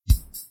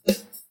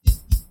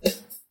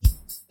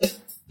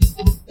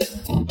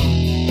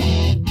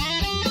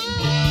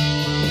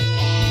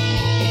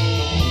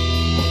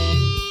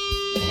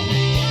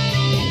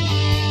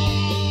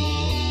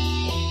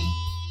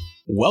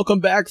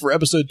Welcome back for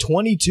episode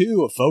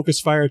 22 of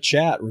Focus Fire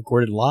Chat,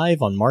 recorded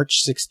live on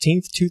March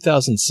 16th,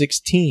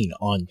 2016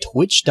 on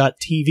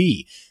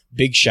twitch.tv.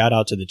 Big shout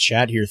out to the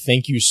chat here.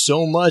 Thank you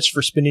so much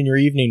for spending your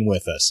evening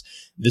with us.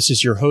 This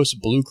is your host,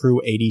 Blue Crew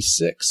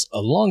 86.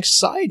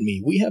 Alongside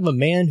me, we have a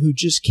man who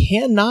just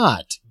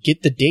cannot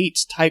get the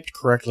dates typed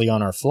correctly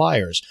on our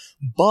flyers,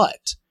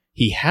 but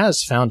he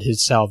has found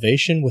his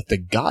salvation with the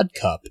God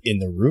Cup in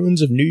the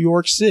ruins of New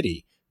York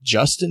City.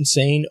 Justin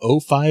Sane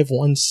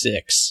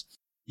 0516.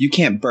 You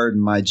can't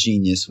burden my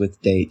genius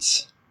with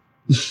dates.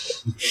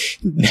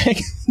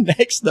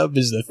 Next up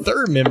is the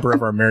third member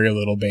of our merry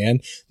little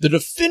band, the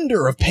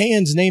defender of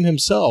Pan's name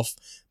himself,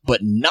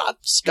 but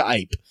not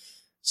Skype,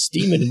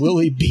 Steamin'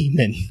 Willie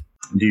Beeman.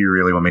 Do you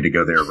really want me to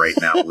go there right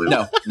now, Blue?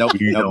 No.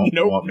 You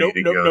don't want me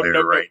to go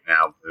there right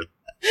now, Blue.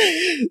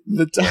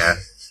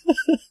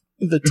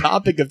 The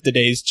topic of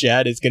today's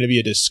chat is going to be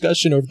a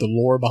discussion over the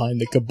lore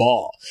behind the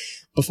Cabal.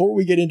 Before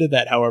we get into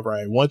that, however,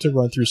 I want to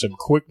run through some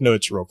quick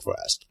notes real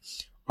fast.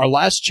 Our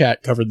last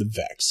chat covered the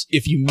Vex.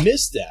 If you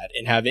missed that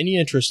and have any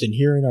interest in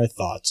hearing our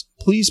thoughts,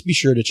 please be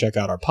sure to check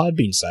out our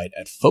Podbean site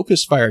at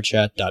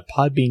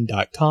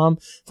focusfirechat.podbean.com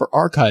for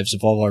archives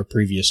of all our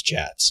previous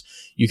chats.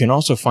 You can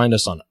also find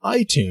us on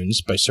iTunes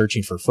by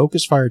searching for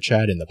Focus Fire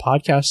Chat in the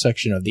podcast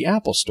section of the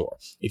Apple Store.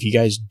 If you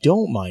guys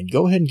don't mind,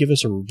 go ahead and give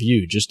us a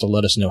review just to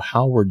let us know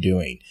how we're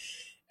doing.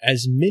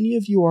 As many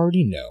of you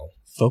already know,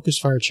 Focus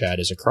Fire Chat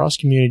is a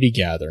cross-community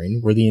gathering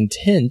where the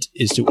intent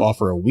is to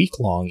offer a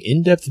week-long,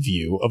 in-depth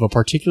view of a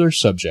particular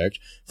subject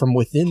from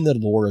within the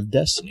lore of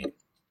Destiny.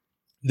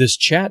 This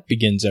chat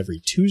begins every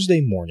Tuesday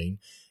morning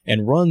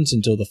and runs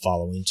until the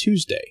following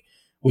Tuesday,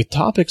 with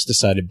topics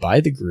decided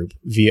by the group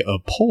via a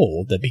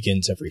poll that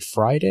begins every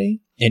Friday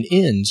and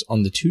ends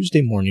on the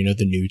Tuesday morning of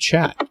the new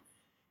chat.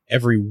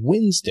 Every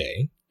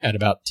Wednesday, at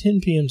about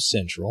 10 p.m.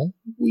 Central,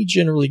 we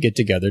generally get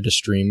together to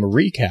stream a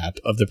recap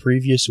of the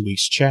previous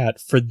week's chat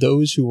for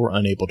those who were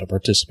unable to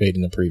participate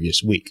in the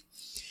previous week.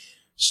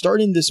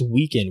 Starting this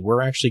weekend,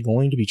 we're actually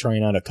going to be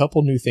trying out a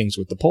couple new things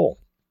with the poll.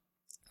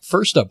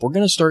 First up, we're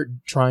going to start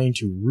trying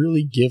to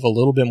really give a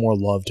little bit more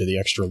love to the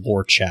extra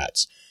lore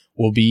chats.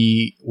 We'll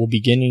be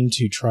beginning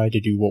to try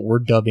to do what we're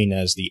dubbing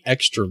as the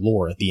extra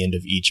lore at the end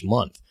of each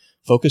month,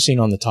 focusing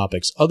on the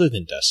topics other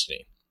than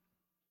Destiny.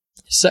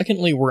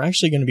 Secondly, we're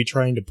actually going to be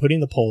trying to putting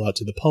the poll out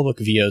to the public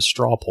via a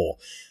straw poll.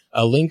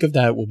 A link of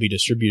that will be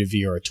distributed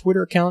via our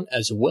Twitter account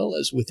as well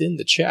as within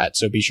the chat,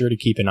 so be sure to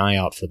keep an eye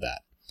out for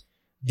that.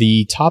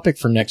 The topic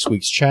for next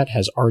week's chat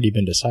has already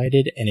been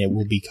decided, and it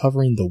will be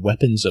covering the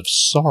weapons of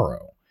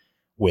sorrow.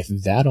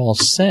 With that all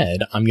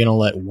said, I'm going to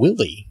let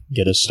Willie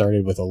get us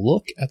started with a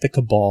look at the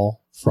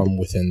Cabal from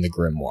within the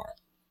Grimoire.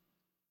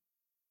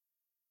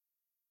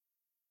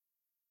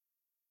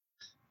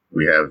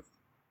 We have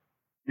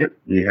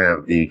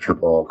the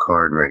Cabal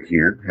card right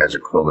here. It has a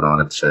quote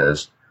on it that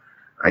says,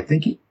 I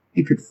think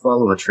he could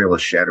follow a trail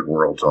of shattered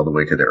worlds all the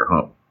way to their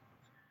home.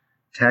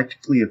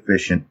 Tactically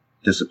efficient,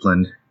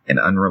 disciplined, and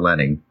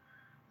unrelenting,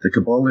 the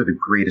Cabal are the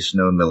greatest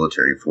known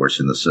military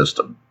force in the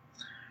system.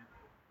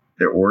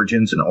 Their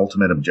origins and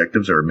ultimate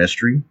objectives are a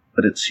mystery,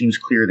 but it seems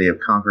clear they have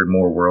conquered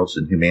more worlds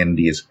than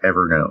humanity has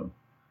ever known.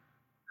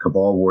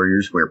 Cabal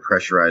warriors wear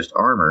pressurized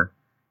armor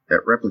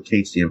that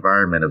replicates the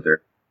environment of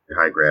their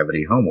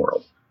high-gravity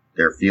homeworld.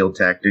 Their field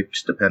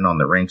tactics depend on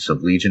the ranks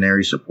of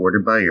legionaries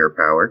supported by air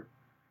power,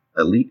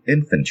 elite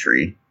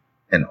infantry,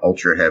 and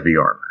ultra-heavy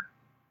armor.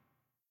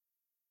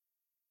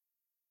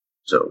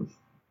 So,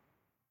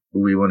 do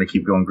we want to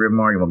keep going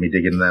Grimoire? You want me to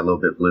dig into that a little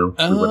bit, Blue?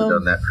 We would have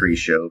done that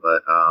pre-show,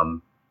 but...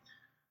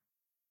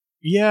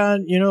 Yeah,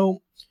 you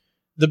know,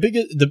 the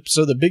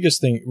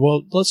biggest thing,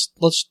 well, let's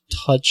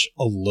touch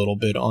a little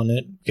bit on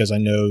it, because I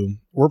know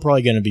we're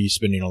probably going to be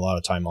spending a lot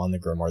of time on the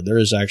Grimoire. There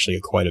is actually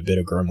quite a bit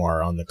of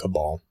Grimoire on the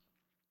Cabal.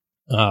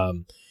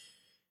 And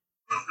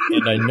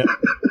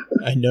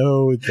I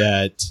know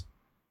that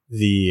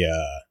the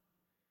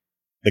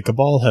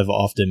Cabal have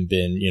often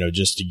been, you know,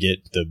 just to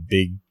get the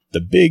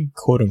big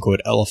quote unquote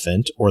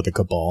elephant or the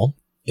Cabal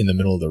in the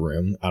middle of the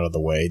room out of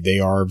the way. They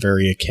are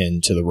very akin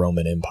to the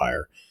Roman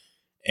Empire,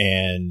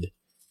 and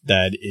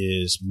that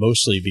is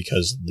mostly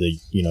because the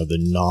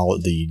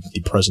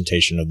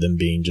presentation of them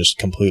being just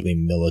completely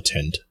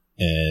militant,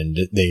 and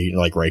they,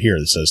 like right here,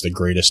 it says the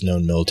greatest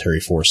known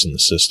military force in the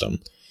system.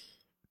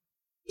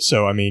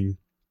 So, I mean,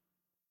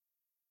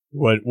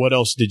 what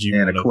else did you...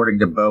 And according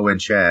to Bo in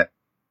chat,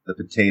 the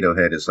potato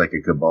head is like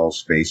a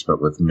Cabal's face,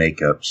 but with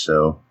makeup,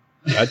 so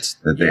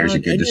there's a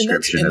good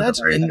description of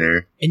it right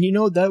there. And you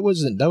know, that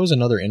was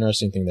another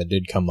interesting thing that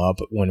did come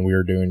up when we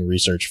were doing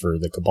research for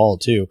the Cabal,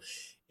 too,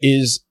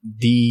 is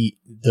the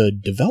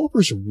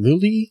developers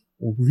really,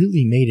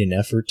 really made an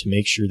effort to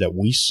make sure that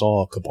we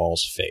saw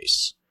Cabal's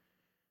face.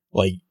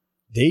 Like,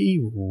 they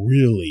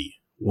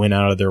really went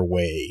out of their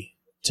way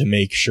to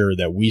make sure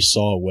that we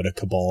saw what a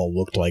Cabal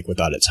looked like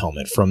without its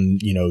helmet. From,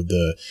 you know,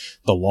 the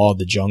Law of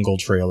the Jungle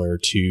trailer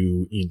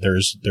to, you know,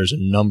 there's a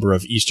number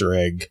of Easter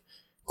egg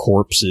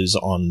corpses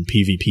on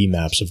PvP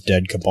maps of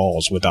dead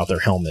Cabals without their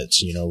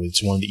helmets. You know,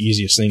 it's one of the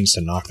easiest things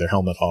to knock their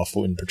helmet off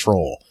in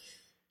patrol.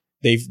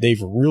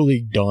 they've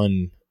really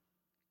done.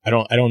 I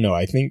don't know.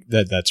 I think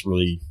that's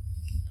really.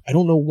 I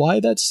don't know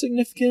why that's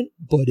significant,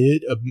 but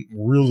it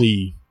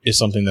really is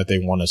something that they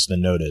want us to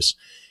notice.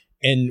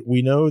 And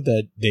we know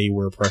that they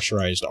wear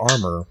pressurized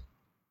armor,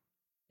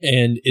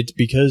 and it's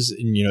because,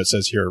 it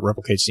says here it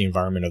replicates the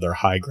environment of their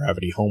high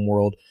gravity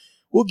homeworld.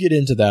 We'll get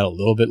into that a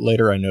little bit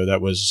later. I know that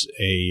was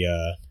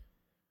a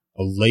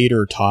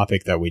later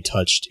topic that we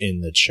touched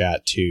in the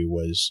chat too,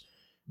 was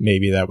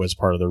maybe that was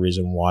part of the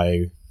reason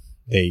why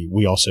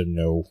we also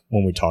know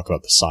when we talk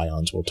about the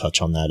Scions, we'll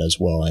touch on that as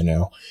well. I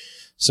know.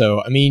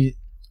 So, I mean,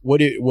 what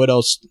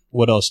else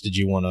did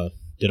you want to,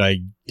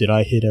 did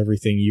I hit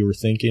everything you were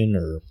thinking,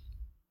 or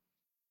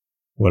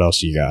what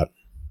else you got?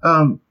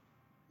 I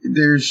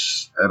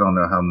don't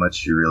know how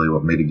much you really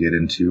want me to get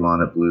into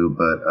on it, Blue,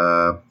 but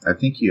I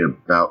think you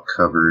about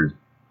covered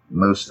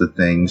most of the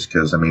things,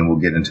 because, I mean, we'll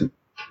get into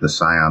the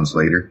Scions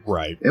later.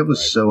 Right. It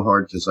was so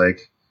hard, because,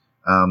 like,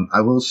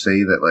 I will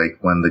say that,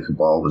 like, when the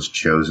Cabal was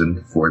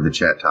chosen for the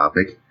chat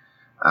topic,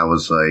 I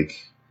was like,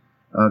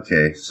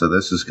 okay, so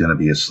this is going to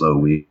be a slow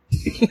week.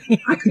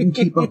 I couldn't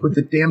keep up with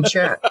the damn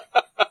chat.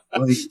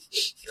 Like,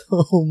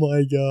 oh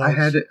my god!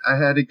 I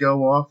had to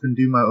go off and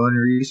do my own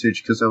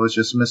research because I was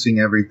just missing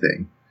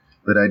everything.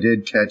 But I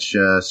did catch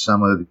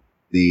some of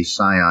the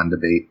Scion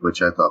debate,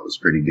 which I thought was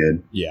pretty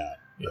good. Yeah.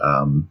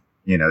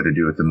 To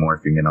do with the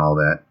morphing and all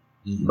that.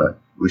 Mm-hmm. But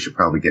we should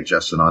probably get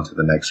Justin onto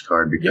the next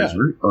card because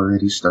we're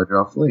already started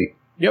off late.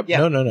 Yep.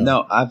 Yeah. No.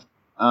 No,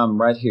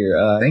 I'm right here.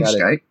 Thanks,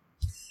 guy.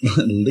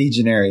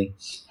 Legionary.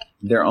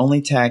 Their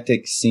only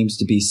tactic seems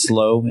to be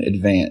slow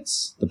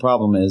advance. The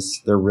problem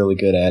is they're really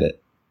good at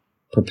it.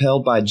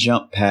 Propelled by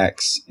jump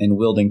packs and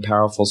wielding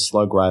powerful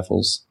slug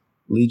rifles,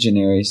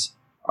 Legionaries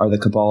are the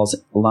Cabal's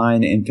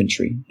line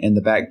infantry and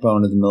the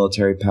backbone of the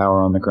military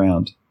power on the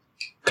ground.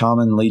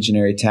 Common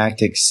Legionary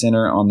tactics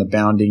center on the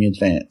bounding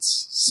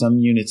advance. Some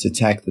units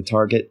attack the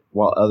target,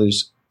 while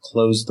others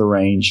close the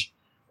range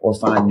or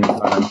find new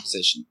firing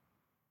position.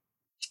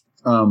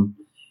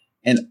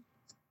 And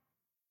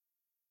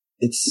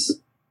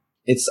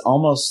it's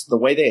almost, the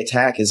way they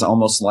attack is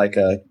almost like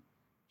a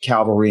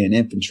cavalry and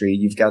infantry.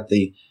 You've got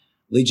the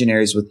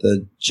Legionaries with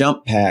the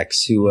jump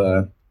packs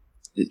who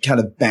kind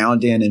of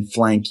bound in and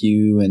flank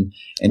you and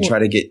try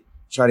to get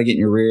in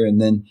your rear, and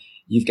then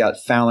you've got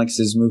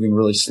phalanxes moving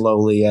really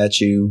slowly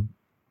at you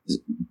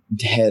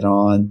head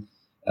on.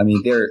 I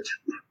mean,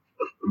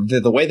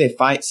 the way they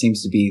fight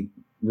seems to be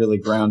really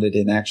grounded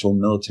in actual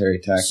military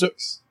tactics. So,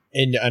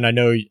 and I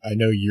know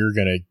you're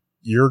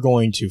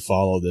going to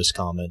follow this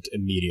comment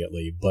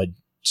immediately, but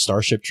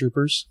Starship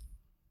Troopers?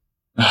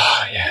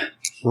 Oh, yeah.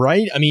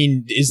 Right? I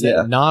mean, is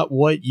that not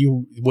what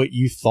you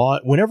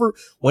thought?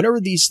 Whenever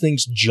these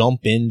things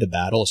jump into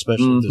battle,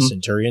 especially the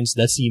Centurions,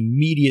 that's the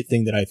immediate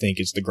thing that I think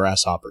is the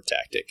grasshopper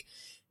tactic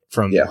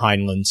from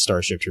Heinlein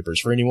Starship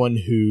Troopers. For anyone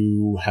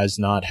who has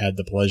not had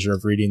the pleasure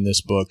of reading this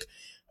book,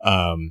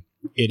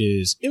 it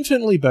is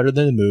infinitely better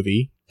than the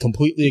movie.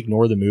 Completely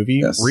ignore the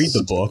movie. Yes. Read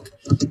the book.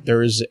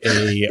 There's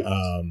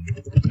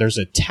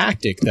a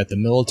tactic that the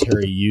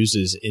military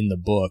uses in the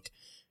book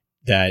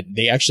that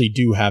they actually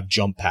do have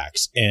jump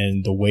packs,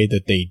 and the way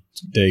that they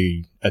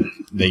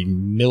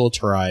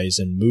militarize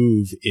and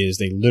move is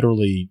they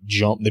literally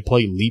jump. They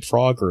play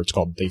leapfrog, or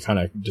they kind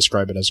of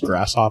describe it as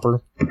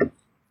grasshopper,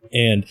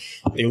 and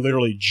they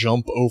literally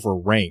jump over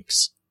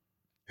ranks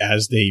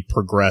as they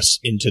progress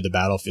into the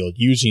battlefield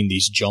using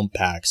these jump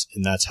packs,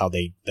 and that's how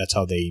they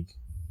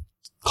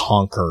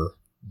conquer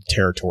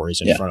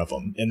territories in front of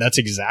them. And that's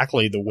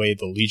exactly the way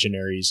the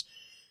Legionaries,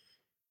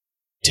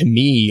 to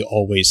me,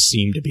 always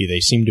seem to be. They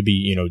seem to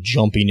be,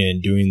 jumping in,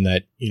 doing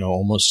that,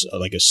 almost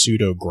like a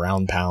pseudo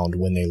ground pound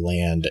when they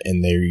land,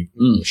 and they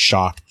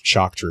shock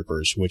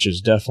troopers, which is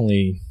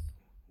definitely,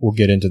 we'll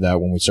get into that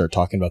when we start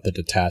talking about the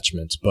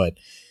detachments, but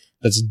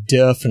that's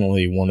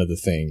definitely one of the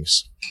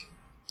things.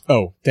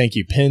 Oh, thank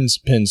you. Pins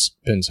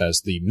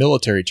has the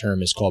military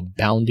term is called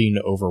bounding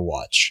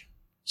overwatch.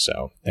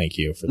 So thank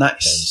you for that,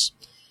 Pins.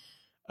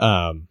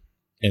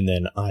 And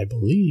then I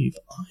believe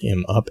I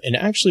am up. And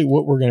actually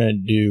what we're going to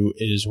do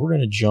is we're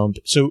going to jump.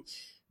 So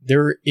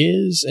there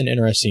is an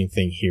interesting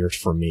thing here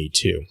for me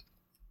too.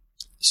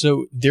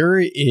 So there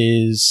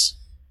is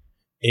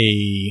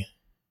a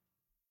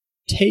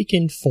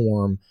taken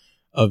form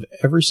of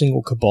every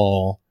single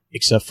Cabal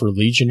except for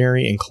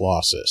Legionary and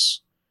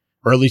Colossus.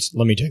 Or at least,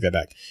 let me take that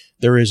back.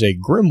 There is a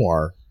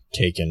Grimoire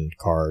taken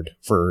card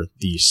for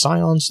the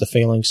Scions, the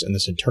Phalanx, and the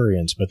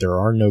Centurions, but there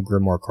are no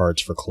Grimoire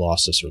cards for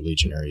Colossus or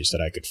Legionaries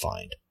that I could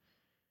find.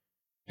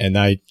 And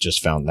I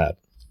just found that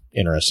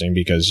interesting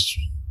because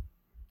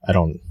I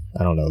don't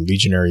know.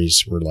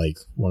 Legionaries were like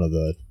one of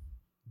the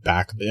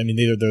they're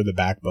the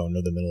backbone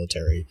of the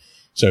military.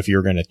 So if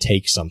you're going to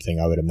take something,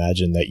 I would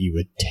imagine that you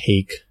would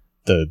take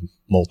the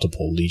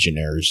multiple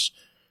Legionnaires.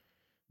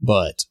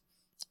 But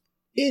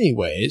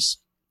anyways,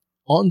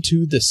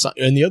 onto the,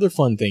 and the other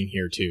fun thing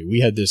here too, we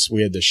had this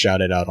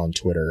shouted out on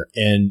Twitter,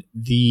 and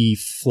the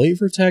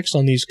flavor text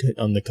on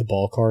the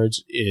Cabal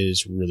cards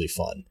is really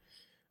fun.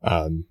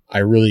 I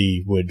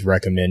really would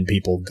recommend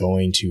people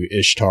going to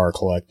Ishtar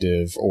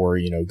Collective or,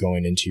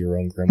 going into your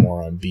own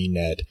grimoire on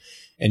BNet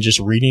and just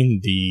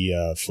reading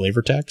the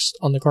flavor text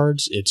on the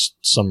cards. It's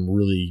some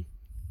really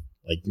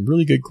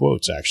good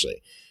quotes,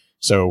 actually.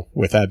 So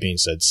with that being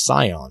said,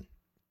 Scion.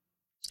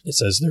 It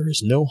says, there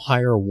is no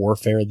higher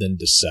warfare than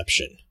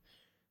deception.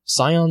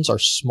 Scions are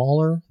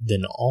smaller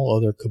than all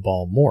other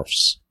Cabal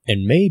morphs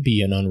and may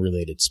be an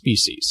unrelated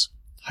species.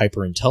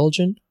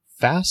 Hyper-intelligent,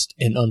 fast,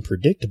 and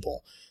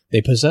unpredictable,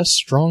 they possess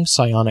strong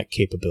psionic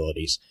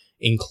capabilities,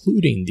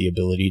 including the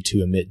ability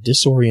to emit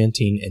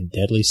disorienting and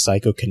deadly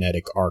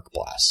psychokinetic arc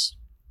blasts.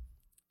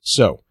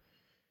 So,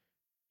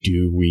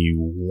 do we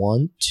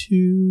want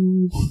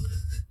to...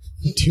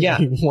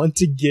 we want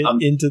to get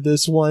into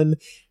this one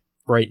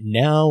right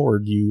now,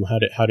 or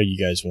how do you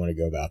guys want to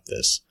go about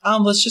this?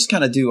 Let's just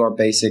kind of do our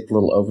basic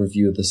little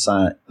overview of the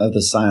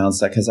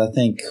Scions, because I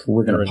think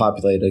we're going to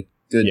populate a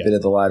good bit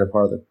of the latter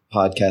part of the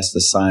podcast,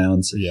 the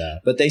Scions. Yeah.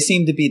 But they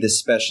seem to be the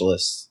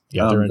specialists.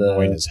 Yeah, they're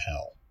annoying as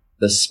hell.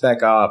 The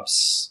spec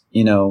ops,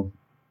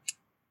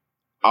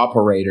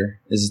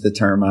 operator is the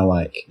term I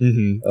like.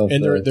 Mm-hmm.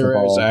 And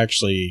there is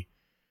actually...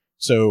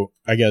 So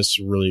I guess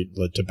really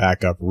to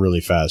back up really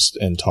fast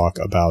and talk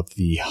about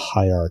the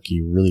hierarchy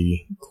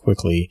really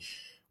quickly,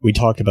 we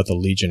talked about the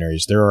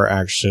legionaries. There are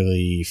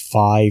actually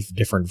 5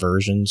 different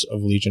versions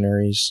of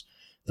legionaries.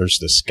 There's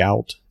the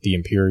Scout, the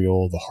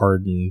Imperial, the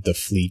Hardened, the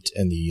Fleet,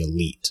 and the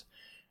Elite.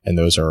 And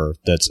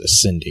that's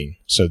ascending.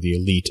 So the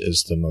Elite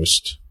is the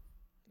most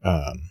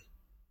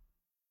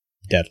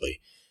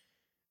deadly.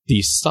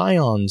 The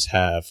Scions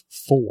have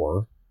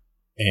 4,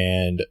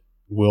 and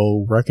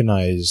we'll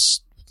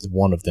recognize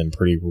one of them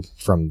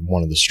from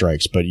one of the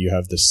strikes, but you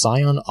have the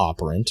Scion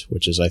Operant,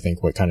 which is I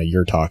think what kind of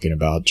you're talking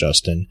about,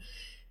 Justin.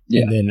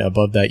 Yeah. And then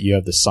above that you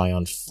have the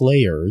Scion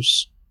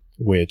Flayers,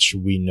 which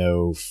we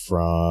know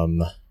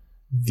from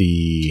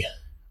the...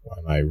 Why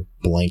am I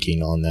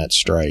blanking on that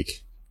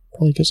strike?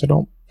 Probably because I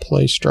don't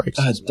play strikes.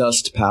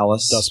 Dust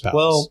Palace.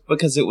 Well,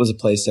 because it was a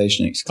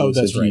PlayStation exclusive. Oh,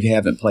 that's right. You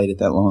haven't played it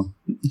that long.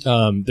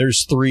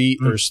 There's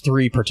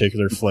three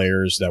particular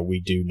flayers that we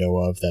do know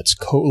of. That's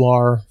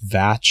Kolar,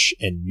 Vatch,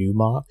 and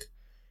Numok.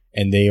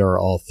 And they are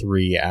all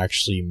 3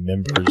 actually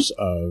members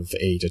of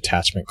a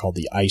detachment called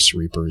the Ice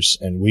Reapers.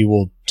 And we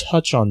will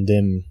touch on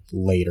them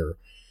later.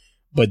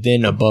 But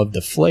then above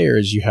the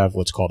flayers, you have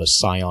what's called a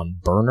Scion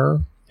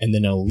Burner and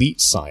then an Elite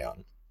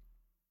Scion.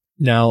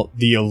 Now,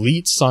 the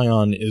Elite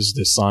Scion is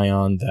the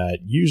Scion that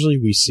usually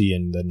we see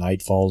in the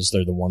Nightfalls.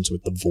 They're the ones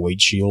with the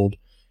Void Shield,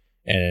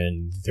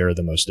 and they're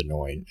the most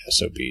annoying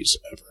SOBs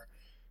ever.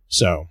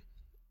 So,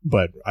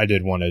 but I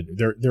did want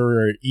to... There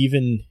are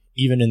even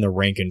in the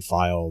rank and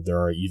file, there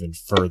are even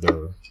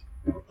further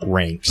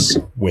ranks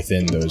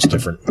within those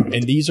different...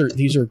 And these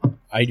are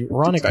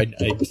ironic. I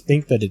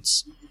think that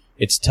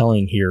it's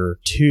telling here,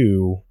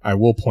 too. I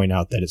will point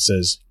out that it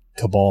says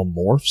Cabal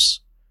Morphs.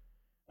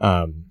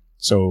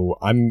 So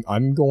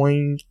I'm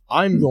going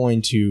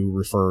to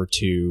refer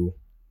to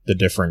the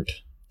different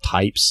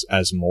types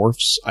as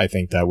morphs. I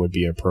think that would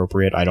be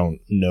appropriate. I don't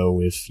know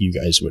if you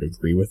guys would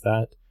agree with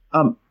that.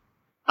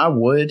 I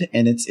would,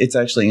 and it's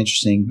actually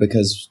interesting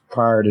because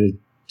prior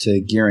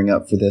to gearing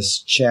up for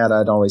this chat,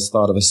 I'd always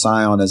thought of a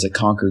Scion as a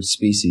conquered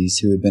species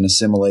who had been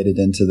assimilated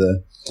into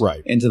the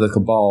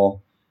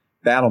Cabal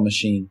battle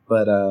machine.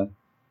 But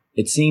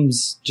it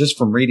seems, just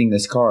from reading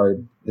this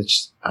card,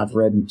 which I've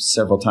read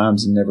several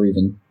times and never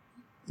even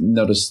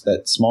noticed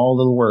that small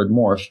little word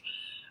morph,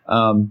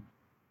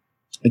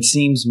 it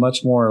seems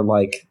much more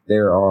like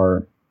there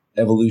are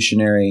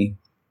evolutionary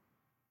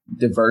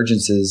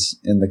divergences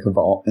in the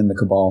Cabal,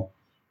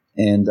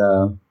 and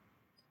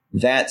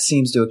that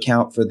seems to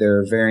account for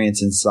their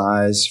variance in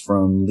size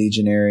from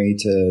Legionary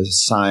to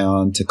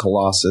Scion to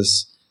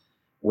Colossus,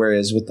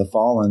 whereas with the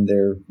Fallen,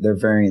 their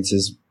variance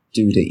is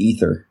due to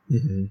Ether.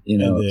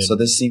 Mm-hmm. So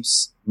this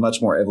seems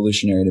much more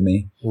evolutionary to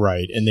me.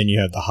 Right, and then you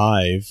have the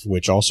Hive,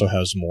 which also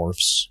has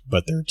morphs,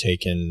 but they're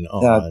taken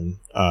on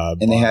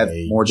and they have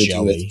more to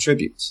do with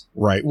tributes.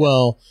 Right,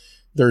 well,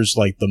 there's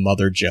like the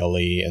Mother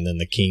Jelly, and then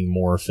the King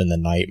Morph and the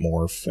Night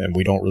Morph, and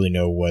we don't really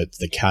know what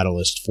the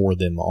catalyst for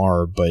them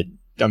are, but,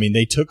 I mean,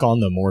 they took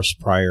on the morphs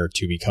prior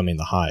to becoming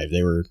the Hive.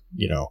 They were,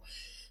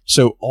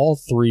 so all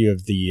 3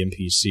 of the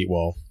NPC,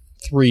 well,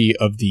 3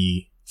 of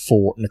the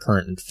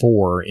current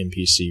 4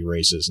 NPC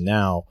races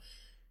now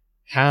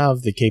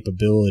have the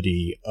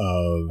capability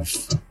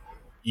of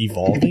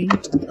evolving.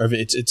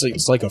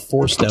 It's like a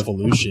forced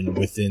evolution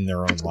within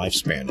their own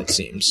lifespan, it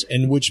seems,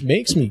 and which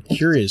makes me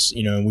curious.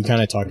 And we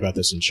kind of talked about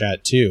this in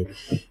chat too.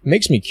 It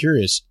makes me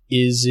curious: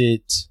 is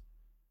it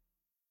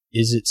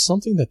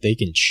something that they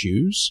can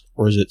choose,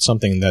 or is it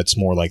something that's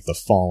more like the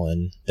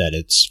Fallen, that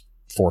it's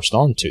forced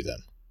onto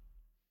them?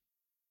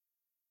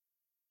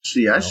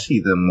 See, I see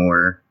them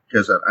more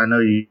because I know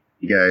you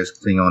guys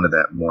cling on to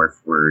that morph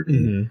word.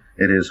 Mm-hmm.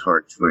 It is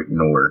hard to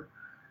ignore.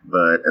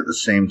 But at the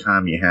same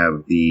time, you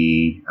have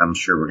I'm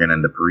sure we're going to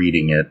end up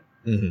reading it,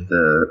 mm-hmm.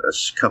 A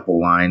couple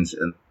lines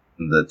in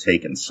the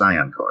Taken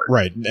Scion card.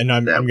 Right, and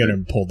I'm going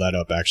to pull that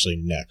up actually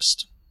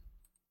next.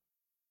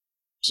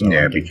 So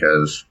yeah,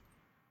 because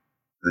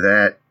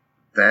that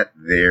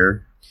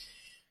there,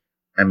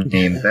 I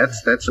mean,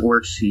 that's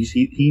works.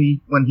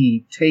 He when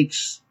he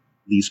takes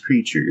these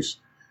creatures,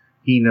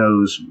 he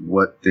knows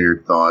what their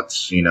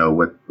thoughts,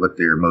 what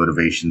their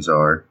motivations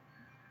are,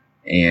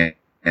 and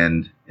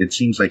it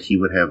seems like he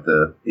would have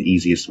the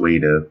easiest way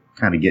to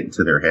kind of get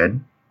into their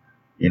head,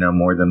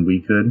 more than we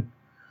could.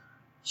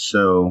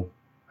 So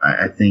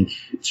I think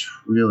it's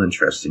real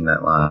interesting,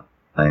 that line.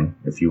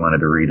 If you wanted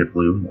to read it,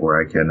 Blue, or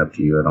I can, up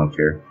to you. I don't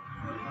care.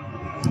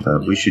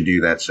 We should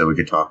do that so we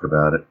could talk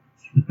about it.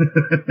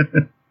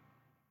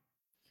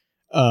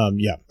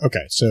 Yeah.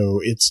 Okay.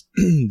 So it's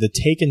the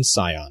Taken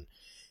Scion.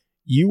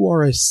 You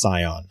are a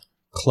Scion,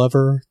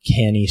 clever,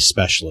 canny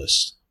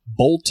specialist,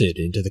 bolted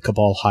into the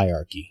Cabal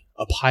hierarchy,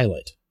 a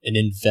pilot, an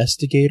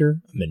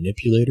investigator, a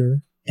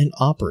manipulator, an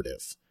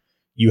operative.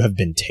 You have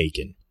been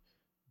taken.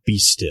 Be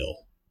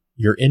still.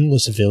 Your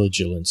endless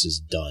vigilance is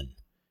done.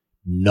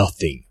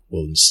 Nothing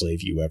will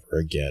enslave you ever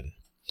again.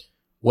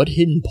 What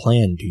hidden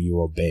plan do you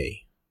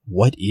obey?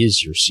 What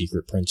is your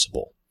secret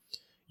principle?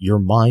 Your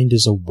mind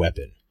is a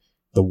weapon.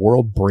 The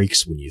world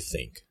breaks when you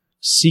think.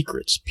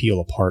 Secrets peel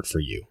apart for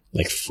you,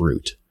 like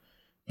fruit.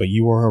 But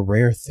you are a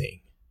rare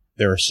thing.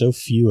 There are so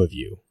few of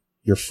you.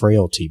 Your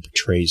frailty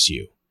betrays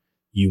you.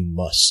 You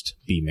must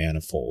be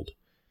manifold.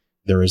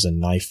 There is a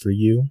knife for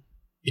you.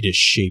 It is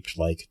shaped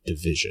like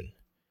division.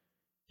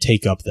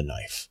 Take up the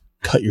knife.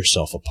 Cut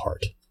yourself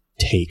apart.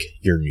 Take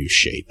your new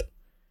shape.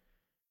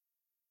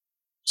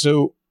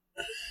 So,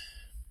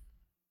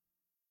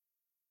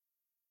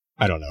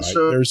 I don't know.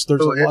 There's a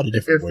lot of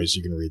different ways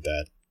you can read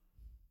that.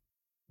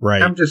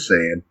 Right. I'm just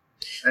saying.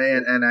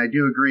 And I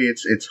do agree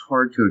it's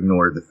hard to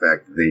ignore the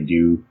fact that they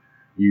do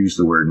use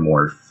the word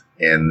morph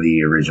in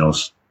the original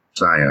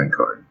Scion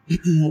card.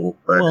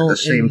 But at the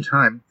same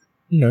time,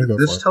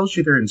 this tells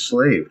you they're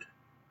enslaved.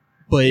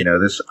 But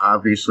this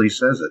obviously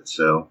says it,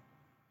 so.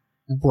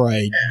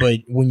 Right, but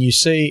when you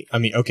say,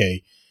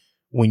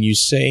 when you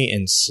say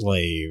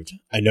enslaved,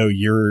 I know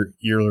you're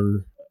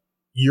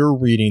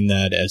reading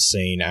that as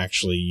saying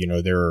actually,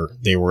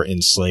 they were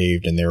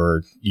enslaved and they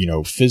were,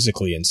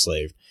 physically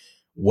enslaved.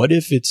 What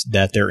if it's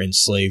that they're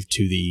enslaved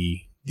to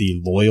the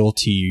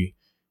loyalty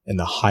and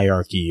the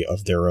hierarchy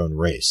of their own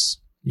race?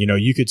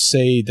 You could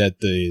say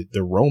that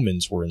the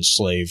Romans were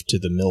enslaved to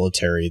the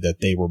military that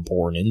they were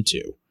born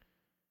into,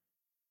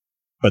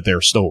 but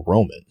they're still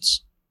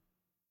Romans.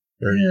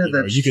 Or,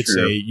 that's you could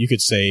true. You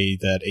could say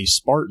that a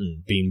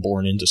Spartan being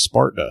born into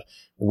Sparta,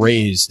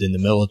 raised in the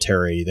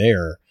military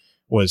there,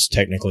 was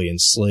technically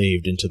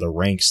enslaved into the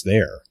ranks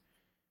there.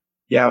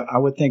 Yeah, I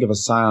would think of a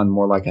Scion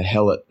more like a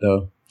Helot,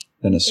 though,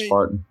 than a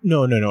Spartan.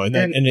 No,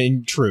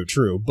 and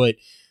true, but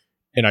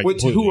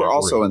who were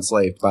also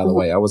enslaved, by the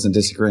way. I wasn't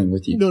disagreeing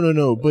with you.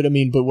 No, but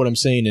what I'm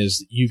saying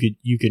is you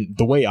can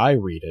the way I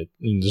read it,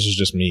 and this is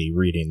just me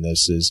reading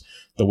this, is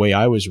the way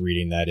I was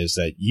reading that is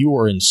that you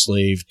are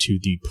enslaved to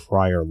the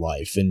prior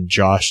life, and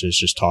Josh is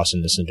just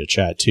tossing this into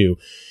chat too.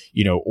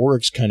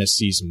 Oryx kind of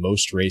sees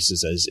most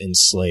races as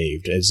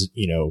enslaved, as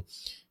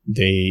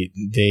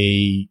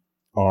they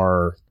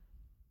are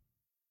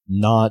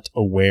not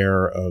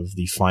aware of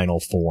the final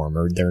form,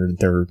 or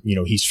they're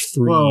he's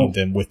freeing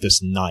them with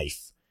this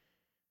knife.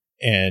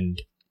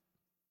 And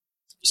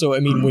so,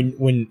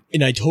 when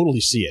I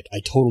totally see it.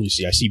 I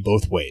see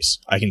both ways.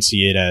 I can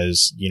see it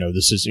as,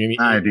 this is,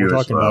 we're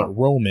talking about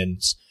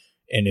Romans,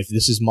 and if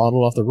this is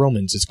modeled off the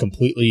Romans, it's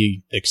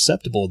completely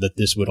acceptable that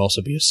this would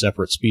also be a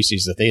separate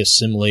species that they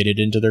assimilated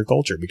into their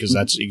culture, because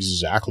that's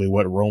exactly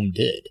what Rome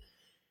did.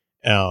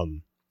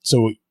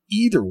 So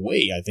either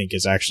way, I think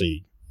is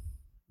actually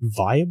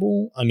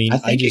viable. You're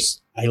and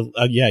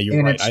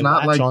right. It's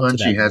not like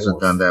Bungie hasn't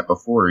done that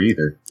before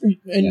either.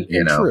 And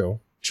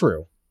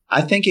True.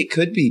 I think it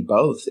could be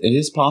both. It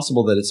is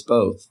possible that it's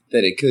both.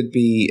 That it could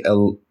be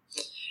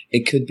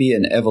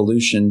an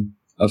evolution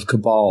of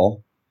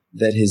Cabal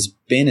that has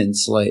been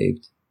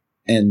enslaved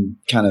and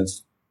kind of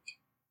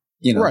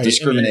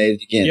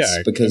discriminated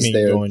against because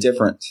they're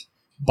different.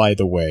 By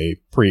the way,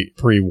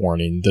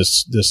 pre-warning,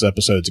 this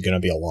episode's going to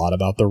be a lot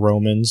about the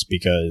Romans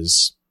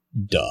because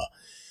duh.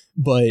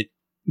 But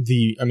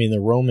the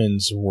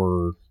Romans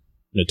were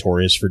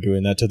notorious for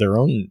doing that to their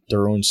own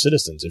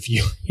citizens. If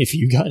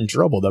you got in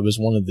trouble, that was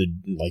one of the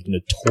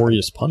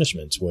notorious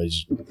punishments,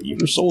 was you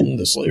were sold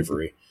into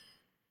slavery.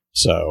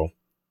 So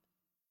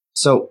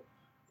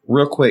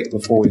real quick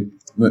before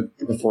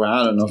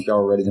I don't know if y'all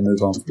are ready to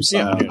move on from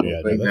Scion.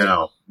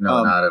 No,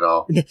 not at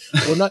all.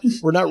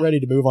 We're not ready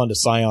to move on to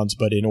Scions,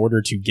 but in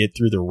order to get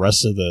through the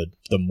rest of the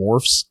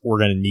morphs, we're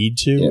going to need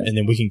to, and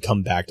then we can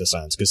come back to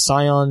Scions, because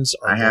Scions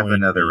are. I have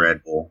another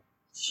Red Bull.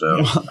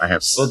 So I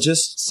have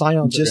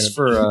Scions just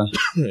for a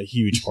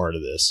huge part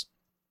of this.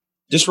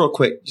 Just real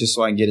quick, just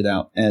so I can get it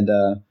out, and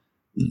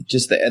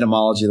just the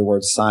etymology of the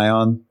word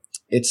Scion.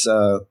 It's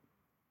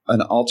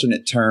an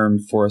alternate term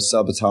for a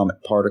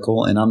subatomic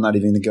particle, and I'm not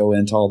even going to go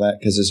into all that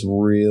because it's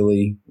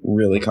really,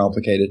 really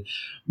complicated.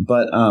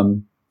 But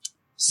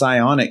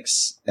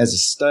psionics, as a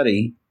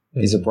study,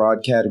 is a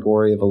broad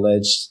category of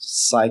alleged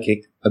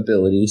psychic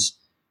abilities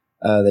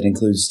that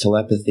includes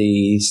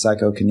telepathy,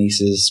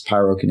 psychokinesis,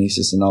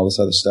 pyrokinesis, and all this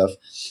other stuff.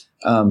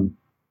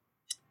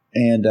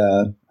 And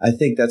I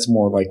think that's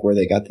more like where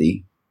they got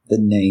the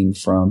name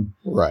from.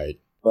 Right.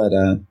 But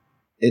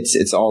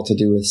it's all to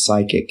do with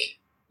psychic.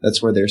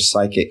 That's where their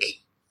psychic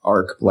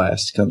arc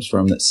blast comes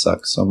from that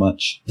sucks so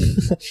much.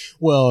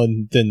 Well,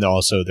 and then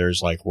also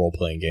there's like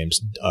role-playing games.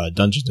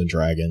 Dungeons &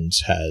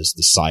 Dragons has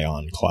the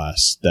Scion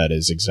class. That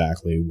is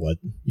exactly what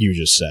you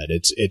just said.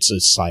 It's a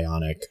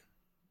psionic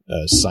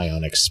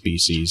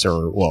species,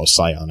 or, well,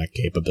 psionic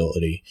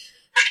capability.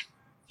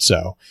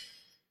 So,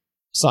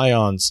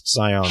 Scions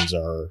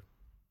are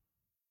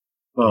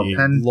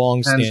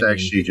Penn's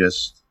actually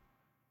just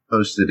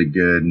posted a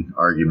good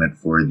argument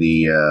for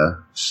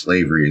the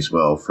slavery as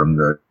well from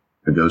the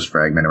Ghost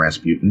Fragment of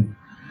Rasputin,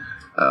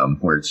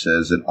 where it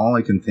says that all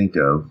I can think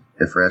of,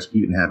 if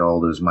Rasputin had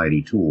all those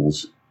mighty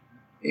tools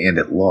and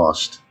it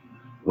lost,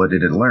 what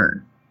did it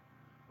learn?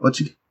 What's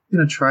he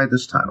going to try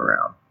this time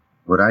around?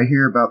 Would I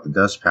hear about the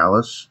Dust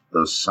Palace,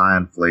 those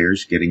Scion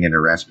flares getting into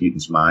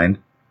Rasputin's mind?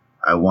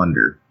 I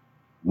wonder,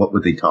 what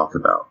would they talk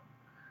about?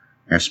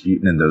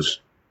 Rasputin and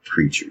those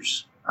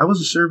creatures. I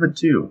was a servant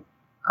too.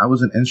 I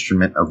was an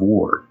instrument of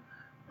war,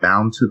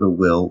 bound to the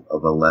will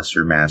of a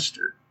lesser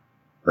master.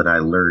 But I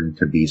learned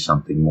to be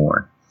something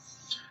more.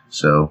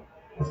 So,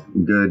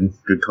 good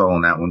call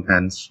on that one,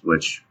 Pence,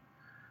 which,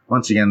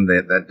 once again,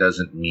 that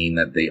doesn't mean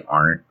that they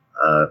aren't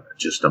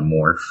just a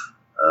morph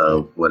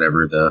of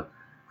whatever the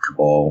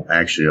Cabal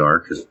actually are,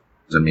 because,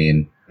 I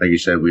mean, like you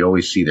said, we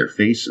always see their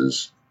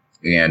faces,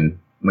 and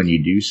when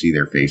you do see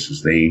their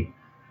faces, they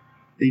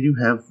do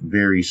have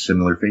very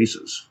similar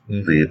faces,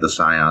 the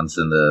Scions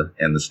and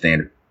the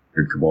standard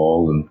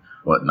Cabal and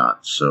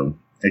whatnot, so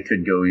it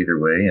could go either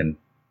way, and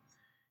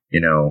you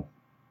know,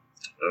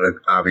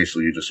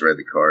 obviously you just read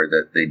the card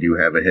that they do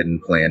have a hidden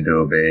plan to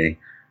obey.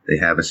 They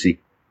have a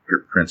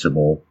secret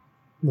principle.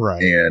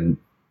 Right. And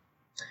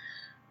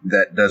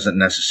that doesn't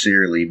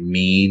necessarily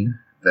mean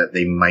that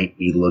they might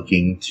be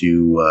looking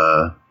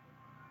to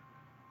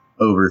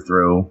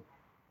overthrow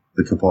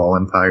the Cabal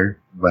Empire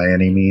by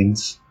any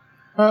means.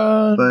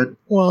 But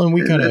well,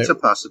 and it's a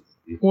possibility.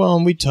 Well,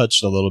 and we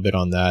touched a little bit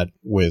on that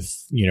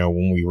with,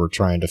 when we were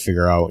trying to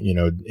figure out,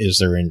 is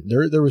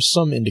there was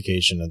some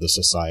indication of the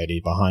society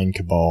behind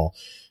Cabal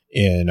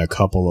in a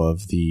couple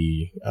of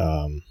the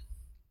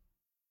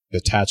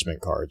attachment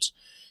cards.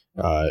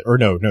 Sorry.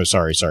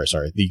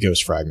 The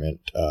Ghost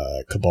Fragment,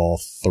 Cabal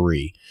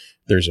 3.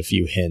 There's a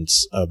few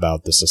hints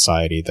about the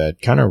society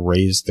that kind of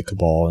raised the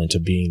Cabal into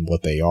being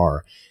what they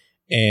are.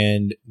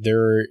 And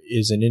there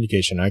is an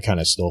indication, I kind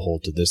of still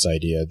hold to this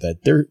idea,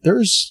 that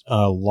there's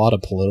a lot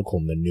of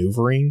political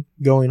maneuvering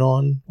going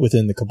on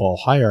within the Cabal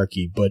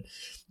hierarchy, but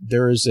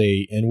there is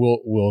and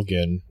we'll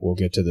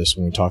get to this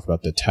when we talk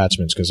about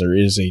detachments, because there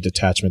is a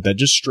detachment that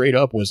just straight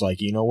up was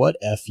like, you know what,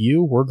 F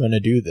you, we're going to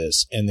do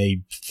this. And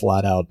they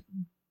flat out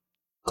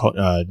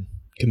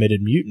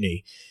committed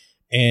mutiny.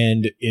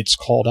 And it's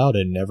called out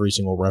in every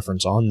single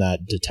reference on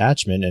that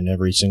detachment and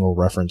every single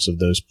reference of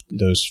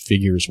those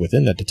figures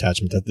within that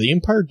detachment that the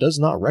Empire does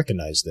not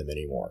recognize them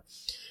anymore.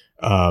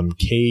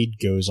 Cade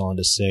goes on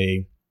to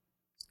say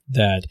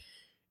that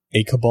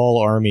a Cabal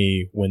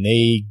army, when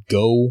they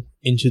go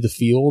into the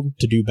field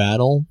to do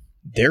battle,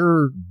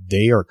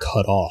 they are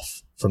cut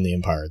off from the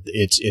Empire.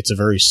 It's a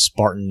very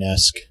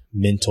Spartan-esque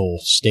mental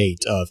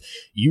state of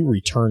you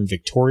return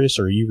victorious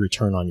or you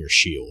return on your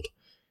shield.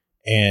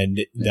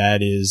 And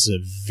that is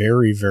a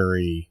very,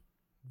 very,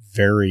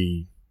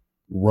 very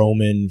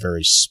Roman,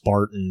 very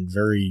Spartan,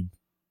 very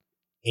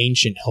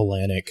ancient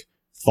Hellenic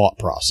thought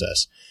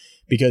process.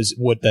 Because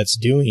what that's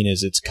doing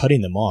is it's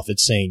cutting them off.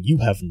 It's saying you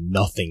have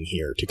nothing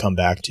here to come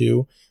back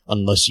to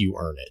unless you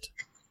earn it.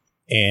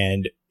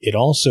 And it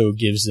also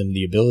gives them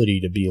the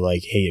ability to be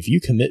like, hey, if you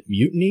commit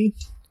mutiny,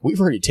 we've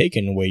already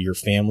taken away your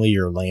family,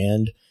 your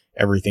land,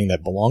 everything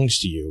that belongs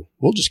to you.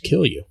 We'll just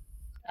kill you.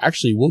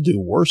 Actually, we'll do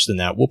worse than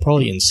that. We'll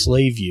probably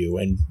enslave you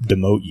and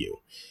demote you.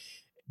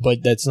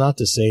 But that's not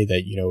to say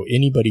that,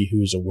 anybody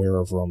who's aware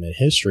of Roman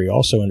history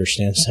also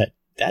understands that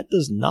that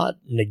does not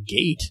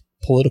negate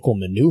political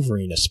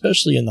maneuvering,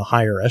 especially in the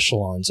higher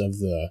echelons of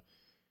the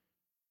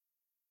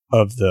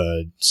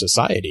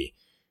society.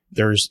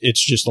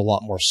 It's just a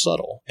lot more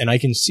subtle. And I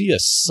can see a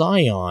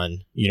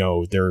Scion,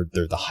 they're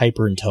the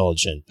hyper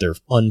intelligent, they're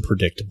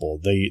unpredictable,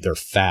 they're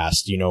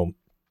fast,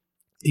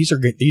 these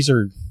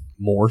are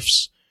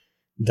morphs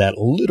that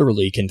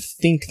literally can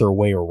think their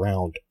way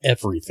around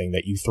everything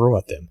that you throw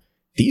at them.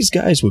 These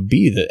guys would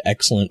be the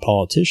excellent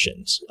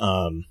politicians.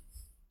 And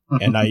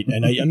I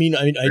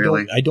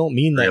don't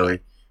mean that. Really?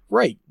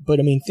 Right. But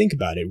I mean, think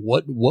about it.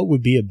 What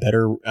would be a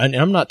better, and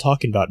I'm not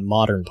talking about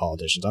modern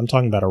politicians. I'm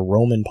talking about a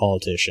Roman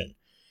politician.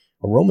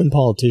 A Roman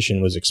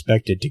politician was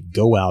expected to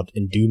go out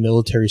and do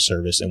military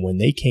service. And when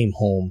they came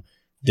home,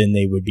 then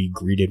they would be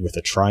greeted with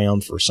a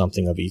triumph or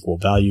something of equal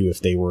value if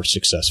they were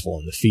successful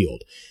in the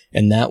field.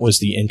 And that was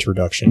the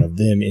introduction of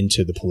them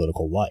into the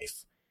political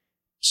life.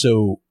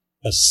 So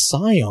a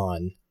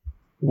Scion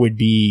would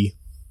be,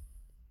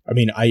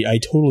 I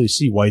totally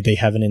see why they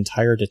have an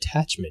entire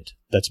detachment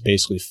that's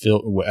basically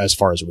filled, as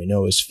far as we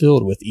know, is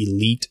filled with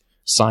elite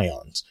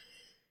scions.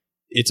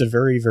 It's a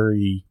very,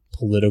 very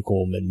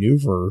political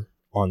maneuver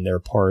on their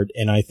part,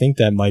 and I think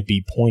that might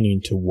be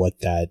pointing to what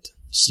that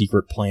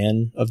secret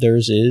plan of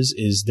theirs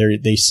is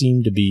they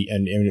seem to be,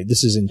 and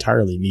this is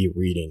entirely me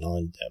reading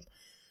on them,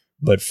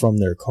 but from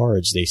their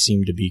cards, they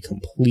seem to be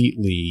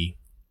completely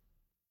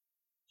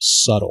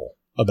subtle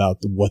about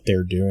what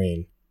they're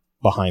doing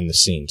behind the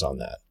scenes on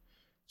that.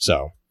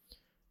 So,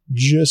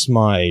 just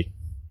my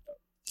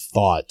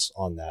thoughts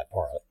on that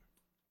part.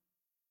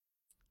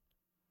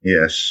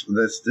 Yes,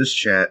 this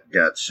chat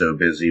got so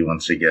busy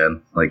once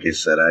again. Like I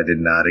said, I did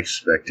not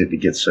expect it to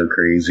get so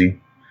crazy.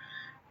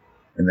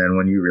 And then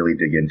when you really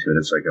dig into it,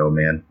 it's like, oh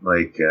man,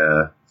 like,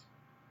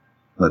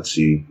 let's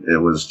see,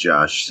 it was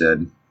Josh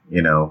said,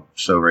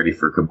 so ready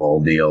for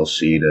Cabal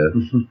DLC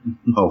to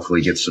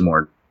hopefully get some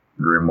more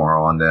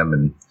Grimoire on them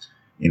and,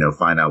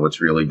 find out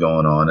what's really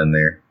going on in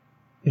there.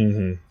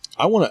 Mm-hmm.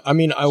 I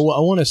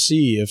want to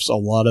see if a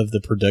lot of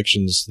the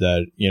predictions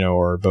that,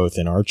 are both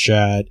in our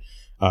chat,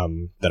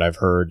 that I've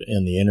heard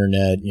in the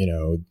internet,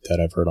 that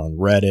I've heard on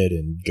Reddit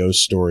and Ghost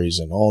Stories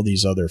and all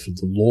these other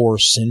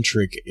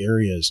lore-centric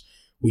areas,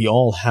 we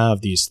all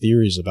have these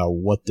theories about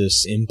what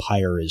this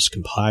empire is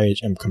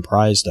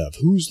comprised of.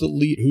 Who's the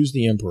lead? Who's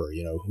the emperor?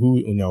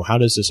 How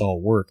does this all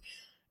work?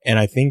 And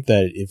I think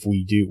that if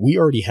we do, we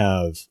already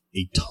have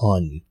a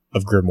ton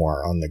of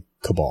Grimoire on the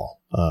Cabal.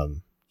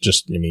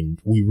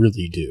 We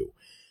really do.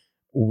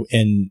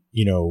 And,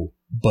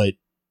 but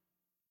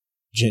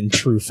in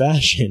true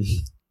fashion,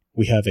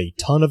 we have a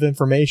ton of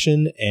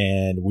information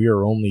and we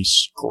are only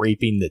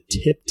scraping the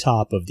tip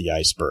top of the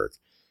iceberg.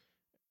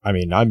 I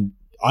mean,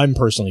 I'm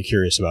personally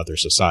curious about their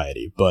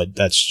society, but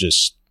that's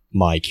just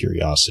my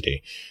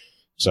curiosity.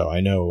 So I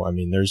know,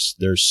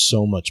 there's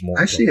so much more.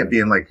 I see it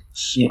being like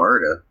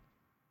Sparta,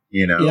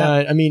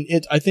 Yeah,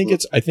 I think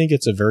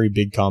it's a very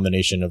big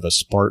combination of a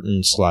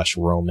Spartan /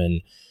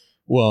 Roman.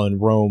 Well,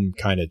 and Rome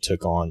kind of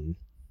took on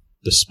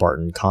the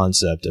Spartan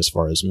concept as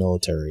far as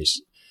militaries,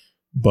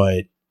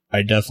 but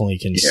I definitely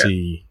can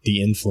see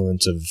the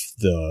influence of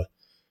the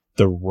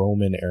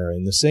Roman era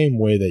in the same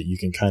way that you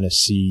can kind of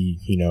see,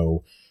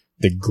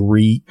 the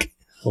Greek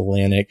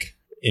Hellenic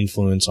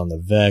influence on the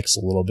Vex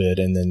a little bit,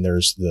 and then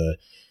there's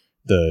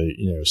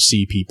the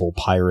Sea People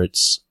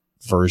pirates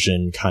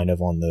version kind of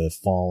on the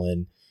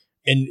Fallen.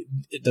 And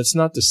that's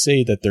not to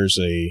say that they're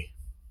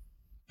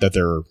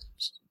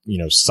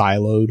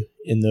siloed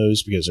in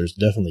those, because there's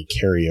definitely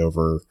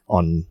carryover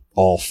on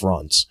all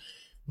fronts,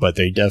 but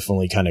they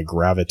definitely kind of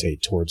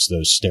gravitate towards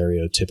those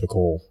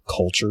stereotypical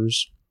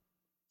cultures.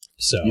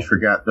 So you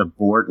forgot the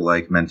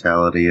Borg-like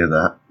mentality of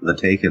the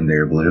Taken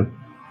there, Blue.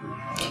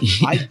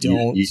 I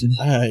don't.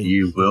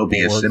 You will be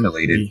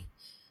assimilated.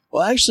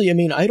 Well, actually,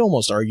 I'd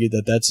almost argue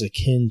that that's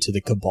akin to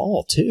the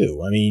Cabal too.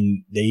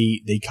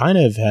 They kind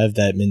of have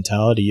that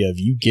mentality of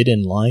you get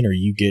in line or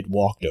you get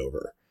walked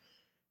over.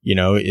 They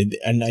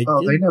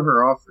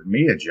never offered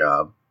me a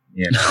job.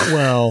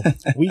 Well,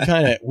 we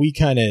kind of,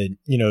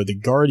 the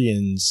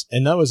Guardians,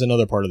 and that was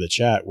another part of the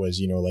chat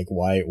was,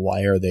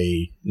 why are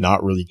they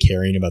not really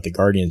caring about the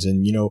Guardians?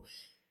 And,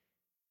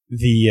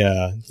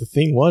 the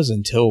thing was,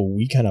 until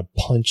we kind of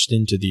punched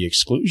into the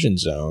exclusion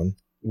zone,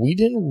 we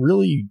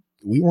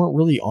weren't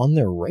really on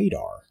their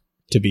radar,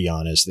 to be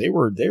honest. They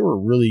were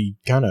really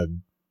kind of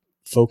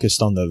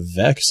focused on the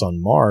Vex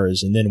on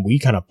Mars, and then we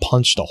kind of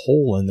punched a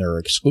hole in their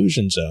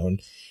exclusion zone.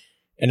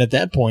 And at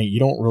that point, you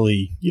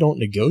don't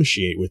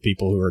negotiate with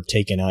people who are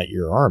taking out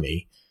your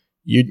army.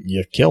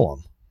 You kill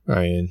them.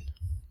 And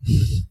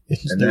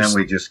then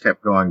we just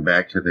kept going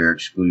back to their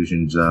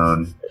exclusion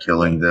zone,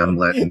 killing them,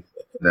 letting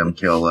them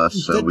kill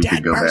us, so we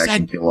could go back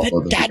and kill all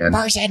of them again.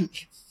 Person.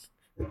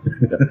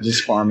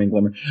 Just farming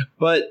Glimmer.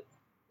 But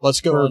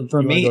let's go.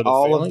 For me,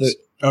 all of the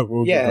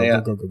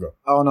go.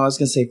 Oh no, I was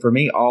gonna say, for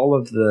me, all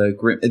of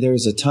the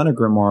there's a ton of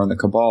Grimoire on the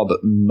Cabal,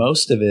 but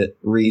most of it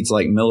reads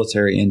like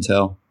military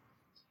intel.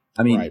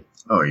 Right.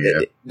 Oh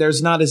yeah.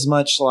 There's not as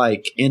much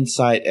like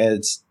insight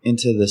as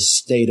into the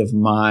state of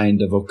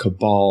mind of a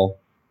Cabal,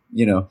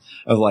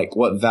 of like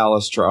what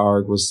Valis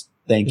Tra'arg was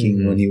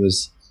thinking when he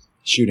was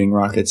shooting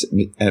rockets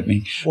at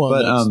me. Well,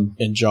 but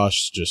and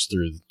Josh just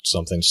threw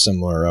something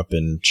similar up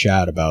in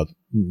chat about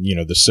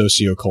the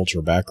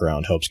sociocultural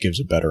background gives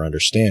a better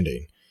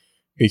understanding,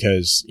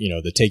 because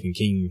the Taken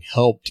King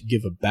helped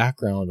give a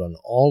background on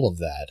all of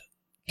that.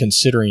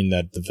 Considering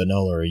that the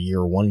vanilla or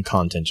year one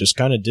content just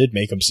kind of did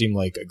make them seem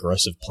like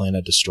aggressive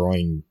planet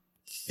destroying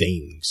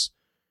things.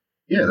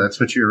 Yeah, that's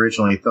what you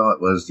originally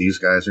thought, was these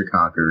guys are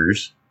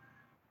conquerors.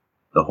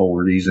 The whole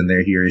reason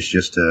they're here is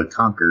just to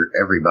conquer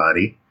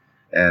everybody.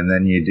 And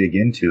then you dig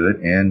into it,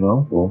 and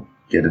we'll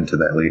get into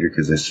that later,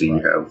 because I see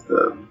you have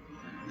the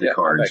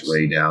cards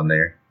way down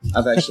there.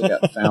 I've actually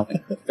got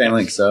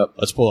Phalanx up.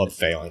 Let's pull up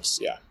Phalanx,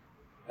 yeah.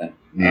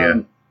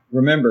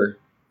 Remember,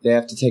 they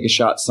have to take a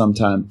shot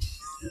sometime.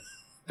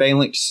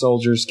 Phalanx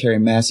soldiers carry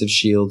massive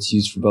shields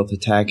used for both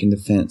attack and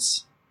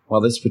defense.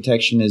 While this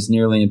protection is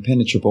nearly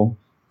impenetrable,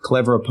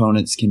 clever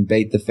opponents can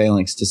bait the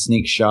Phalanx to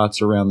sneak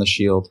shots around the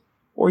shield,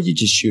 or you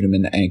just shoot them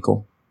in the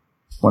ankle.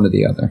 One or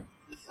the other.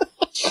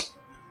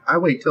 I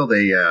wait till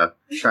they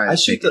try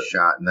to take a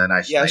shot, and then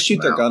I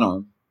shoot their gun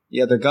arm.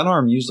 Yeah, their gun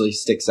arm usually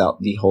sticks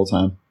out the whole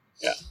time.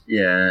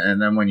 Yeah,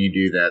 and then when you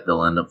do that,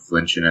 they'll end up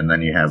flinching, and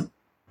then you have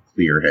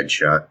clear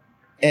headshot.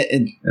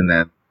 And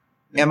then,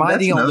 am I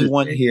the only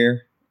one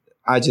here?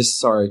 I just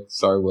sorry,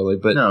 Willie,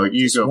 but no,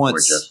 you go for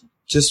it, Justin.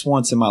 Just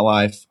once in my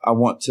life, I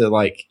want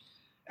to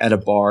at a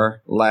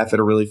bar laugh at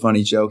a really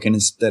funny joke, and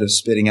instead of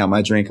spitting out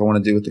my drink, I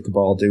want to do what the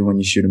Cabal do when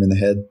you shoot them in the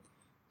head.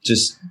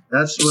 Just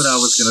that's what I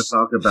was going to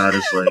talk about.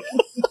 Is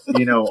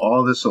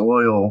all this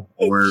oil,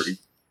 or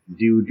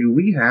do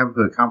we have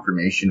a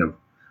confirmation of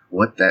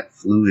what that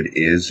fluid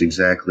is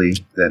exactly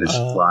that is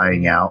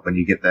flying out when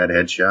you get that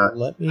headshot?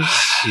 Let me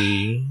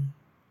see.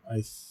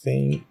 I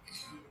think.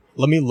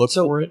 Let me look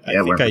for it.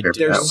 I think I did.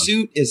 Their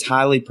suit is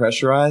highly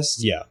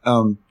pressurized. Yeah.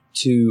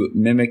 To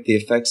mimic the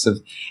effects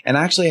of, and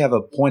I actually have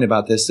a point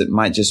about this that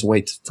might just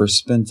wait for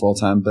Spinfall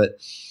time, but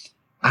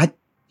I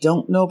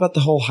don't know about the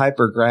whole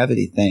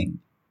hypergravity thing.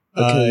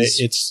 Because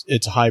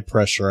it's high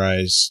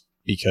pressurized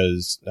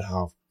because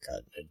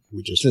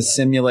we just to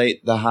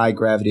simulate the high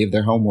gravity of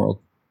their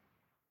homeworld.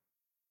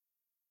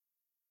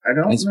 I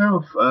don't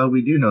know if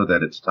we do know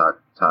that it's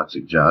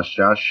toxic, Josh.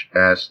 Josh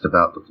asked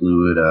about the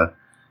fluid.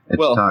 It's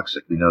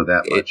toxic. We know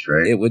that much,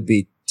 right? It would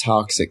be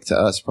toxic to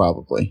us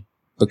probably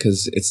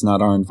because it's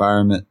not our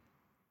environment.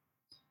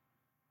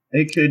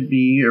 It could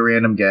be a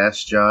random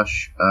gas,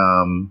 Josh.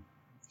 I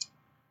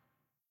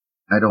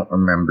don't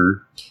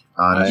remember.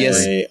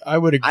 Honestly, I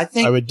would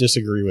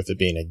disagree with it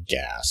being a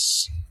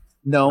gas.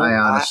 No,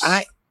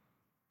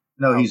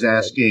 no. He's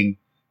asking.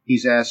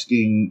 He's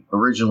asking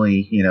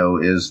originally.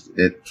 Is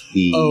it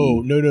the?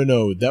 Oh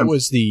no! That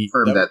was the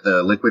that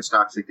the liquid's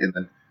toxic, and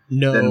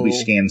then we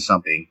scan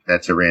something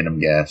that's a random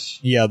gas.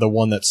 Yeah, the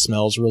one that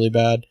smells really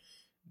bad.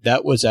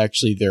 That was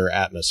actually their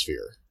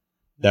atmosphere.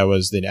 That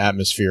was the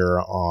atmosphere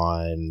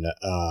on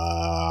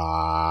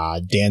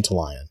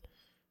Dandelion.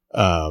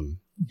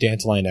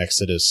 Dandelion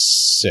Exodus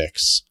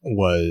 6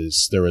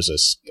 there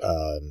was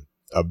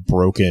a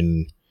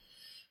broken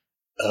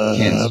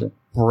was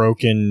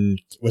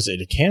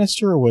it a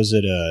canister or was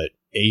it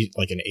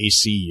an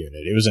AC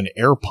unit? It was an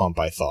air pump,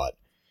 I thought.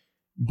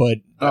 But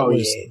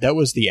that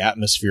was the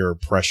atmosphere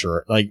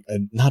pressure,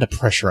 not a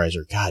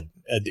pressurizer. God,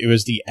 it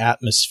was the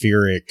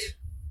atmospheric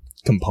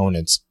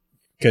components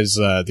because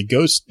the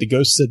ghost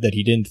said that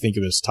he didn't think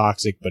it was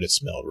toxic, but it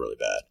smelled really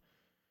bad.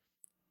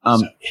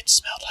 So it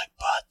smelled like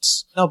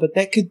butts. No, but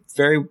that could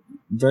very,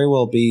 very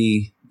well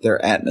be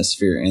their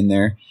atmosphere in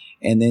there.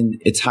 And then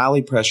it's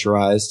highly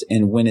pressurized.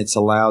 And when it's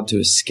allowed to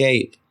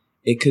escape,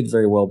 it could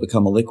very well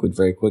become a liquid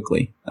very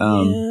quickly.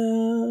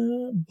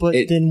 But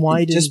then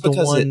why didn't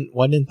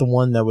the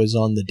one that was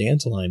on the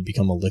Dandelion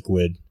become a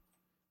liquid?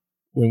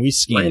 When we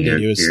scanned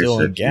it was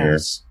still in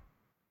gas.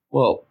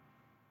 Well,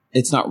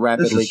 it's not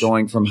rapidly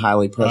going from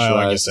highly pressurized.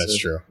 I guess that's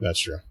true. That's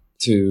true.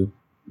 To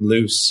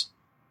loose.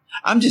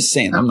 I'm just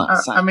saying, I'm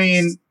not science. I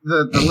mean,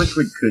 the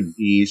liquid could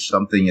be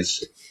something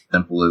as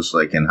simple as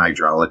like an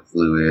hydraulic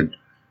fluid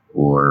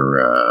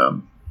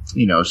or,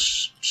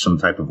 some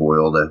type of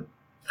oil to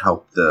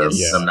help them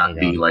not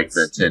be like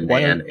the Tin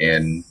Man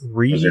in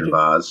Wizard of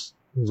Oz.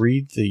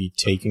 Read the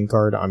Taken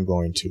card. I'm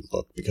going to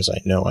look because I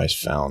know I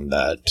found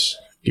that.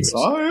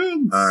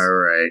 Science! All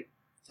right.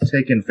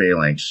 Taken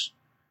Phalanx.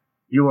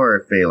 You are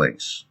a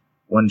Phalanx.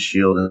 One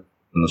shield in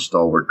the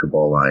stalwart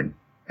Cabal line,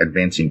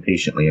 advancing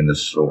patiently in the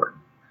storm.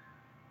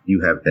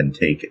 You have been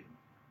taken.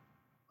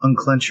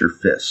 Unclench your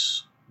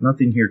fists.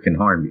 Nothing here can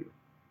harm you.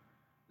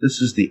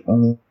 This is the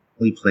only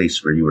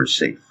place where you are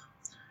safe.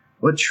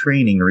 What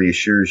training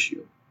reassures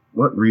you?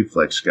 What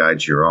reflex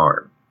guides your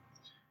arm?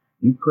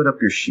 You put up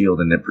your shield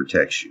and it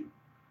protects you.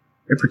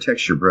 It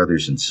protects your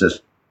brothers and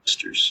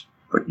sisters.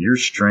 But your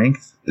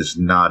strength is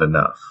not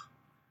enough.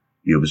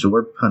 You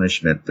absorb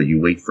punishment, but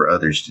you wait for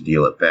others to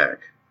deal it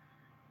back.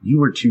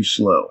 You are too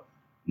slow.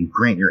 You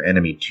grant your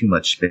enemy too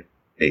much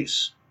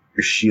space.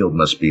 Your shield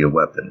must be a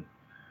weapon.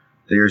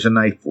 There is a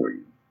knife for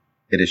you.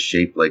 It is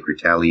shaped like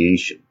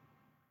retaliation.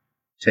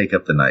 Take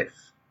up the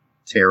knife.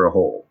 Tear a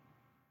hole.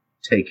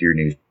 Take your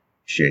new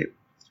shape.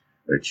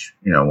 Which,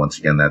 once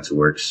again, that's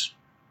works.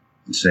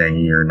 Saying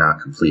you're not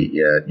complete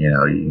yet.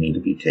 You need to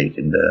be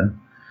taken to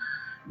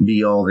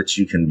be all that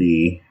you can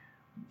be.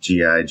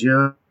 G.I.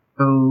 Joe.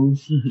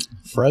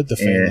 Fred the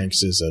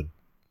Phalanx is a...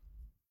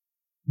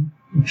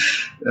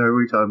 Are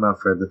we talking about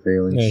Fred the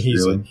Phalanx? Yeah,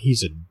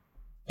 he's a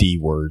D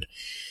word.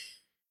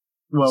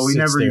 Well, we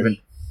never even...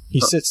 He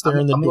sits there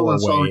in the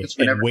doorway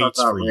and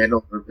waits for you.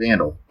 Randall the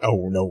Vandal.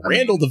 Oh, no.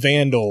 Randall the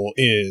Vandal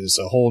is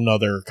a whole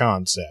nother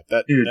concept.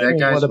 That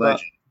guy's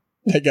legend.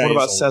 What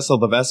about Cecil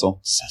the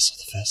Vessel? Cecil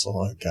the Vessel,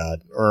 oh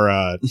God.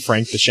 Or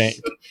Frank the Shank.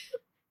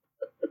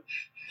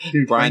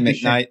 Dude, Brian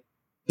McKnight.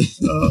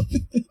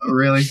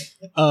 Really?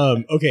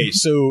 Okay,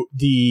 so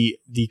the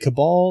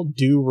Cabal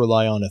do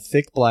rely on a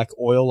thick black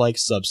oil-like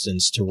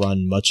substance to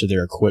run much of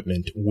their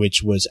equipment,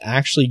 which was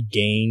actually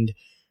gained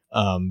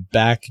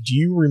back. Do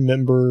you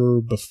remember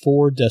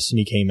before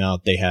Destiny came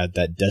out, they had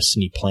that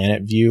Destiny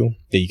Planet view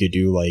that you could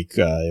do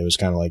it was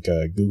kind of like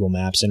a Google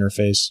Maps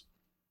interface?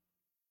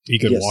 You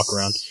could walk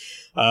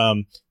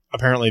around.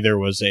 Apparently there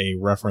was a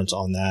reference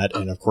on that,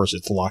 and of course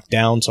it's locked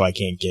down, so I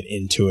can't get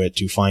into it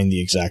to find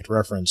the exact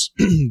reference.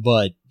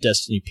 But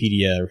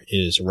Destinypedia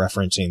is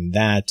referencing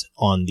that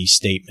on the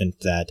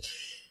statement that,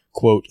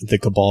 quote, the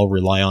Cabal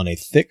rely on a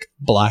thick,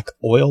 black,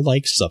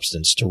 oil-like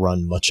substance to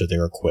run much of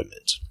their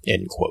equipment,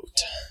 end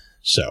quote.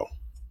 So,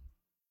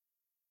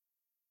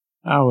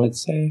 I would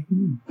say,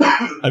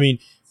 I mean,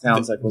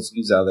 sounds like what's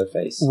used out of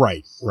their face.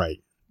 Right.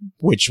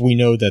 Which we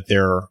know that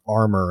their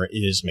armor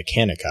is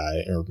mechanical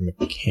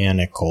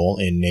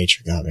in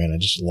nature. God, man, I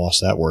just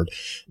lost that word.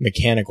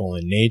 Mechanical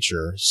in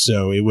nature.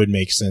 So it would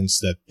make sense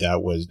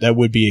that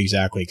would be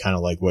exactly kind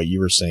of like what you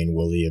were saying,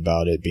 Willie,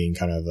 about it being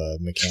kind of a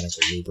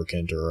mechanical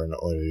lubricant or an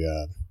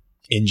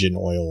engine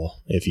oil,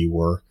 if you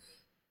were.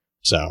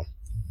 So,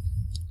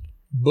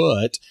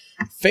 but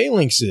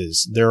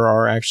phalanxes, there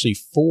are actually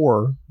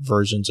 4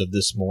 versions of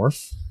this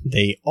morph.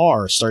 They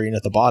are, starting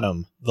at the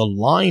bottom, the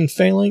line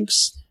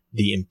phalanx,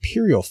 the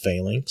Imperial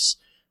Phalanx,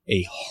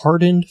 a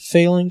Hardened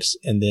Phalanx,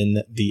 and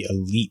then the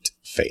Elite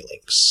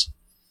Phalanx.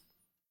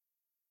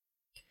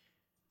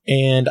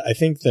 And I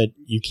think that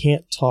you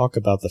can't talk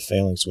about the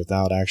Phalanx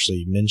without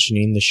actually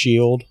mentioning the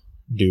shield.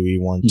 Do we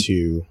want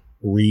to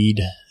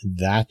read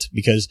that?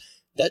 Because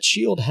that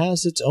shield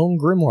has its own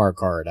Grimoire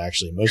card,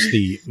 actually.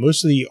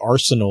 Most of the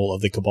arsenal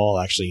of the Cabal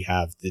actually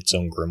have its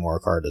own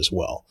Grimoire card as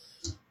well.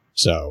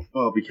 So,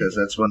 well, because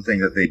that's one thing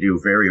that they do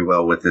very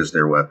well with is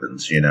their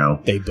weapons, you know.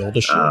 They build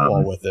a shield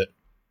wall with it.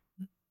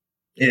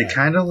 Yeah,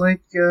 kind of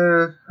like,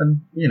 you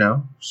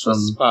know, some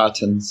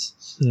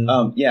Spartans.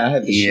 Yeah, I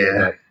have the shield.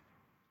 Yeah.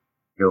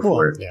 Go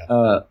for it.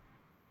 Yeah.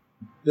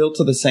 Built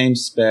to the same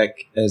spec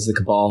as the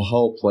Cabal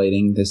hull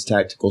plating, this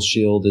tactical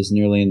shield is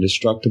nearly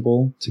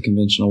indestructible to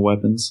conventional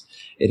weapons.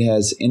 It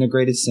has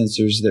integrated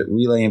sensors that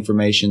relay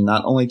information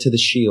not only to the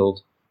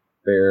shield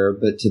bearer,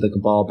 but to the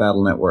Cabal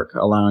battle network,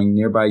 allowing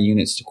nearby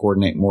units to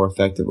coordinate more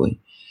effectively.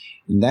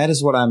 And that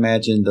is what I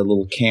imagine the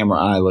little camera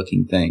eye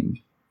looking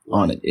thing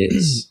on it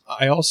is.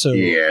 I also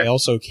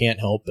can't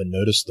help but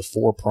notice the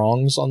 4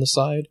 prongs on the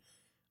side.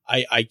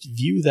 I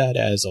view that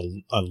as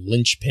a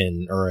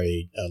linchpin or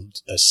a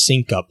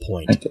sync up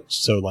point.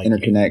 So like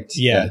interconnect.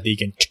 Yeah, they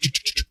can,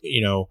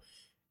 you know,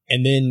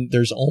 and then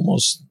there's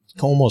almost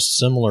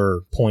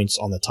similar points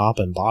on the top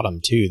and bottom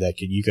too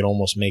that you could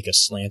almost make a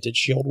slanted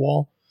shield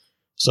wall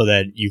so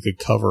that you could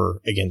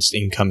cover against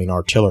incoming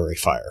artillery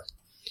fire.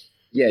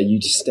 Yeah, you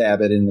just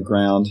stab it in the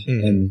ground.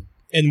 Mm-hmm.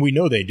 And we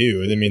know they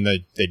do. I mean,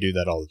 they do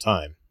that all the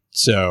time.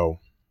 So,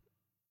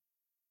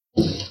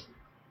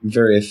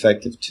 very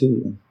effective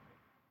tool.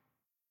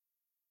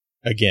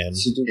 Again,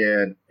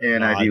 yeah,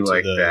 and I do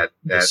like that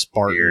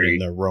Spartan theory.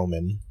 and the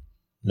Roman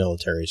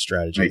military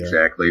strategy.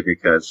 Exactly, there.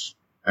 Because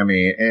I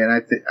mean, and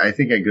I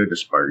think I go to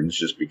Spartans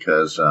just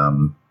because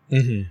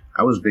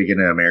I was big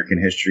into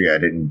American history. I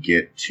didn't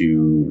get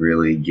to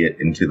really get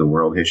into the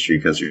world history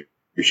because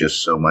there's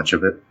just so much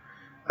of it.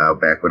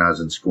 Back when I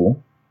was in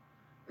school,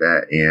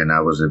 and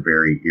I was a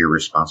very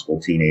irresponsible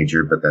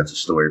teenager, but that's a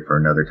story for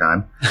another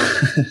time.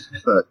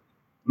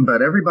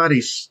 but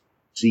everybody's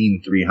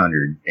seen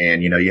 300,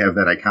 and you know you have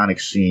that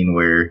iconic scene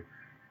where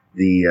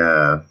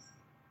the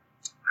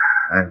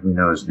I don't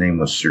know, his name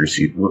was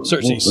Xerxes.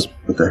 Xerxes.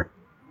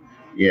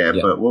 Yeah,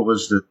 but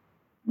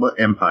what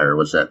empire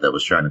was that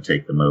was trying to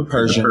take them over?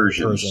 Persian. The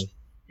Persians.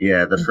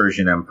 Yeah, the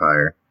Persian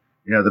Empire.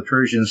 You know, the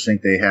Persians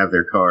think they have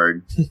their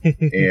card,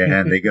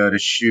 and they go to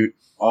shoot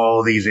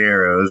all these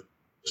arrows,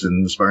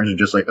 and the Spartans are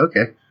just like,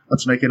 okay,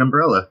 let's make an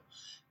umbrella.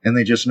 And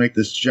they just make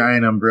this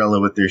giant umbrella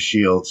with their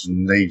shields,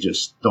 and they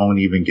just don't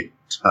even get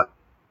touched.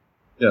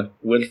 Yeah,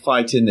 would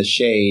fight in the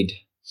shade.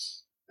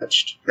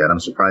 That I'm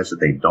surprised that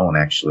they don't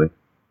actually.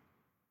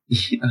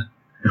 Yeah.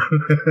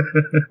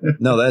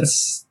 No,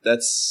 that's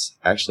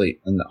actually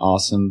an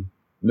awesome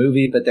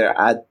movie. But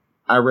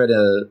I read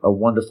a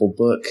wonderful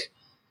book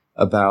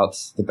about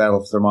the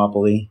Battle of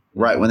Thermopylae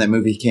right when that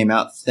movie came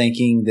out,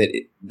 thinking that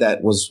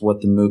that was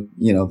what the movie,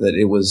 you know, that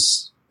it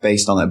was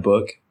based on that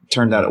book.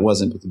 Turned out it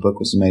wasn't, but the book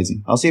was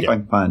amazing. I'll see if I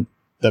can find.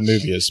 The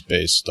movie is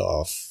based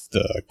off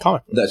the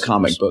comic book. The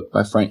comic book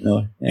by Frank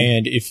Miller. Yeah.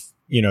 And if,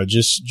 you know,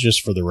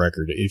 just for the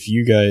record, if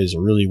you guys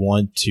really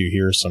want to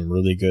hear some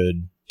really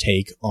good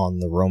take on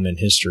the Roman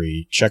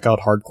history, check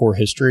out Hardcore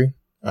History.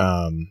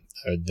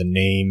 The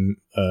name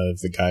of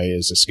the guy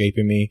is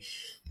escaping me,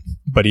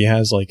 but he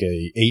has like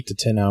a 8 to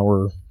 10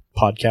 hour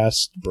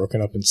podcast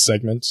broken up in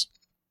segments,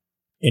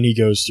 and he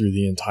goes through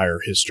the entire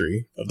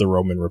history of the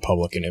Roman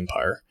Republic and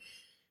Empire,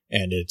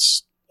 and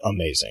it's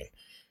amazing.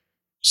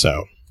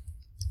 So,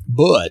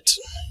 but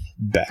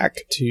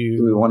back to...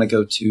 Do we want to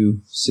go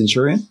to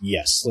Centurion?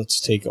 Yes, let's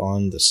take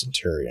on the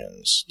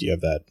Centurions. Do you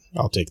have that?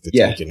 I'll take the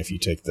taken if you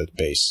take the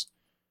base.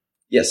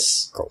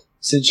 Yes. Cool.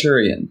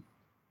 Centurion.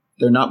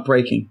 They're not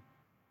breaking.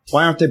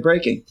 Why aren't they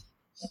breaking?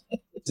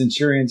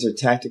 Centurions are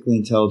tactically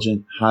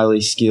intelligent,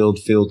 highly skilled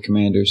field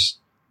commanders.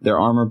 Their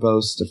armor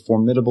boasts a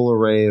formidable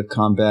array of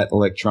combat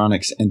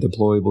electronics and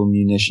deployable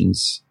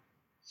munitions.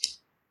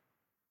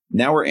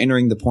 Now we're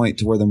entering the point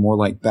to where they're more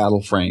like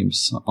battle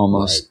frames,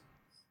 almost.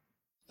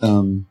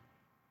 Right.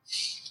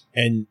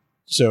 And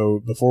so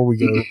before we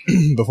go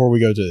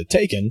to the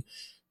Taken,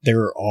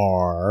 there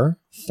are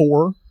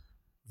 4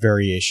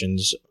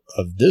 variations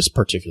of this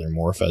particular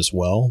morph as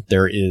well.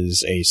 There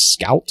is a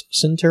Scout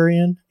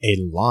Centurion, a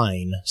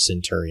Line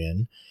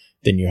Centurion,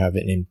 then you have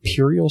an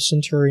Imperial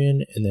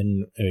Centurion, and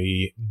then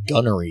a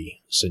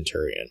Gunnery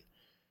Centurion.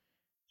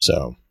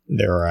 So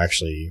there are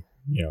actually,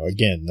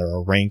 again, there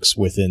are ranks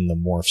within the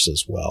morphs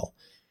as well.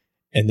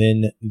 And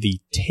then the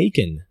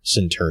Taken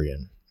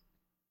Centurion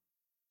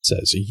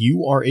says,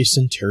 you are a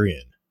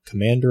Centurion,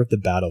 commander of the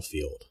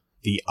battlefield,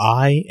 the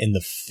eye and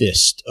the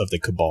fist of the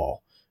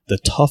Cabal, the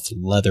tough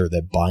leather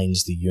that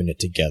binds the unit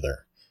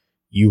together.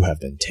 You have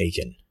been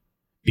taken.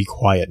 Be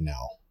quiet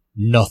now.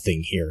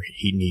 Nothing here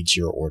he needs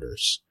your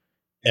orders.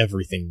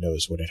 Everything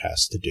knows what it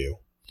has to do.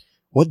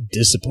 What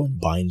discipline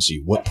binds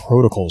you? What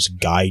protocols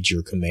guide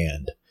your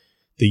command?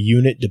 The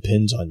unit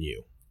depends on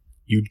you.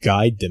 You'd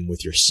guide them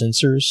with your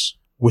sensors.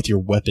 With your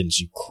weapons,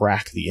 you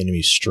crack the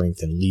enemy's strength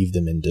and leave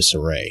them in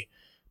disarray.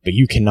 But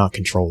you cannot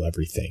control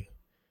everything.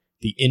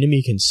 The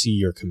enemy can see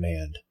your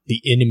command.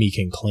 The enemy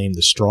can claim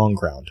the strong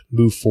ground,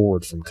 move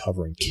forward from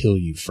cover, and kill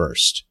you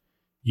first.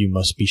 You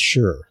must be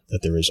sure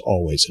that there is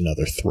always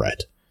another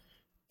threat.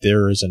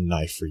 There is a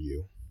knife for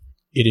you.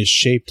 It is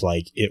shaped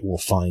like it will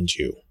find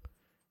you.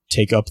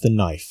 Take up the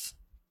knife.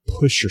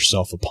 Push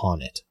yourself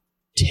upon it.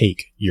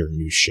 Take your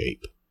new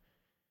shape.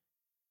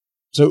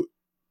 So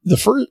the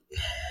first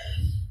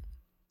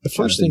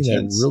thing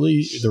that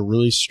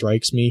really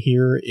strikes me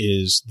here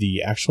is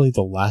the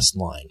last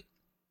line.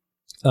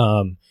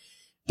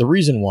 The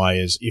reason why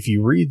is if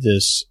you read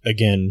this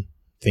again,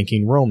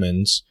 thinking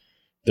Romans,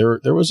 there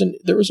was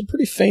a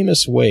pretty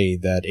famous way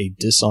that a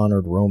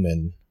dishonored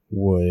Roman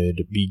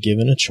would be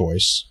given a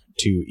choice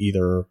to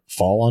either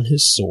fall on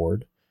his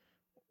sword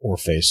or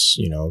face,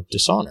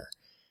 dishonor.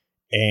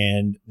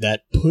 And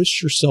that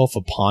push yourself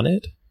upon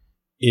it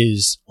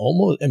is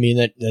almost,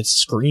 that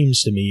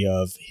screams to me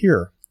of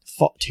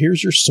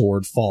here's your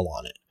sword, fall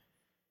on it.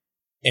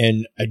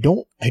 And I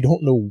don't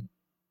know,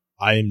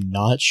 I'm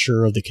not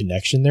sure of the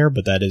connection there,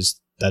 but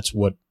that's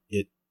what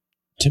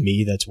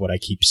that's what I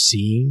keep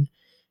seeing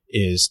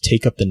is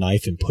take up the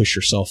knife and push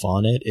yourself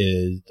on it.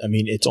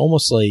 It's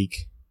almost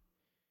like,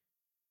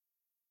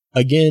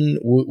 again,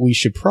 we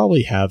should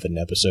probably have an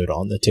episode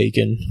on the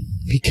Taken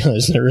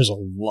because there's a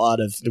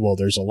lot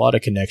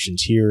of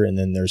connections here. And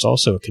then there's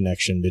also a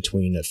connection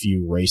between a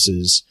few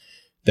races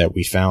that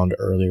we found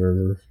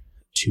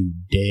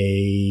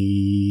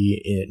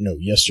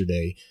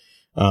yesterday,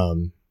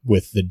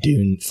 with the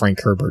Dune,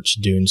 Frank Herbert's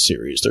Dune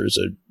series. There's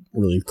a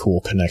really cool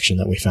connection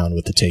that we found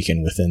with the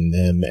Taken within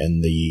them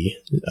and the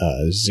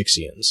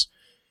Zixians.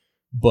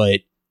 But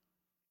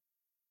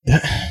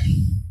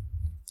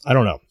I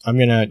don't know. I'm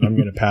gonna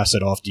pass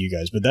it off to you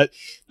guys. But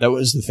that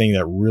was the thing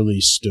that really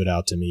stood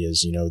out to me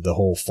is, the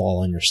whole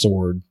fall on your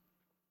sword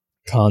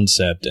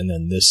concept, and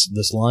then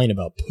this line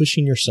about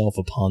pushing yourself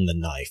upon the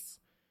knife.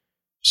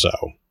 So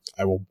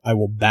I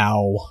will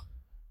bow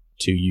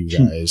to you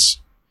guys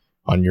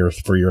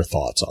for your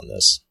thoughts on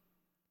this.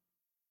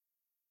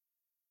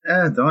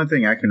 The only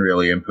thing I can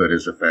really input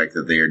is the fact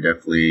that they are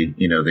definitely,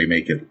 they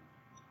make it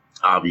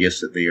obvious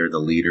that they are the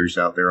leaders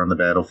out there on the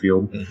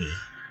battlefield. Mm-hmm.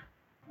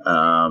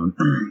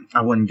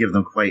 I wouldn't give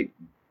them quite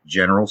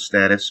general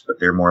status, but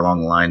they're more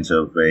along the lines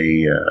of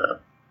a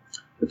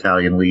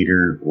battalion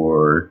leader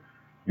or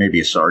maybe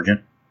a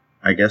sergeant,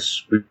 I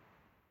guess.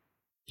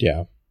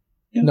 Yeah.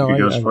 No, it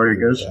goes far. It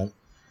goes.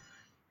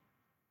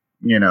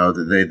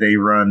 They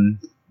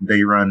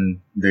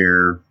run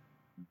their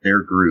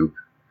group,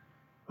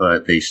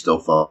 but they still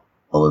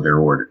follow their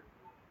orders,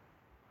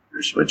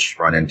 which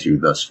run into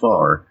thus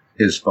far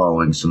is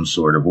following some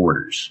sort of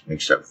orders,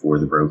 except for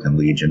the Broken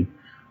Legion,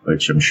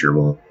 which I'm sure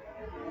we'll.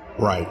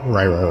 Right.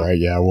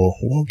 Yeah,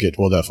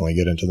 we'll definitely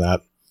get into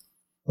that.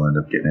 We'll end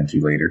up getting into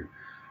later.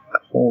 A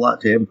whole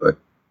lot to input.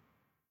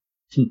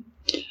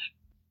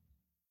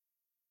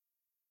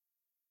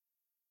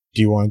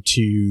 Do you want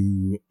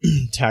to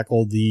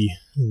tackle the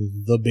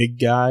big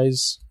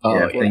guys?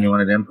 Yeah, anything you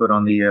wanted to input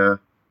on the...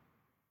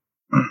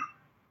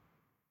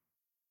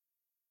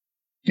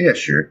 Yeah,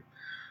 sure.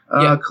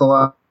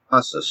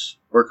 Colossus.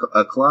 Where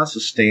a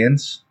Colossus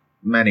stands,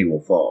 many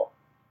will fall.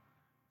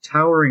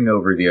 Towering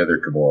over the other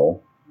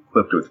Cabal,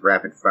 equipped with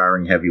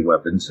rapid-firing heavy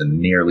weapons and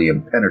nearly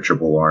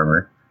impenetrable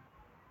armor,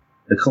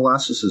 the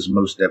Colossus is the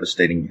most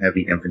devastating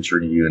heavy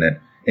infantry unit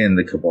in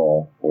the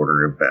Cabal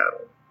order of battle.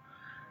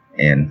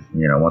 And,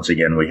 once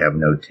again, we have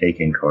no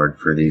taking card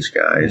for these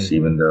guys,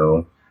 even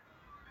though,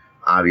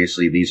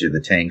 obviously, these are the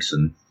tanks.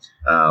 And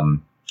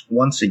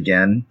once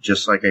again,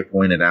 just like I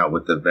pointed out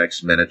with the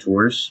Vex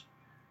Minotaurs,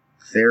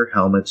 their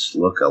helmets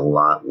look a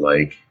lot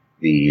like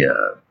the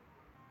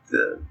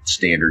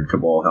standard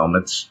Cabal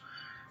helmets.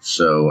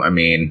 So,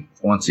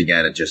 once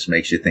again, it just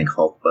makes you think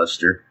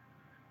Hulkbuster.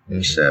 Mm-hmm.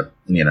 Except,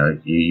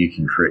 you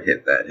can crit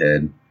hit that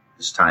head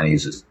as tiny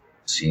as it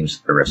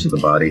seems the rest of the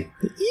body.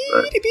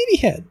 Itty bitty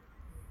head.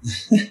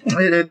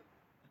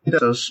 It's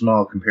so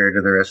small compared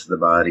to the rest of the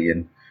body,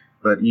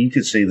 but you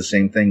could say the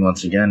same thing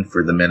once again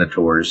for the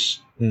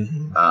Minotaurs.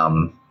 Mm-hmm.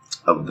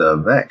 of the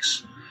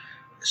Vex.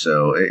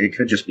 So it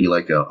could just be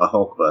like a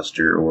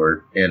Hulkbuster,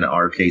 or in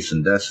our case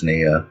in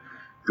Destiny, a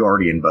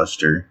Guardian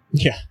Buster.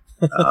 Yeah.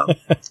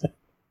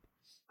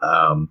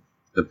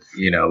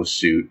 The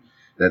suit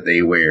that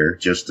they wear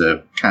just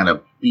to kind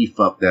of beef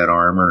up that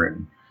armor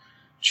and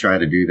try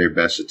to do their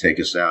best to take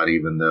us out,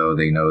 even though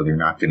they know they're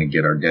not going to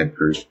get our dead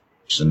person.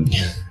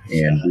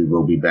 And we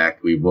will be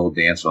back. We will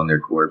dance on their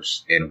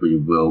corpse, and we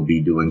will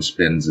be doing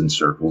spins and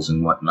circles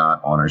and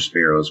whatnot on our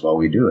sparrows while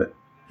we do it.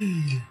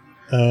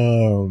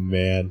 Oh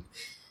man.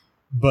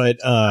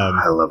 But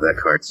I love that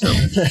card so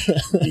much.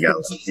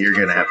 You're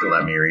gonna have to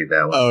let me read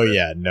that one. Oh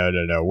yeah,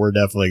 no. We're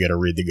definitely gonna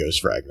read the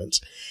Ghost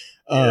Fragments.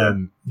 There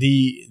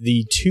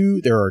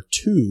are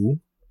two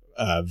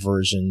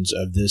versions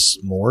of this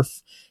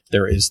morph.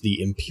 There is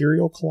the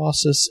Imperial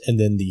Colossus and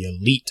then the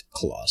Elite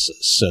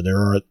Colossus. So there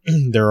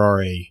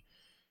are a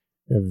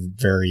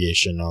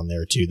variation on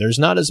there too. There's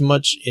not as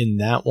much in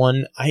that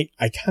one. I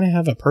kind of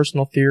have a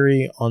personal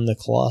theory on the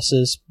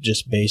Colossus,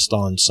 just based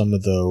on some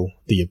of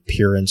the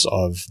appearance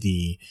of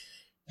the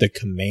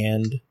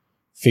command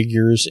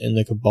figures in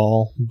the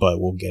Cabal, but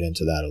we'll get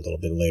into that a little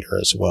bit later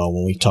as well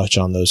when we touch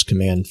on those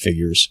command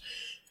figures.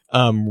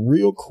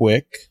 Real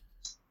quick,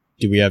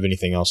 do we have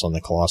anything else on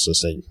the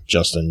Colossus?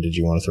 Justin, did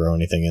you want to throw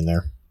anything in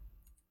there?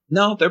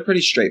 No, they're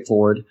pretty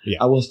straightforward. Yeah.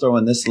 I will throw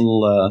in this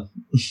little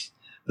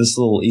this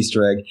little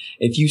Easter egg.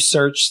 If you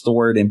search the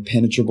word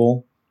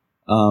impenetrable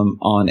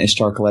on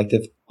Ishtar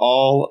Collective,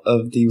 all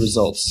of the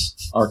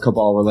results are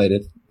Cabal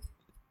related.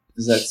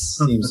 That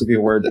seems to be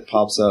a word that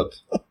pops up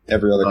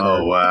every other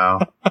card. Oh, wow.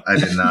 I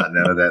did not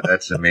know that.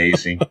 That's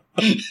amazing.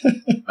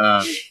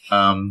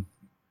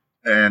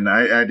 And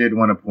I did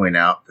want to point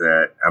out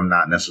that I'm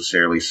not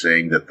necessarily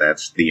saying that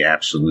that's the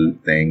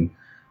absolute thing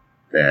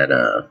that,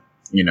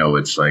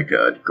 it's like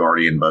a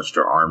Guardian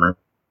Buster armor.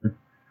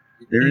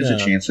 There is a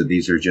chance that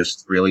these are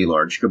just really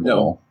large Cabal.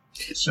 No.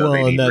 So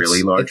they need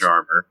really large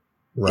armor.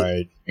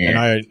 Right.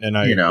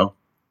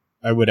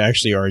 I would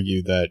actually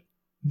argue that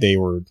they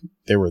were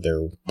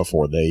there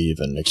before they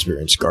even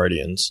experienced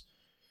Guardians.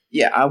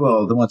 Yeah,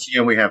 well, the once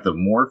again we have the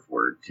morph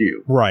word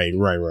too. Right.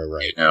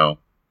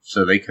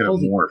 So they could have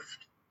morphed.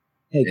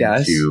 Hey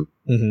guys.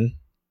 Look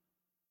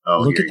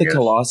at the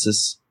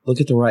Colossus. Look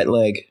at the right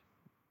leg.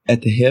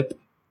 At the hip.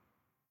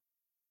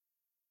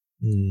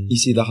 You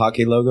see the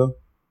hockey logo?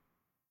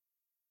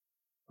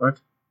 What?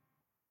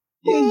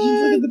 Yeah, just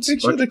look at the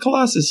picture of the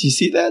Colossus. You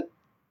see that?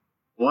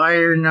 Why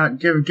are you not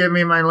give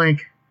me my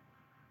link?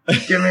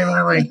 Give me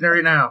my link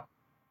right now.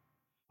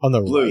 On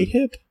the right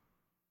hip?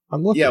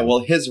 I'm looking. Yeah, well,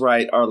 his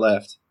right, our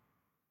left.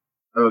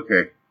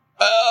 Okay.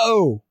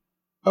 Oh,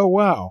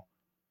 wow.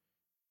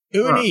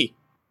 Uni.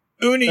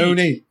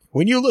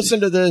 When you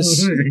listen to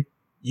this,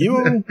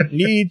 you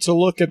need to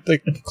look at the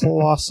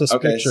Colossus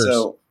pictures.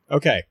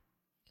 Okay.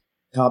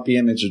 Copy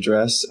image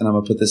address, and I'm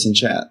going to put this in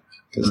chat.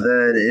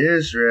 That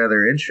is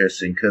rather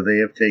interesting. Could they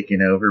have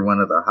taken over one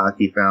of the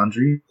hockey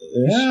foundries?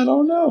 Yeah, I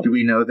don't know. Do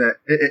we know that?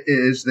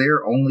 Is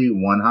there only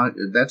one hockey?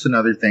 That's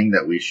another thing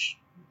that we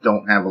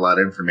don't have a lot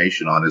of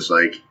information on, is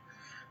like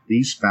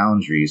these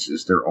foundries.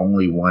 Is there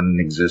only one in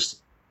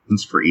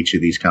existence for each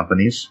of these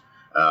companies?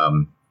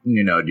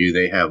 Do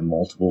they have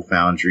multiple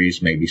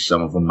foundries? Maybe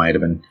some of them might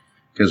have been,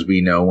 because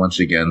we know, once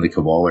again, the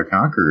Cabal are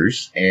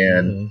conquerors,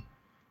 and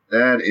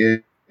that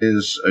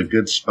is a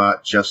good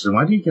spot. Justin,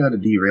 why do you got to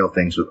derail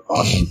things with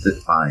awesome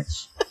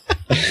finds?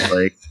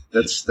 Like,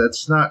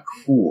 that's not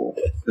cool,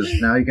 because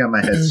now you got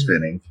my head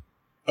spinning.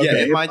 Okay,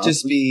 yeah, it might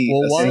just be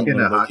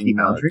a hockey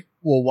foundry.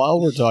 Well,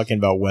 while we're talking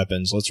about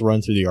weapons, let's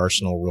run through the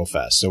arsenal real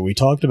fast. So we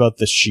talked about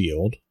the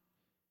shield.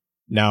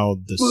 Now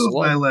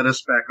I let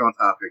us back on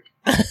topic.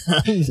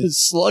 The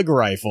slug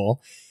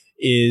rifle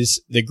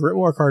is the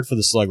Grimoire card for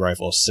the slug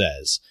rifle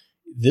says,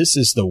 "This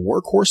is the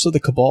workhorse of the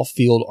Cabal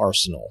field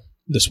arsenal.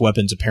 This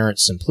weapon's apparent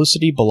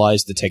simplicity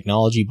belies the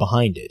technology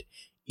behind it.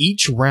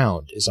 Each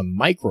round is a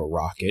micro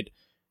rocket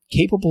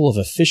capable of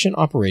efficient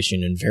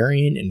operation in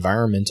varying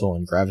environmental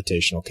and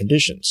gravitational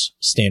conditions.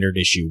 Standard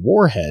issue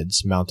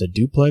warheads mount a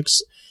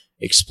duplex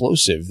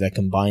explosive that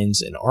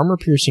combines an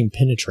armor-piercing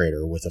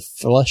penetrator with a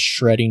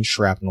flesh-shredding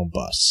shrapnel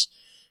bus.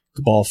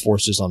 Cabal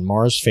forces on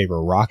Mars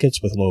favor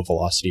rockets with low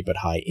velocity but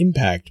high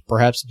impact,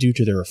 perhaps due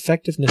to their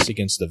effectiveness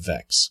against the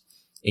Vex.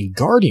 In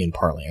Guardian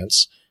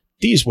parlance,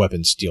 these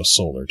weapons deal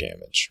solar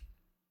damage."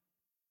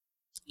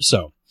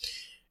 So,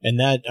 and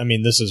that,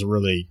 this is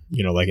really,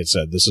 like it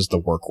said, this is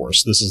the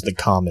workhorse. This is the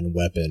common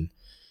weapon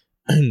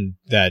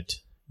that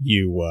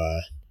you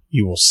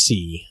will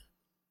see.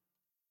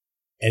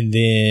 And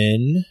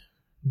then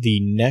the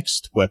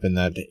next weapon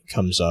that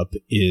comes up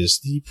is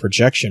the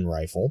projection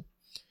rifle.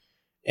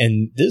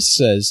 And this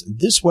says,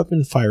 "This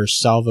weapon fires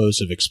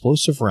salvos of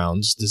explosive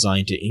rounds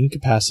designed to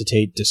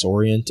incapacitate,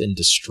 disorient, and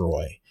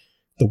destroy.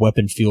 The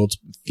weapon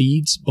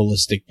feeds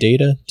ballistic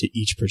data to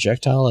each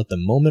projectile at the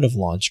moment of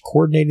launch,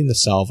 coordinating the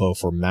salvo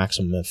for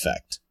maximum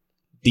effect.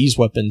 These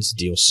weapons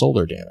deal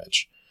solar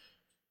damage."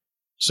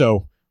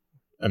 So,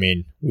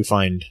 we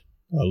find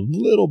a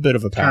little bit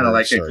of a pattern. Kind of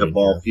like a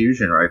Cabal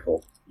fusion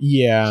rifle.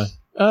 Yeah,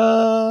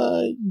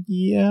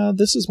 Yeah,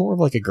 this is more of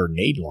like a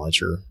grenade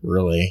launcher,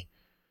 really.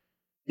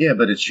 Yeah,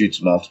 but it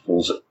shoots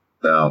multiples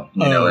out,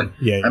 you know. And,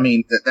 yeah. I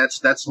mean,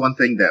 that's one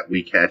thing that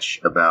we catch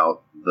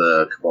about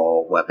the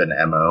Cabal weapon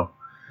ammo.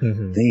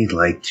 Mm-hmm. They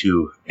like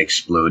to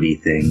explodey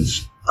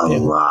things a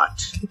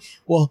lot.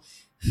 Well,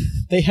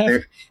 they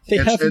have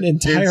an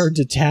entire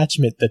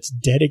detachment that's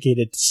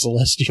dedicated to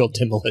celestial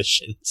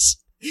demolitions.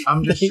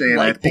 I'm just saying,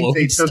 I think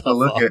they took a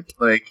look at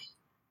like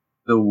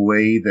the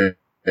way that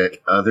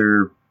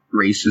other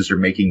races are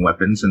making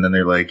weapons, and then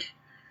they're like,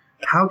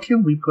 how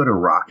can we put a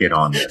rocket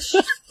on this?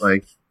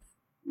 Like,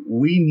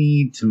 we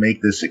need to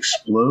make this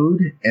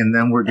explode, and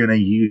then we're going to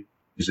use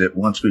it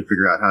once we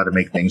figure out how to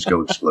make things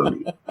go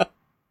explodey.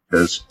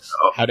 Because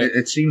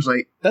it seems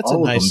like that's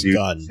all a nice of them do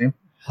gun. the same.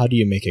 How do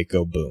you make it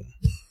go boom?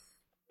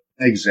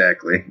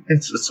 Exactly.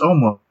 It's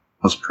almost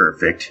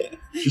perfect.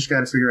 Just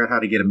got to figure out how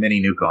to get a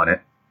mini nuke on it.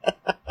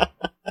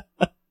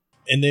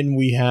 And then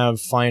we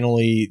have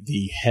finally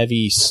the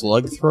heavy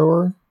slug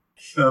thrower.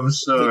 I'm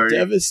sorry. The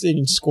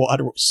devastating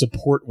squad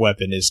support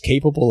weapon is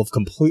capable of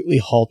completely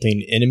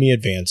halting enemy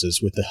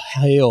advances with a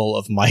hail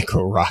of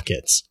micro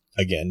rockets.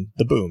 Again,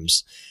 the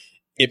booms.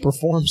 It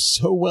performs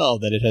so well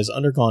that it has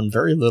undergone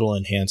very little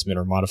enhancement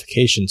or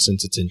modification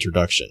since its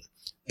introduction.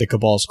 The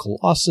Cabal's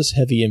Colossus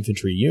heavy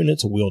infantry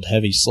units wield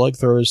heavy slug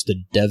throwers to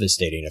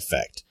devastating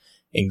effect.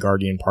 In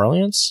Guardian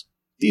parlance,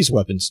 these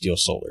weapons deal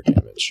solar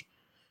damage.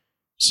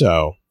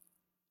 So,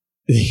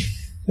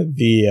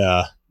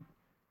 the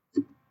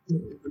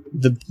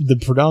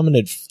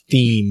predominant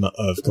theme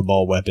of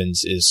Cabal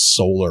weapons is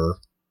solar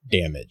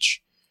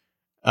damage.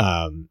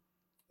 And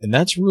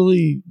that's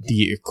really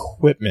the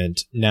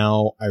equipment.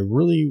 Now, I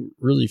really,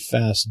 really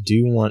fast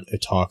do want to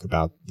talk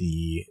about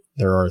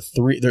there are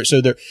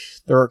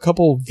a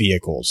couple of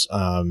vehicles.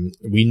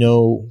 We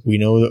know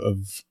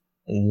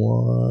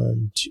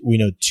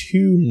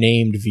two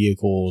named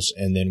vehicles,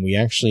 and then we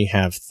actually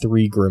have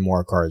 3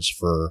 Grimoire cards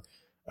for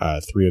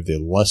 3 of the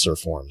lesser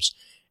forms.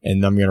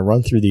 And I'm going to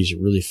run through these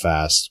really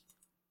fast.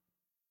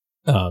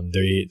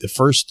 The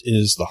first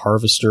is the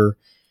Harvester,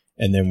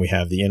 and then we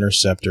have the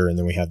Interceptor, and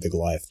then we have the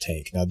Goliath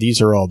tank. Now,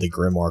 these are all the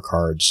Grimoire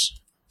cards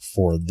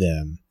for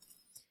them.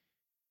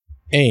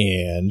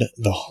 And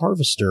the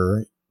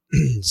Harvester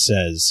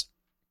says,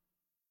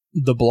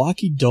 the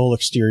blocky, dull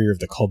exterior of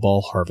the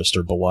Cabal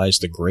Harvester belies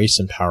the grace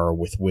and power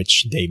with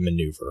which they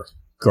maneuver.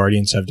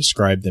 Guardians have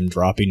described them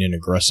dropping in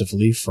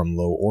aggressively from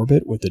low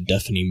orbit with a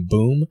deafening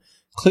boom,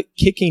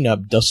 kicking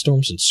up dust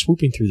storms and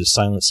swooping through the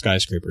silent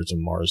skyscrapers of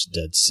Mars'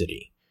 dead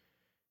city.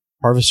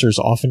 Harvesters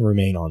often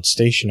remain on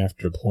station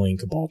after deploying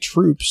Cabal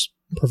troops,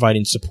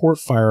 providing support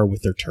fire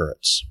with their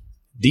turrets.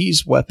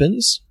 These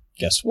weapons,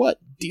 guess what,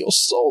 deal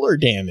solar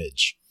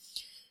damage.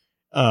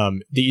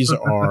 These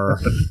are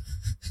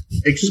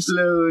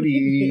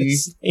explodey.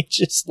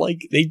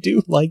 They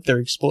do like their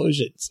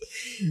explosions.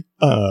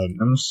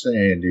 I'm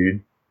saying,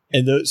 dude.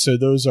 And those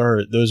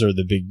are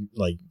the big,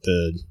 like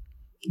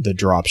the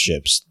drop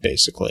ships,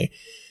 basically.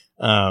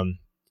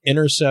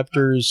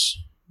 Interceptors.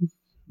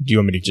 Do you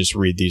want me to just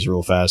read these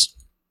real fast?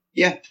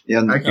 Yeah.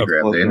 I can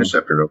grab the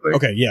Interceptor real quick.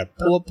 Okay, yeah.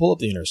 Pull up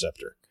the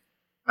Interceptor.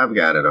 I've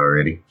got it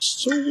already.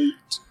 Sweet.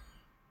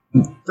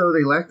 Though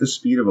they lack the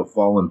speed of a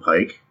fallen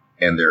pike,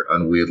 and their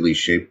unwieldy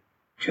shape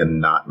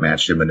cannot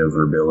match the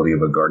maneuverability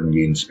of a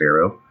Guardian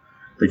Sparrow,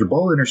 the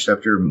Cabal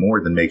Interceptor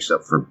more than makes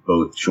up for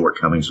both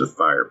shortcomings with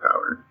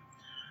firepower.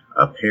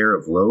 A pair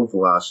of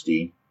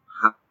low-velocity,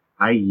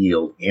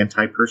 high-yield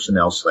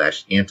anti-personnel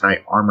 /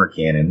 anti-armor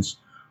cannons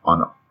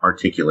on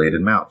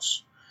articulated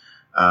mounts.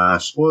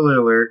 Spoiler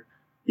alert,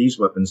 these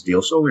weapons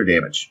deal solar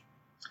damage.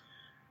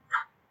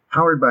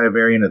 Powered by a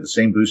variant of the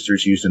same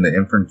boosters used in the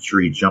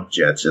infantry jump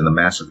jets and the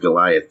massive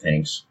Goliath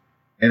tanks,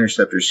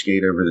 Interceptors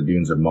skate over the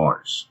dunes of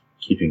Mars,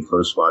 keeping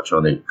close watch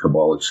on the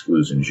Cabal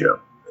exclusion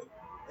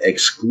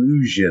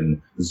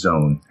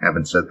zone.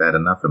 Haven't said that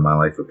enough in my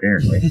life,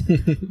 apparently.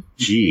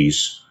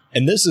 Jeez.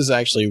 And this is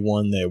actually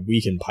one that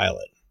we can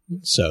pilot.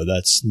 So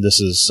this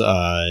is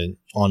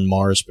on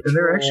Mars Patrol. And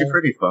they're actually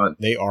pretty fun.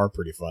 They are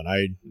pretty fun.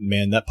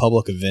 That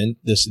public event,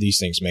 these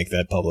things make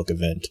that public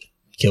event,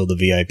 kill the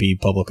VIP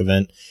public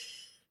event,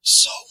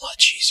 so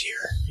much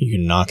easier. You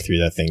can knock through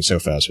that thing so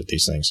fast with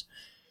these things.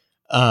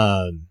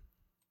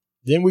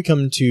 Then we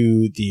come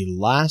to the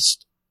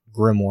last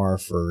Grimoire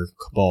for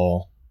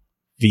Cabal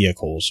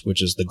vehicles,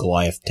 which is the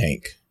Goliath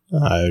tank.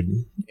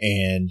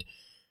 And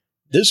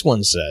this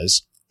one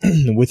says,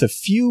 with a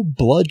few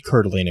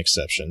blood-curdling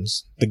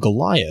exceptions, the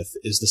Goliath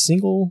is the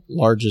single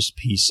largest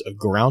piece of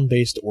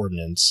ground-based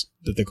ordnance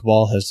that the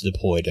Cabal has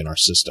deployed in our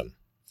system.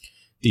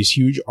 These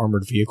huge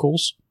armored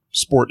vehicles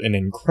sport an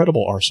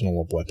incredible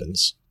arsenal of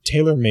weapons,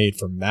 tailor-made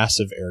for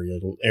massive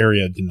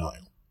area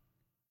denial.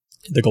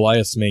 The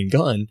Goliath's main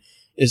gun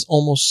is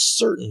almost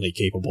certainly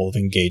capable of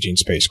engaging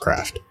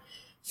spacecraft.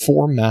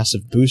 4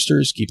 massive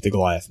boosters keep the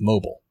Goliath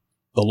mobile.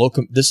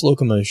 This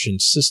locomotion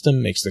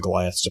system makes the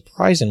Goliath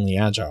surprisingly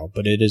agile,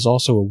 but it is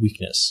also a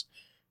weakness.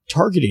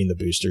 Targeting the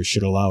boosters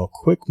should allow a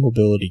quick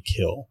mobility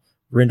kill,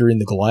 rendering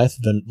the Goliath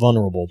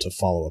vulnerable to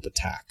follow-up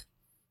attack.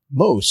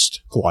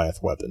 most Goliath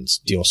weapons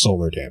deal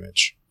solar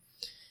damage.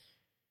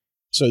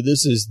 So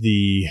this is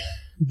the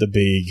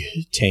big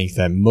tank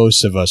that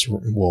most of us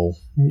will,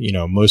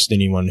 most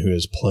anyone who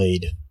has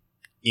played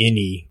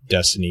any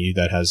Destiny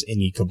that has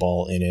any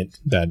Cabal in it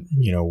that,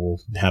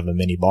 will have a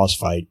mini boss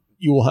fight,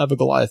 you will have a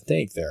Goliath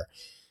tank there.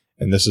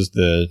 And this is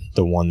the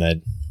one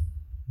that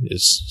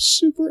is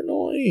super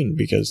annoying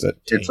because that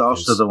it's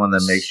also the one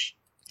that makes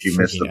you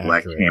miss the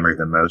Black Hammer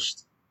the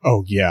most.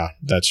 Oh, yeah,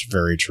 that's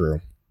very true.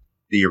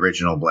 The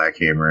original Black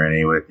Hammer,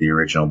 anyway, the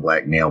original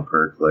Black Nail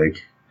perk,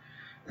 like,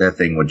 that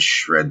thing would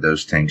shred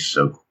those tanks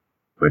so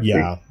quickly.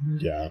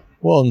 Yeah.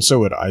 Well, and so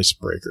would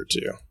Icebreaker,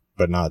 too,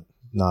 but not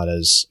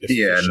as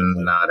efficiently.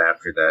 Yeah, not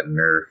after that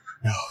nerf.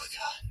 Oh,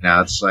 God.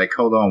 Now it's like,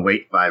 hold on,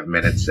 wait 5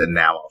 minutes, and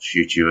now I'll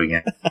shoot you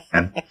again.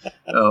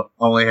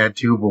 Only had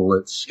 2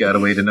 bullets. Gotta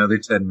wait another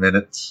 10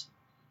 minutes.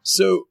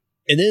 So,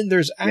 and then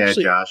there's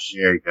actually... Yeah, Josh,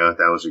 there you go.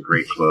 That was a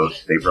great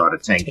quote. They brought a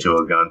tank to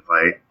a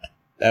gunfight.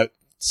 That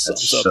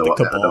sums up the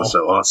Cabal. That was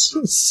so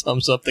awesome.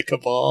 Sums up the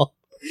Cabal.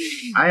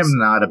 I am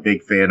not a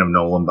big fan of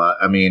Nolanbot.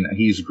 I mean,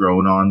 he's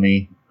grown on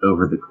me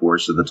over the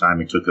course of the time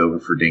he took over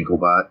for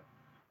Dinklebot.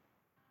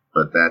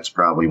 But that's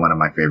probably one of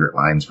my favorite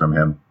lines from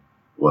him,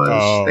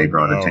 was they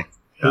brought a tank.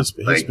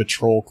 His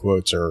patrol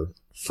quotes are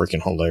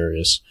freaking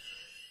hilarious.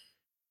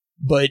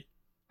 But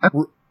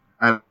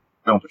I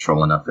don't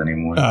patrol enough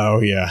anymore.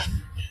 Oh, yeah.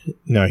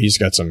 No, he's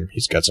got some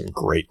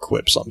great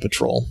quips on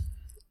patrol.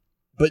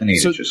 But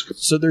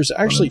so there's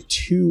actually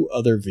 2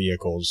 other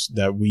vehicles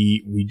that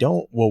we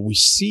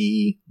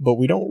see, but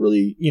we don't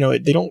really,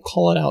 they don't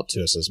call it out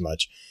to us as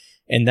much.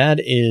 And that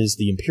is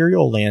the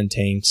Imperial land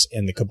tanks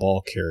and the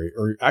Cabal carrier.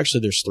 Or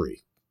actually, there's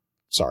 3.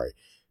 Sorry.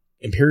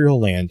 Imperial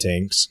land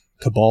tanks,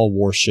 Cabal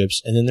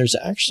warships, and then there's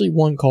actually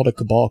one called a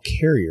Cabal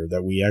carrier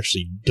that we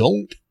actually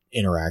don't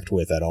interact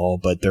with at all,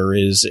 but there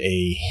is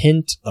a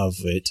hint of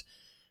it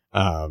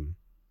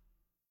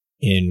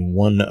in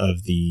one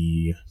of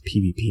the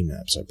PvP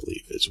maps, I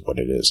believe is what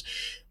it is.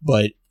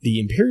 But the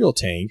Imperial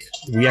tank,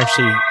 we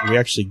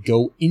actually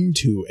go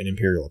into an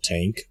Imperial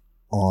tank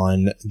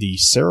on the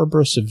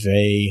Cerberus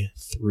Eve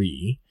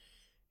 3,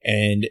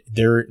 and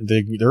there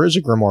is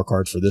a Grimoire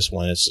card for this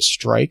one. It's a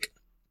strike,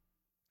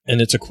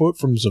 and it's a quote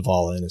from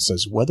Zavala, and it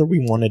says, "Whether we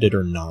wanted it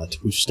or not,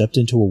 we've stepped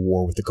into a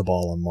war with the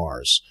Cabal on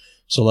Mars.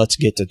 So let's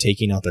get to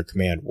taking out their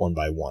command one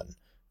by one.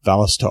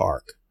 Valis to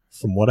Ark.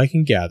 From what I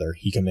can gather,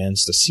 he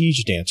commands the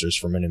siege dancers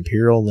from an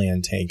Imperial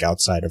land tank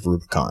outside of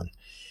Rubicon.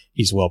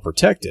 He's well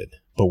protected,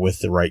 but with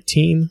the right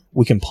team,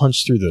 we can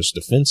punch through those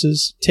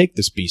defenses, take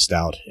this beast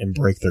out, and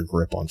break their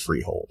grip on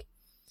Freehold."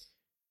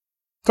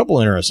 A couple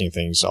interesting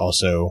things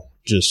also,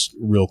 just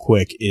real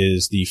quick,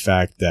 is the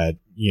fact that,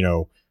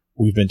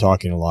 we've been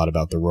talking a lot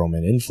about the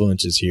Roman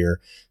influences here.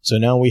 So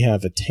now we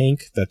have a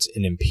tank that's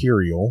an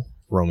Imperial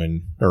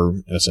Roman,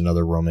 or that's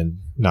another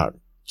Roman, not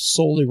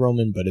solely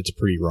Roman, but it's a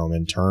pretty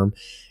Roman term.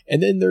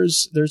 And then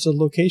there's a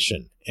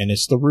location, and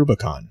it's the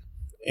Rubicon.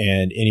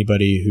 And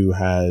anybody who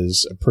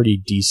has a pretty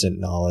decent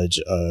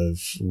knowledge of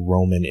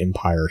Roman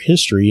Empire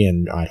history,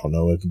 and I don't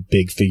know, a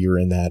big figure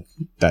in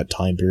that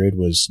time period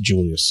was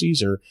Julius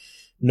Caesar,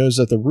 knows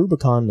that the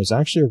Rubicon was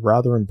actually a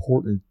rather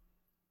important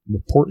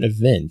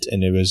event,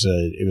 and it was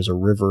a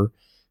river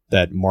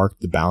that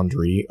marked the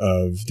boundary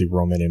of the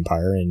Roman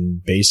Empire,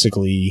 and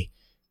basically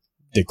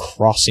the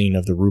crossing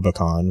of the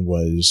Rubicon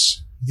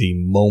was the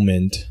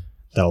moment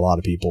that a lot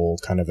of people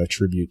kind of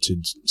attribute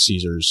to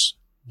Caesar's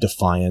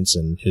defiance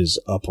and his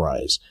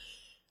uprise.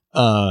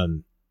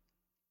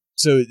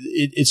 So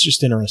it's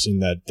just interesting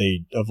that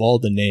they, of all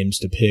the names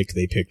to pick,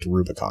 they picked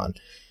Rubicon.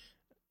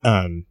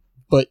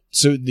 But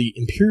so the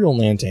Imperial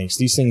land tanks,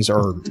 these things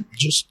are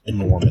just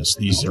enormous.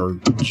 These are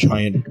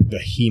giant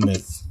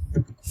behemoth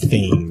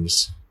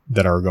things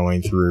that are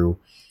going through,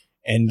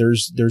 and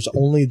there's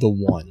only the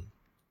one.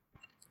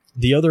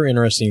 The other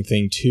interesting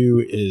thing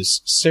too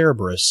is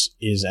Cerberus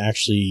is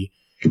actually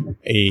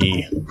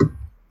a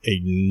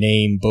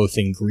name both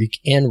in Greek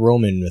and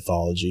Roman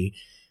mythology.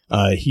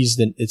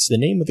 It's the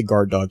name of the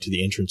guard dog to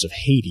the entrance of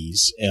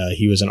Hades.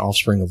 He was an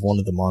offspring of one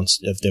of the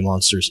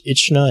monsters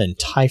Ichna and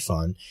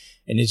Typhon,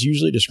 and is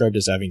usually described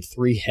as having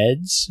 3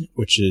 heads,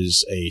 which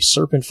is a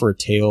serpent for a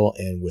tail,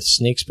 and with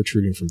snakes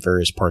protruding from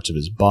various parts of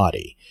his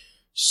body.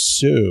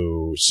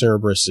 So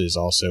Cerberus is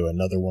also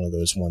another one of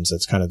those ones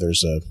that's kind of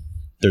there's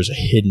a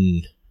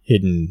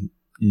hidden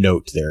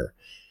note there.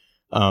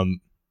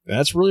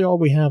 That's really all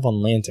we have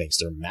on land tanks.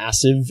 They're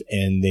massive,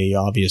 and they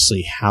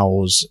obviously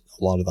house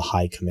a lot of the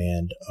high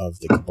command of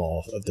the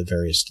Cabal, of the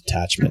various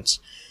detachments.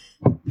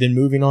 Then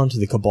moving on to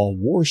the Cabal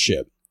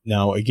warship.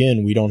 Now,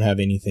 again, we don't have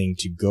anything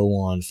to go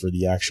on for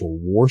the actual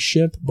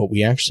warship, but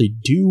we actually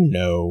do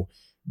know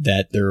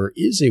that there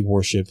is a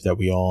warship that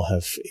we all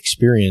have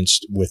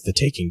experienced with the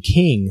Taken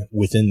King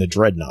within the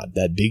Dreadnought.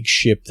 That big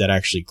ship that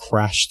actually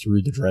crashed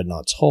through the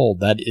Dreadnought's hull,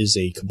 that is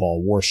a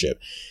Cabal warship.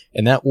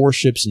 And that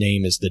warship's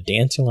name is the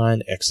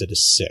Dandelion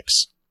Exodus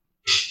 6.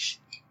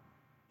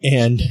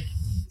 And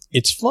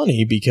it's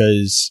funny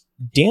because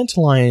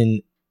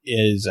Dandelion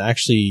is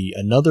actually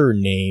another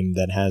name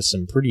that has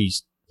some pretty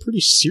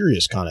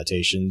serious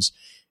connotations.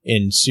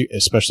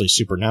 especially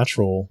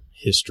supernatural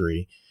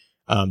history,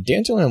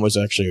 Dandelion was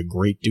actually a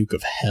great Duke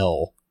of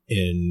Hell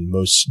in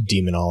most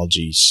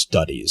demonology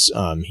studies.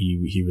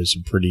 He was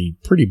a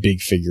pretty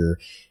big figure,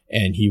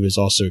 and he was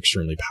also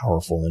extremely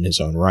powerful in his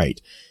own right.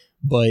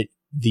 But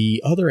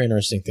the other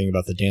interesting thing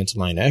about the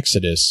Dandelion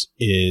Exodus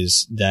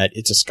is that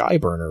it's a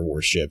Skyburner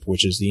worship,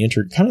 which is the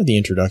kind of the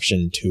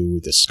introduction to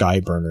the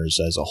Skyburners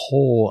as a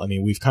whole. I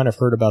mean, we've kind of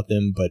heard about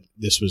them, but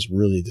this was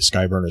really the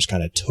Skyburners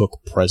kind of took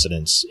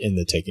precedence in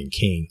the Taken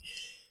King,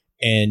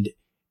 and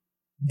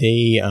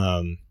they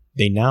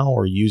now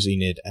are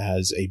using it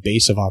as a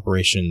base of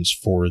operations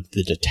for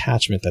the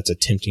detachment that's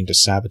attempting to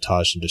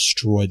sabotage and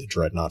destroy the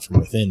Dreadnought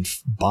from within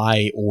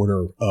by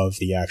order of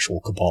the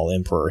actual Cabal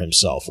Emperor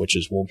himself, which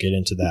is, we'll get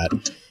into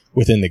that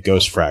within the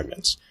Ghost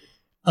Fragments.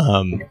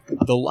 The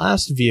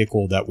last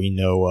vehicle that we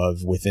know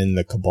of within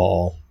the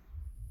Cabal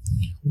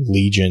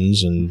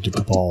legions and the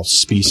Cabal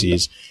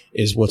species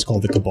is what's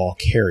called the Cabal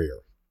Carrier.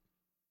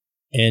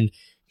 And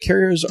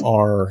carriers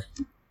are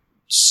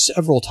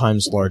several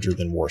times larger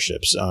than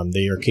warships.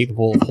 They are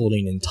capable of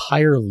holding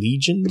entire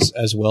legions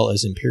as well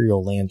as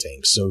Imperial land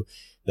tanks. So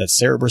that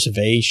Cerberus of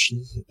A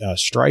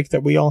strike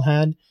that we all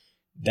had,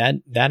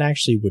 that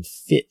actually would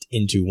fit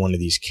into one of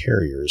these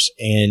carriers.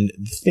 And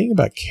the thing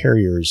about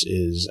carriers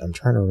is, I'm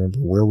trying to remember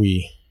where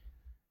we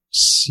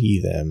see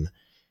them.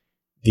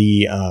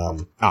 Here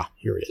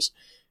it is.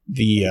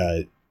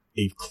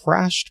 A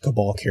crashed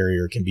Cabal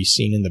carrier can be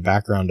seen in the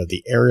background of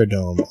the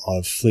aerodrome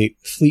of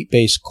Fleet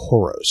Base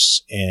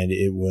Koros, and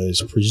it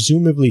was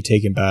presumably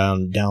taken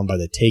down by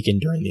the Taken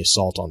during the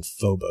assault on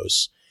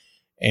Phobos.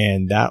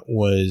 And that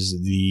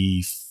was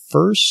the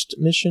first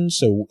mission,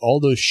 so all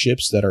those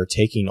ships that are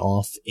taking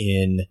off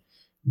in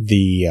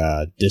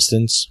the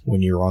distance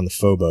when you're on the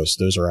Phobos,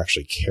 those are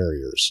actually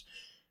carriers.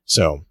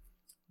 So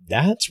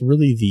that's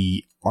really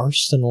the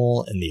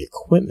arsenal and the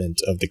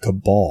equipment of the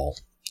Cabal.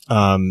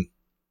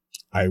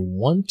 I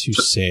want to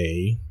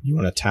say, you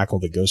want to tackle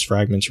the Ghost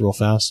Fragments real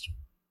fast?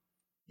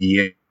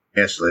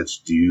 Yes, let's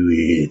do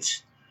it.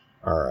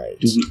 All right.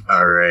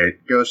 All right.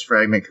 Ghost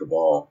Fragment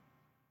Cabal.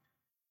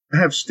 I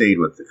have stayed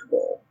with the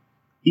Cabal,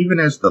 even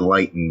as the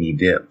light in me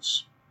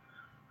dims.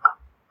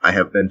 I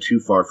have been too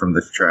far from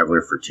the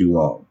Traveler for too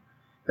long.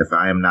 If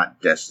I am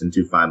not destined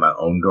to find my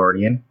own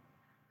guardian,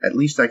 at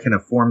least I can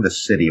inform the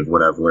city of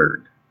what I've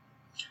learned.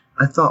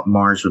 I thought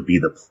Mars would be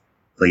the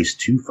place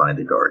to find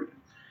a guardian.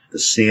 The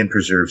sand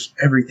preserves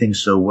everything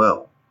so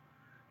well,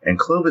 and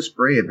Clovis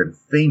Bray had been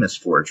famous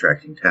for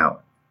attracting talent.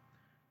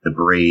 The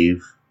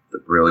brave, the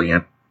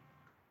brilliant,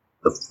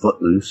 the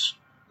footloose,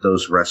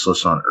 those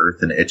restless on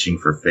Earth and itching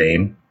for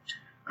fame.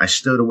 I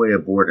stowed away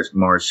aboard a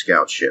Mars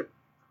scout ship,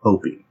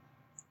 hoping.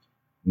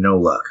 No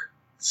luck.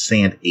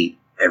 Sand ate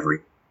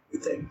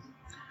everything.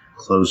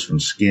 Clothes from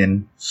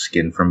skin,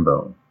 skin from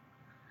bone.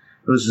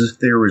 It was as if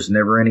there was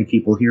never any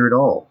people here at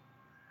all.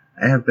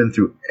 I have been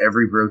through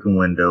every broken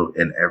window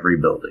in every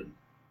building.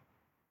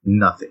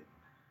 Nothing.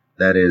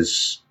 That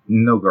is,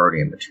 no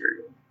Guardian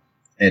material.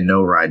 And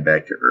no ride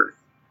back to Earth.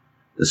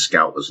 The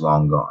scout was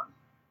long gone.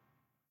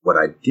 What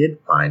I did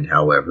find,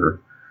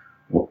 however,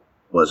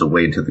 was a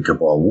way into the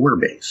Cabal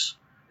warbase.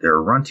 Their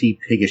runty,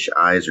 piggish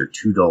eyes are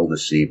too dull to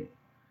see me,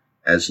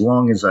 as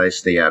long as I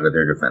stay out of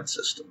their defense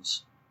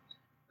systems.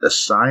 The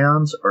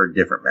Scions are a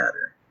different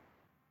matter.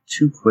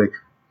 Too quick,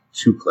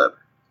 too clever.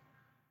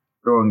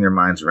 Throwing their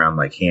minds around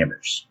like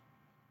hammers.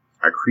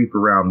 I creep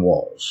around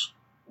walls,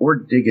 or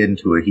dig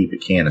into a heap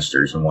of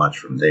canisters and watch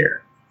from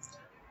there.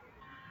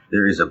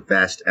 There is a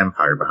vast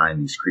empire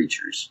behind these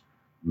creatures,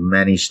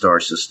 many star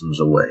systems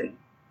away.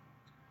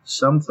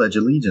 Some pledge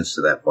allegiance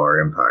to that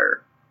far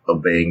empire,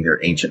 obeying their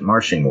ancient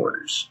marching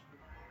orders.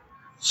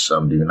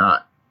 Some do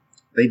not.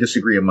 They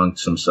disagree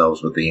amongst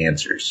themselves with the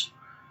answers.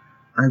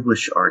 I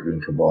wish arguing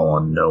Cabal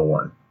on no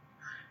one.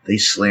 They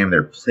slam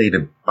their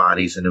plated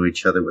bodies into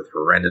each other with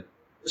horrendous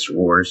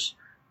wars.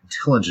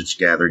 Intelligence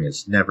gathering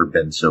has never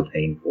been so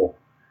painful.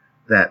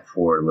 That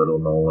poor little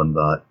Nolan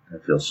bot. I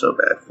feel so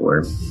bad for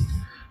him.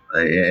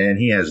 And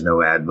he has no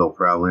Advil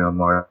probably on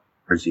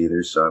Mars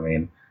either, so I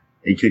mean,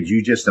 could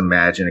you just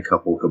imagine a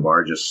couple of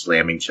Kabar just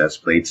slamming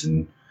chest plates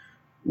and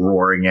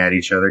roaring at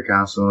each other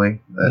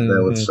constantly?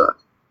 That would suck.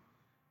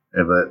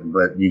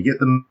 But you get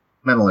the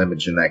mental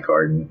image in that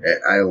card, and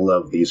I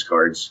love these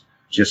cards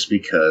just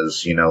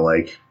because,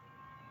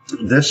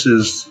 this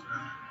is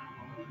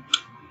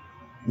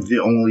the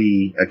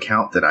only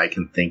account that I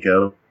can think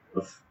of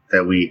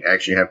that we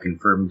actually have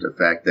confirmed the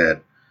fact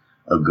that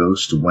a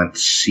ghost went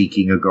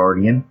seeking a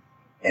guardian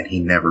and he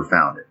never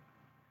found it.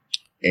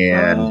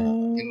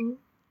 And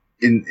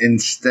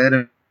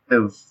instead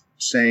of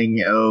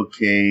saying,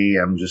 okay,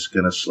 I'm just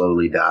going to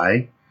slowly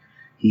die,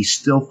 he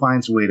still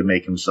finds a way to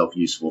make himself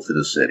useful to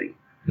the city.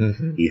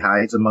 Mm-hmm. He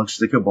hides amongst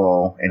the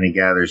Cabal and he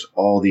gathers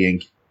all the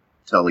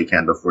intel he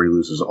can before he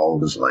loses all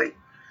of his light.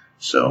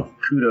 So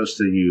kudos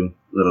to you,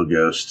 little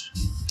ghost.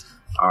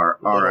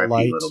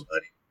 R.I.P. little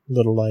buddy.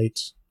 Little light.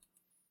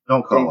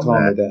 Don't call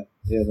him that.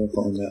 Yeah, don't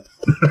call him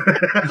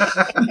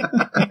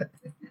that.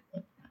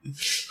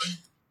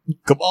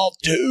 Cabal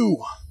 2.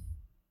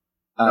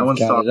 No one's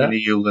talking to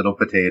you, little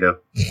potato.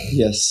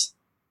 Yes.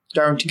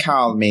 Don't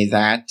call me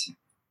that.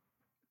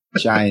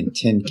 Giant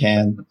tin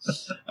can.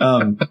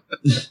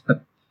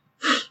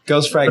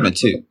 Ghost Fragment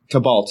 2.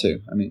 Cabal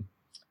 2.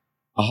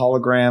 A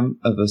hologram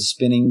of a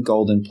spinning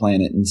golden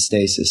planet in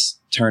stasis,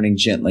 turning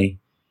gently.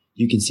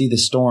 You can see the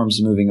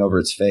storms moving over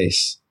its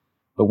face.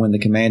 But when the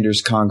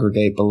commanders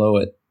congregate below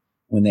it,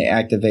 when they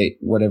activate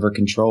whatever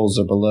controls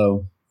are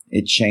below,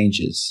 it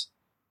changes.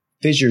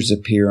 Fissures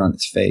appear on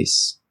its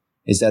face.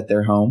 Is that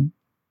their home?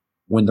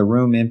 When the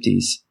room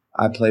empties,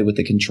 I play with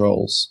the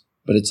controls,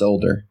 but it's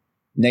older.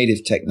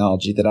 Native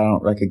technology that I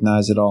don't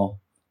recognize at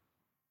all.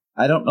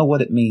 I don't know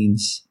what it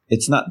means.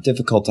 It's not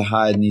difficult to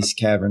hide in these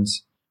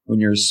caverns when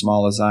you're as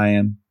small as I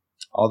am.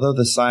 Although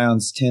the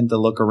scions tend to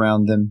look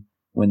around them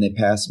when they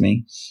pass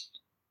me,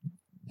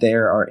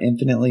 there are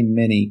infinitely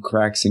many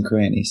cracks and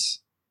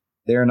crannies.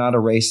 They are not a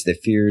race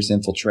that fears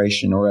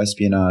infiltration or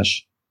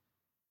espionage.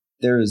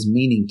 There is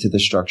meaning to the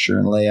structure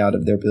and layout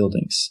of their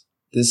buildings.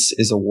 This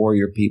is a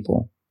warrior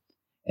people,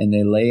 and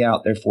they lay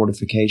out their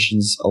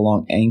fortifications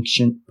along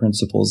ancient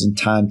principles and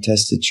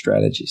time-tested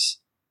strategies.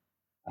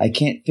 I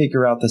can't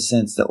figure out the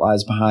sense that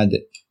lies behind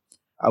it.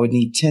 I would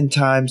need 10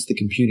 times the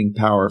computing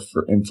power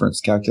for inference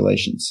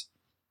calculations.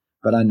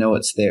 But I know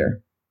it's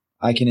there.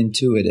 I can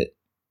intuit it.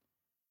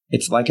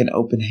 It's like an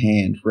open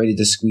hand ready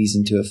to squeeze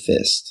into a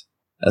fist.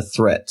 A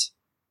threat.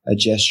 A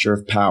gesture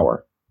of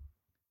power.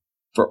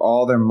 For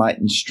all their might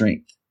and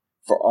strength.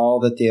 For all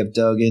that they have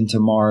dug into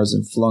Mars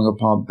and flung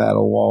upon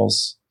battle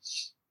walls.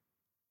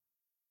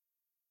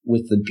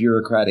 With the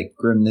bureaucratic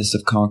grimness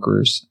of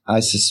conquerors, I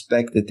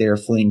suspect that they are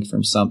fleeing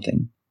from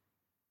something.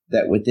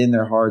 That within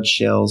their hard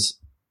shells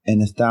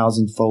and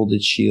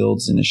 1,000-folded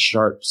shields and a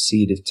sharp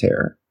seed of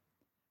terror.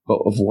 But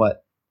of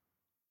what?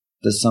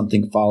 Does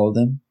something follow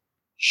them?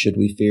 Should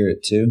we fear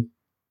it too?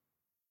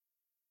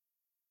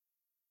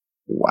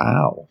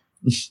 Wow.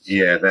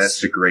 Yeah,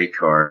 that's a great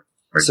card.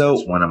 So,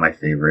 it's one of my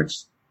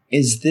favorites.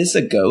 Is this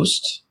a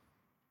ghost?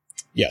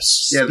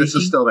 Yes. Yeah, this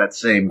is still that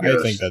same ghost.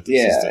 I think that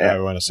this is I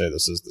want to say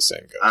this is the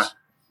same ghost.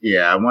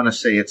 I want to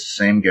say it's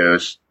the same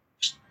ghost.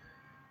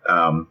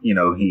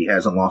 He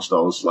hasn't lost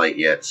all his light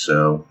yet,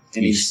 so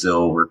he's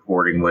still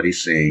reporting what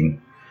he's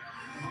seeing.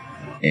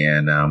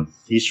 And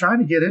he's trying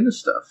to get into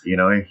stuff.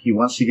 He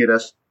wants to get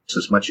us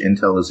as much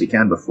intel as he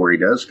can before he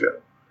does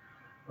go.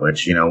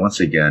 Which, once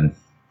again,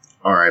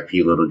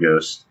 R.I.P. little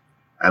ghost.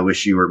 I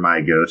wish you were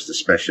my ghost,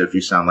 especially if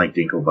you sound like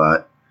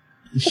Dinklebot.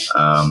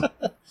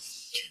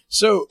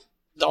 So,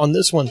 on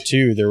this one,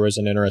 too, there was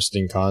an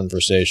interesting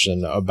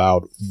conversation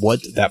about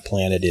what that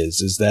planet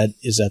is. Is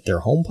that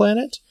their home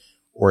planet?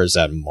 Or is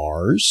that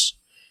Mars?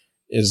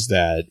 Is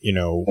that,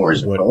 Or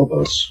is it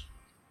Phobos?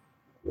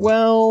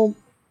 Well,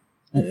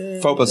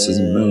 Phobos is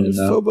a moon,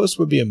 though. Phobos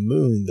would be a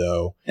moon,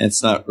 though. And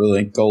it's not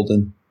really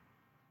golden.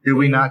 Do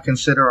we not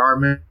consider our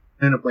moon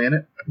a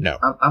planet? No.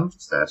 I'm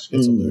just asking.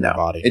 It's a lunar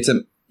body.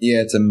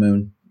 It's a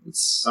moon.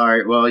 All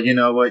right, well, you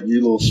know what,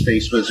 you little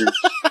space wizard.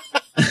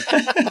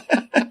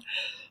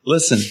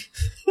 Listen,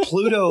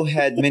 Pluto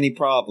had many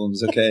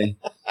problems, okay?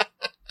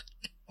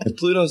 If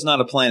Pluto's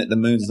not a planet, the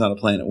moon's not a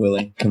planet,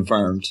 Willie.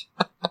 Confirmed.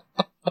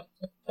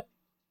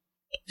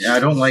 Yeah, I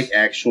don't like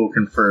actual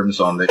confirms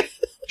on the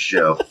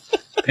show.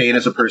 Pain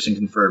as a person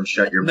confirmed,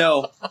 shut your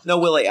mouth. No,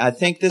 Willie, I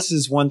think this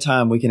is one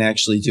time we can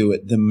actually do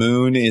it. The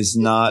moon is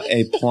not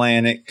a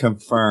planet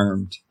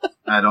confirmed.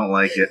 I don't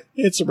like it.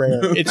 It's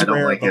rare. It's I don't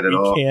rare, like but it at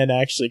all. We can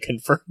actually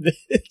confirm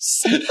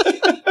this.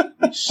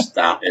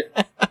 Stop it.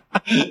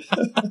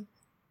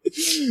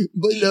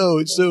 But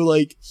no, so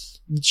like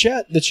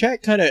the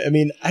chat kind of,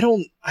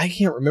 I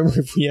can't remember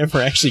if we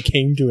ever actually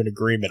came to an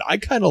agreement. I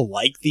kind of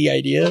like the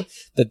idea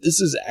that this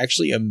is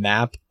actually a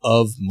map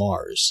of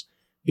Mars,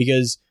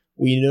 because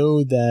we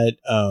know that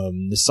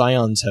the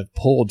Scions have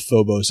pulled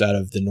Phobos out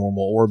of the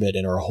normal orbit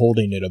and are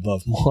holding it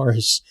above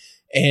Mars,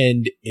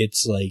 and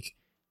it's like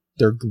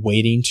they're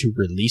waiting to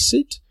release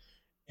it.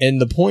 And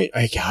the point,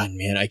 I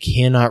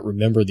cannot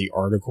remember the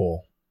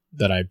article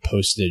that I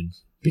posted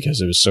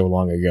because it was so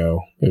long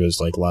ago. It was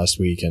like last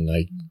week, and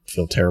I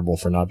feel terrible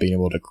for not being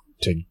able to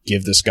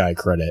give this guy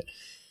credit,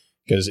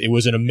 because it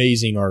was an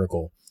amazing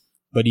article.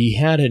 But he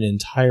had an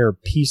entire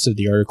piece of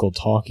the article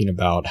talking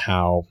about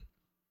how,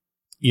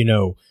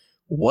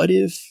 what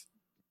if,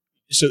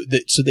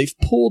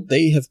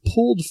 they have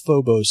pulled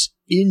Phobos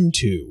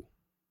into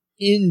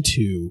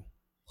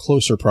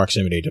closer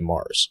proximity to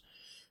Mars,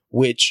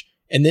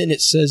 and then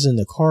it says in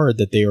the card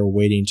that they are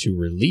waiting to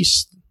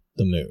release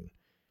the moon.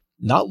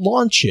 Not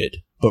launch it,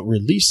 but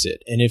release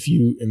it. And if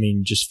you,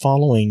 just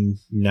following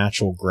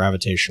natural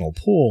gravitational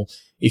pull,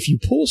 if you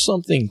pull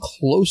something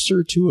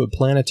closer to a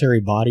planetary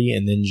body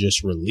and then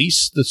just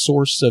release the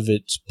source of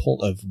its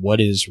pull, of what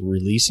is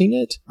releasing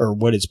it, or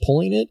what is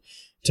pulling it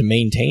to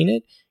maintain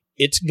it,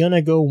 it's going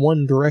to go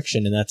one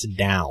direction, and that's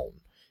down.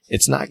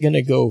 It's not going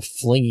to go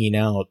flinging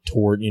out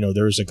toward,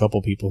 there's a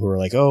couple people who are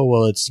like, oh,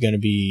 well, it's going to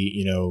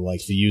be,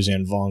 like the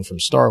Yuuzhan Vong from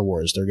Star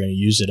Wars. They're going to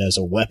use it as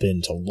a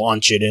weapon to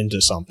launch it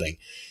into something.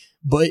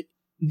 But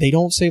they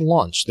don't say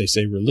launch, they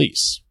say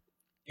release.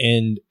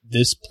 And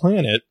this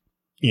planet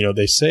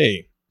they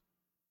say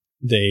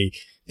they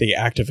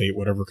activate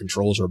whatever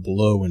controls are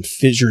below and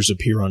fissures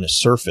appear on its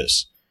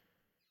surface.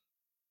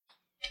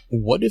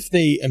 What if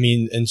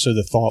and so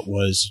the thought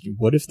was,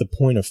 what if the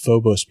point of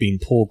Phobos being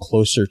pulled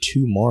closer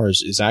to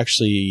Mars is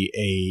actually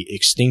a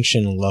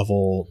extinction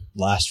level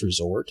last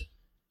resort?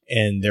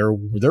 And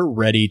they're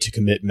ready to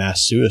commit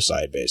mass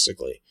suicide,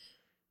 basically.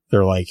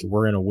 They're like,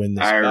 we're going to win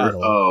this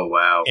battle. Oh,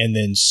 wow. And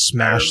then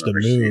smash the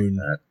moon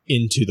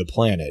into the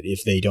planet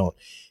if they don't.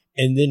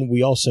 And then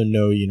we also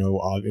know,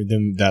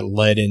 them that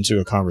led into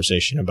a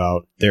conversation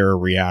about their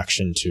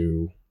reaction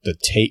to the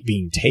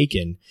being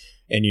taken.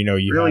 And,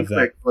 you really have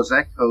quick, was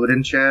that Code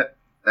in chat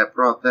that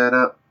brought that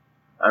up?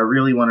 I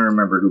really want to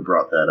remember who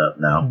brought that up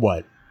now.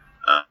 What?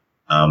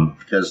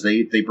 Because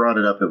they brought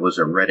it up. It was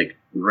a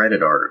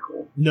Reddit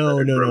article.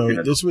 No.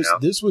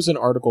 This was an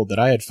article that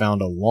I had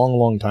found a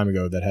long time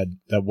ago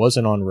that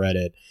wasn't on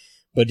Reddit,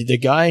 but the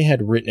guy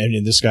had written,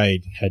 and this guy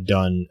had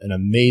done an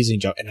amazing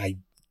job. And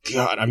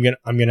I'm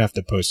gonna have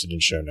to post it in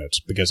show notes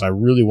because I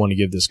really want to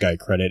give this guy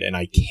credit, and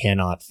I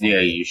cannot find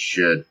it. You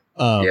should.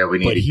 We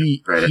need to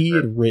give credit. He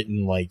had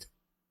written like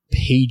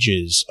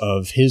pages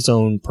of his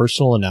own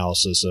personal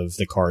analysis of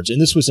the cards,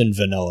 and this was in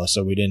vanilla,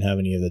 so we didn't have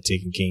any of the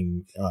Taken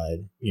King,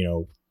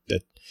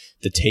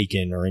 the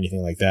Taken or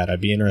anything like that.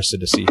 I'd be interested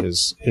to see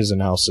his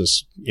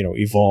analysis,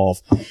 evolve.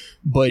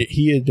 But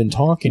he had been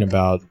talking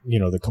about,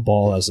 the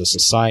Cabal as a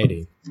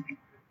society,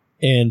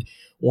 and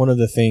one of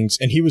the things,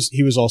 and he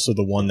was also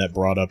the one that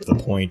brought up the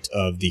point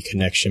of the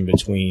connection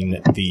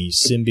between the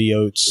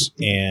symbiotes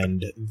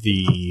and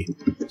the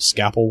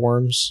scalpel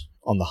worms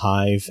on the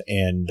Hive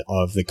and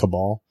of the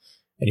Cabal.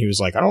 And he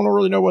was like, I don't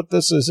really know what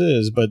this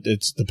is, but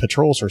it's the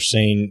patrols are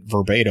saying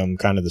verbatim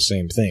kind of the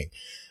same thing.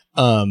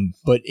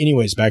 But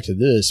anyways, back to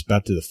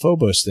the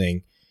Phobos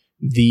thing.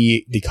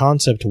 The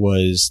concept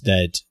was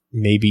that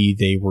maybe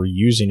they were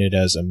using it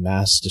as a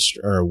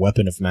a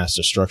weapon of mass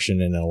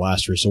destruction in a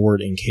last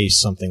resort in case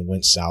something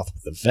went south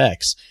with the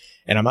Vex.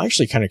 And I'm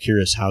actually kind of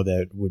curious how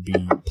that would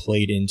be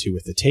played into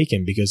with the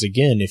Taken, because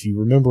again, if you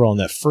remember on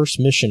that first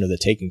mission of the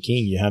Taken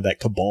King, you have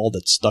that Cabal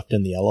that's stuck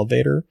in the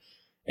elevator.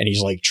 And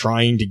he's like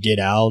trying to get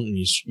out, and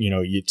he's,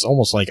 it's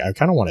almost like I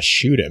kind of want to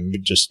shoot him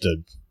just to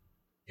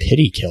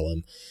pity kill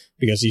him,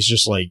 because he's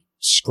just like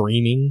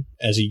screaming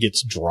as he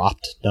gets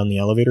dropped down the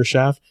elevator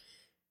shaft.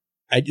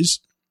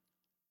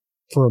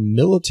 For a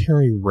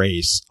military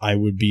race, I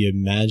would be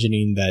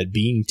imagining that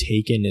being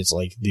taken is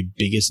like the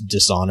biggest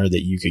dishonor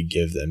that you could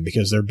give them,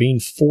 because they're being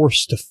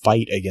forced to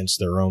fight against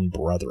their own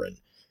brethren.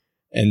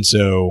 And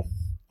so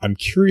I'm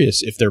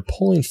curious if they're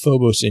pulling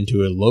Phobos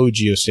into a low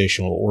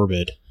geostationary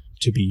orbit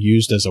to be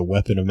used as a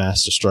weapon of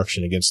mass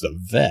destruction against the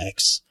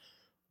Vex,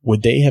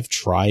 would they have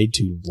tried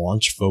to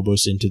launch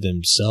Phobos into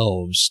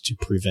themselves to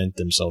prevent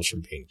themselves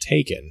from being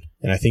taken?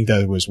 And I think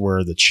that was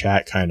where the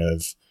chat kind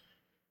of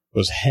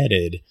was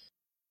headed.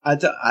 I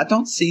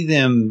don't see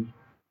them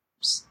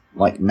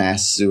like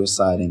mass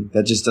suiciding.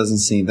 That just doesn't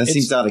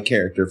seems out of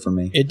character for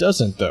me. It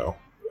doesn't, though.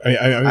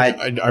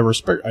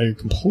 I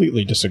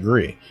completely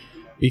disagree,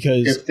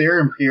 because if they're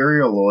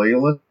Imperial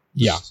loyalists,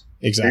 yeah,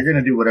 exactly, they're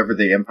going to do whatever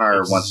the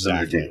Empire wants them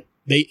to do.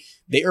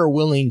 They are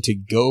willing to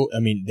go. I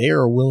mean, they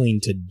are willing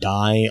to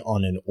die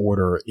on an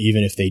order,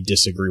 even if they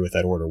disagree with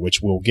that order,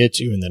 which we'll get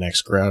to in the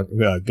next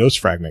Ghost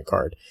Fragment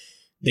card.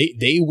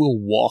 They will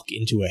walk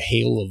into a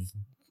hail of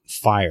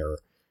fire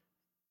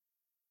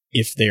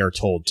if they are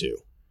told to.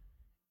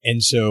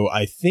 And so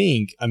I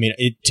think,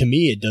 to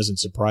me, it doesn't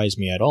surprise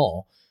me at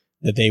all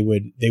that they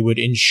would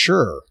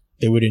ensure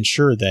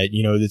that,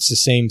 it's the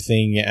same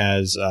thing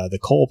as the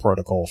Cole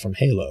Protocol from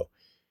Halo.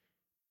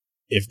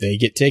 If they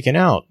get taken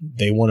out,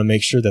 they want to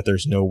make sure that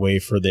there's no way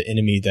for the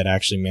enemy that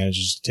actually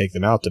manages to take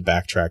them out to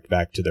backtrack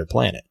back to their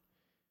planet.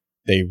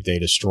 They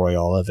destroy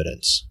all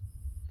evidence.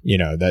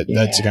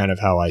 That's kind of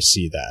how I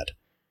see that.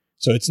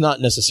 So it's not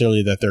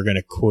necessarily that they're going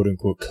to quote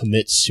unquote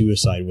commit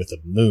suicide with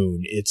the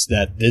moon. It's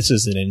that this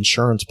is an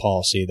insurance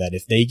policy that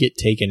if they get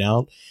taken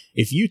out,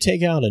 if you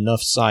take out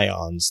enough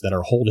scions that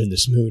are holding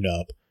this moon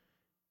up,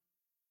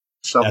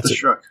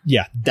 self-destruct.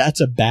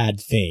 That's a bad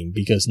thing,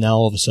 because now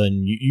all of a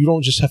sudden you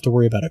don't just have to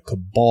worry about a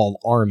Cabal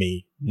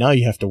army. Now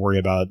you have to worry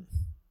about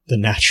the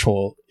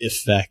natural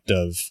effect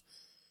of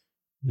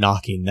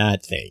knocking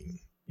that thing,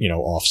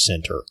 off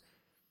center.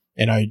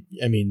 And I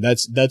mean,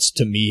 that's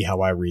to me how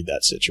I read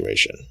that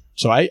situation.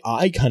 So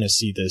I kind of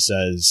see this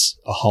as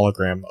a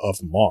hologram of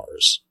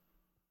Mars,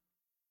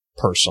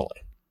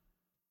 personally.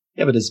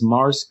 Yeah, but is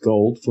Mars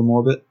gold from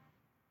orbit?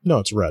 No,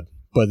 it's red,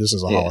 but this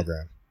is a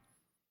hologram.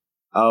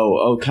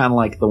 Oh, kind of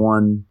like the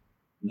one,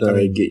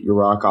 get your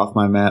rock off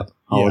my map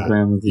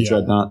hologram with the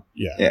Dreadnought.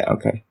 Yeah,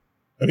 okay.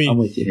 I'm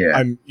with you.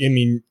 Yeah.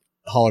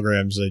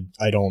 Holograms,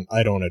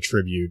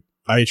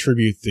 I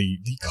attribute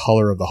the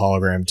color of the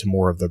hologram to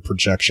more of the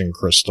projection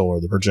crystal or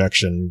the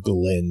projection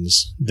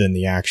lens than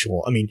the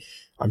actual.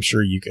 I'm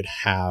sure you could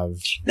have.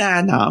 No,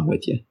 I'm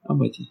with you.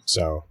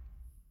 So,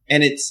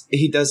 and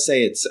he does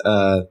say it's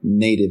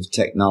native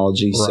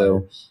technology, right.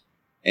 So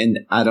And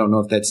I don't know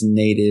if that's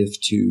native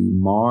to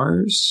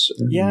Mars.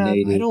 Or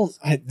native.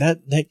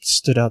 That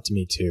stood out to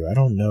me too. I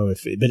don't know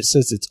but it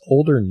says it's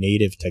older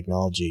native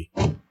technology.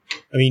 I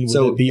mean,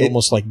 would it be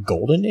almost like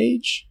Golden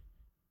Age?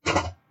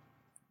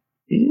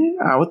 Yeah,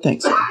 I would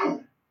think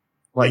so.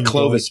 Like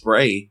Clovis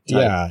Bray.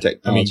 Yeah.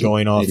 I mean,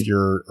 going off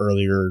your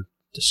earlier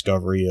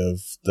discovery of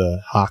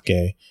the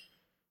Hake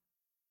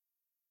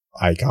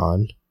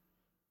icon.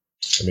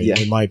 I mean,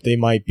 they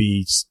might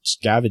be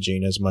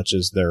scavenging as much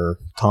as they're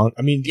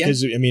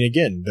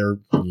again,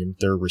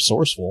 they're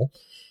resourceful.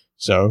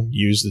 So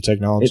use the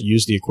technology,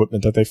 use the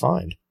equipment that they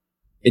find.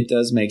 It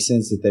does make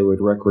sense that they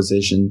would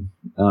requisition,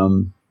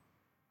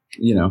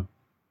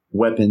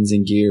 weapons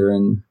and gear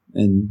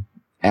and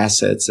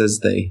assets as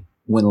they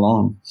went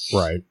along.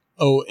 Right.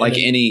 Oh, like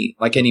any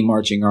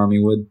marching army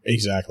would.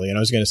 Exactly. And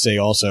I was going to say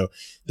also,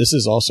 this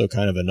is also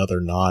kind of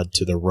another nod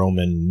to the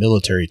Roman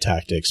military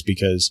tactics,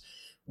 because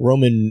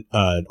Roman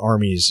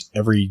armies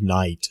every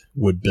night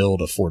would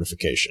build a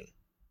fortification.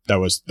 That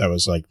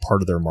was like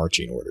part of their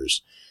marching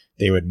orders.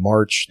 They would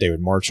march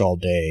all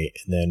day,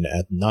 and then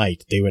at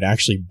night they would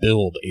actually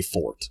build a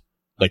fort.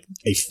 Like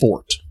a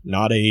fort,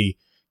 not a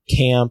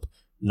camp,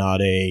 not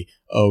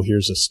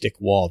here's a stick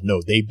wall.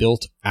 No, they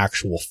built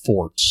actual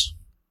forts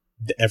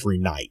every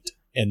night,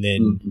 and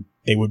then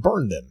they would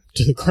burn them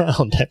to the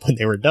ground when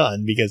they were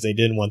done, because they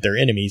didn't want their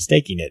enemies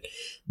taking it.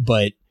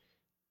 But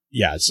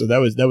yeah, so that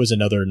was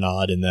another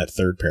nod in that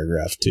third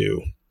paragraph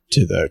to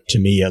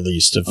me at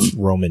least, of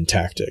Roman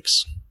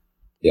tactics.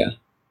 Yeah.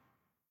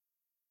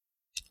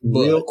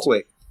 Real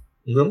quick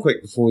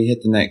before we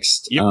hit the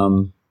next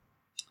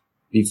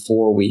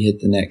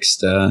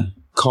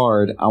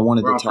card, I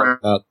wanted to talk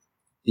about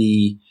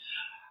the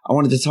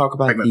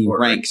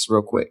ranks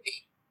real quick.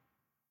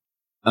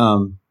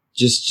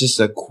 Just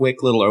a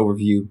quick little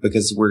overview,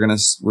 because we're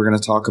gonna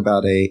talk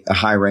about a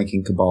high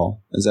ranking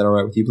cabal. Is that all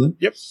right with you, Blue?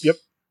 Yep.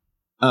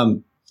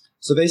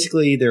 So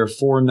basically, there are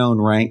 4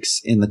 known ranks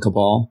in the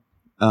cabal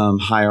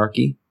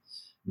hierarchy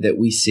that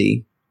we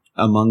see.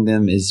 Among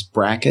them is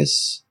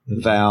Brachus,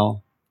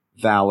 Val,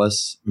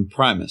 Valus, and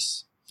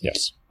Primus.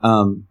 Yes.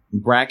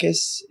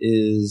 Brachus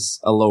is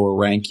a lower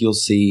rank. You'll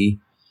see,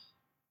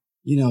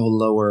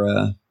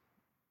 lower.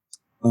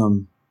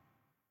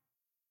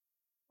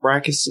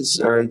 Brachus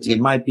is, or it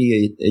might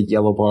be a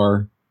yellow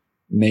bar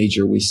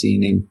major we see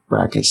named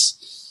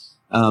Brachus.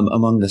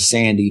 Among the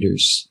Sand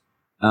Eaters,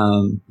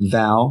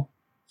 Val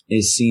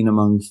is seen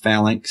among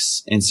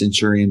phalanx and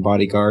centurion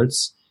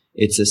bodyguards.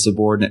 It's a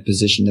subordinate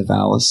position to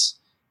Valus.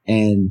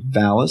 And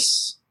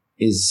Valus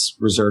is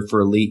reserved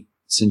for elite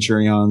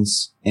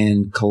centurions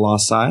and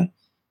colossi,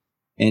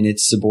 and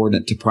it's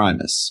subordinate to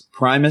Primus.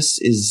 Primus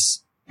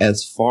is,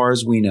 as far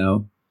as we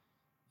know,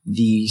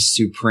 the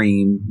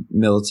supreme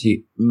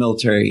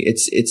military.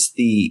 It's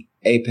the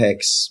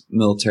apex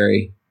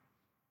military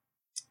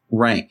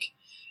rank.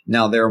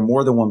 Now, there are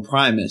more than one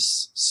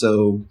Primus,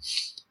 so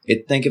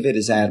think of it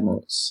as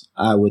admirals,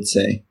 I would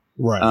say.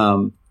 Right.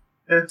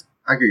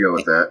 I could go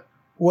with that.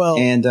 Well,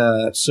 and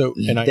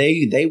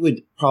they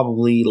would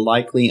probably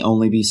likely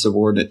only be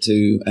subordinate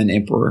to an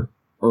emperor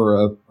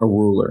or a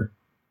ruler.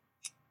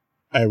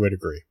 I would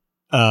agree.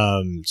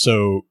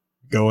 So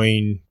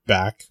going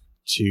back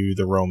to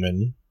the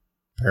Roman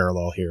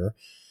parallel here,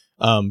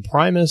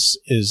 Primus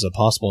is a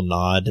possible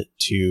nod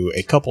to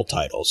a couple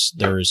titles.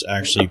 There's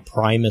actually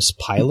Primus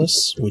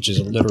Pilus, which is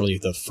literally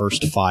the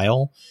first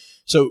file.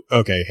 So,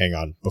 okay, hang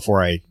on.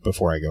 Before I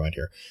go in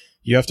here,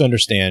 you have to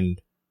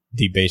understand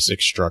the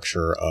basic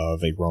structure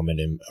of a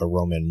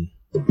Roman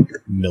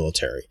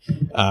military.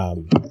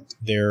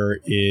 There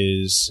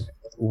is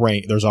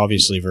rank. There's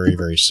obviously very,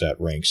 very set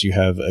ranks. You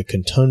have a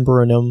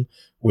contumbranum,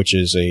 which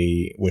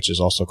is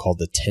also called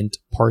the tent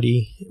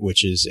party,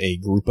 which is a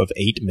group of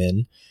 8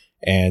 men.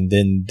 And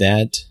then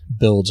that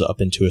builds up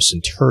into a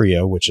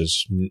centuria, which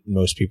is,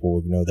 most people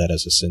would know that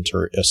as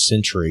a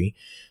century.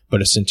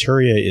 But a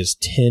centuria is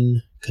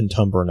 10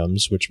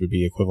 contumbranums, which would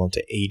be equivalent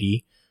to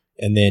 80.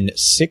 And then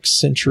 6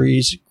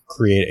 centuries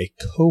create a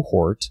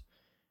cohort,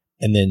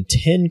 and then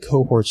 10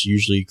 cohorts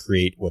usually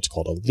create what's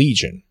called a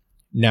legion.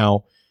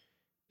 Now,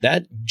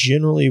 that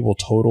generally will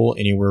total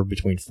anywhere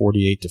between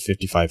 48 to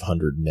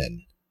 5,500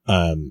 men.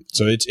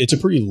 So it's a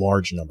pretty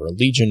large number. A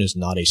legion is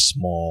not a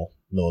small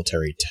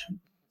military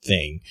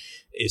thing,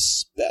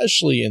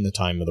 especially in the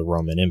time of the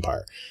Roman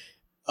Empire.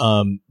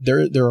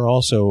 There are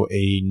also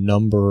a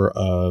number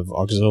of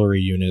auxiliary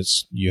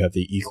units. You have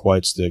the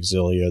equites, the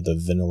auxilia, the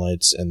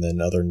venilites, and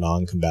then other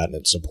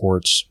non-combatant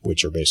supports,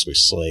 which are basically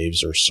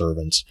slaves or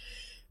servants.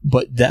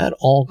 But that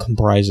all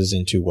comprises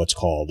into what's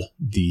called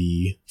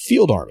the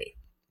field army.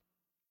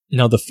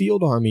 Now, the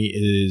field army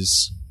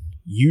is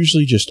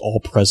usually just all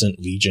present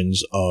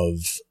legions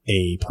of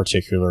a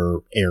particular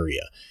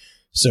area.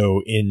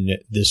 So in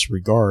this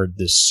regard,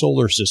 this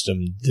solar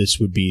system, this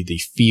would be the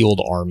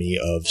field army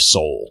of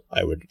Sol.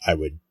 I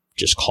would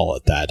just call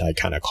it that. I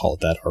kind of call it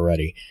that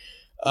already.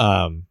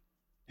 And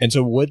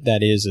so what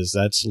that is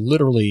that's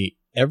literally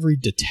every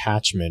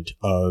detachment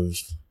of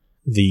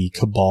the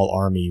Cabal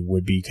army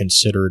would be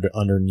considered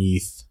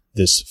underneath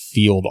this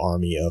field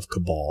army of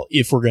Cabal,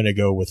 if we're going to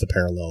go with the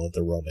parallel of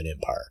the Roman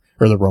Empire,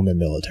 or the Roman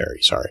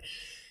military, sorry.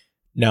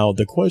 Now,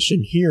 the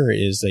question here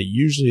is that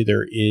usually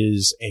there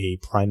is a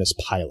Primus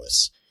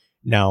Pilus.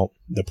 Now,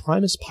 the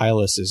Primus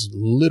Pilus is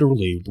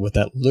literally, what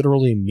that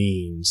literally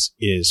means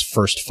is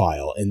first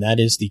file, and that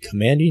is the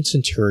commanding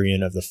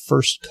centurion of the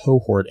first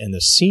cohort and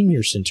the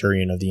senior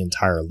centurion of the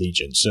entire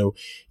legion. So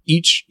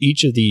each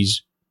of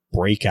these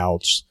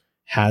breakouts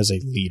has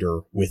a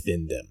leader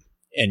within them,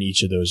 and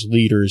each of those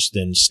leaders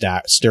then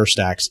stair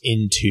stacks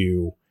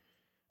into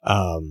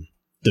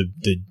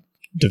the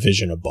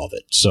division above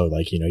it. So,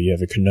 like, you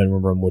have a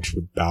conundrum which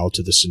would bow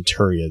to the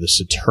centuria. The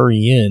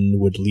centurion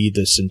would lead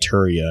the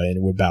centuria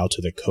and would bow to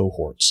the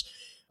cohorts.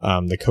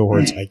 The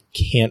cohorts, I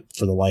can't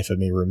for the life of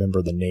me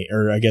remember the name,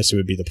 or I guess it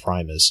would be the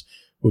primus,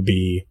 would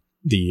be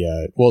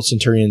the,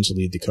 centurions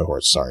lead the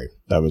cohorts. Sorry.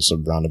 That was a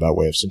roundabout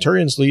way of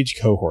centurions lead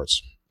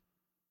cohorts.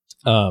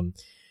 And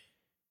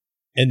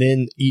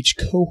then each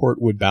cohort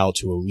would bow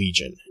to a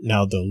legion.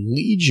 Now, the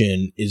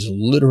legion is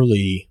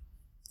literally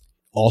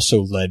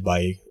also led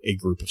by a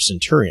group of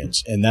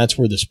centurions, and that's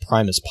where this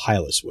Primus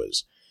Pilus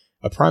was.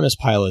 A Primus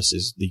Pilus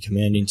is the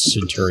commanding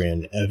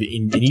centurion and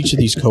each of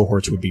these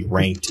cohorts would be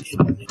ranked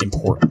in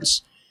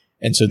importance.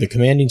 And so the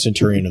commanding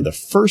centurion of the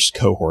first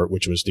cohort,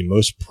 which was the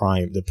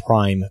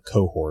prime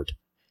cohort,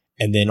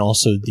 and then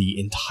also the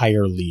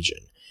entire legion.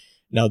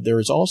 Now, there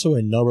is also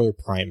another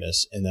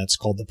Primus, and that's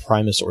called the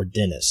Primus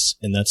Ordinus,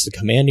 and that's the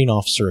commanding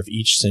officer of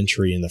each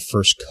century in the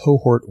first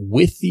cohort,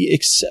 with the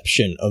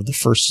exception of the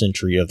first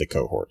century of the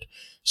cohort.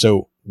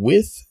 So,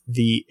 with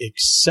the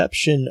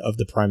exception of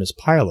the Primus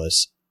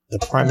Pilus, the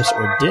Primus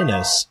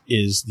Ordinus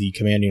is the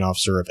commanding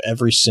officer of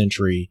every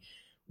century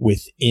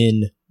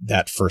within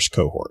that first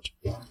cohort.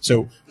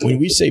 So, when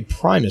we say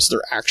Primus,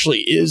 there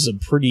actually is a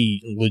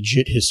pretty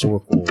legit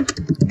historical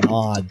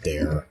nod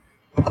there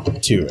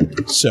to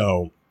it.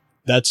 So,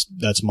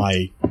 that's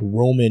my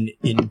Roman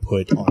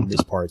input on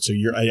this part. So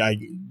I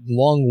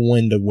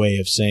long-winded way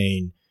of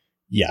saying,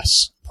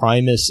 yes,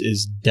 Primus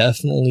is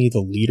definitely the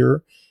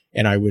leader,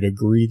 and I would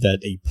agree that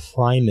a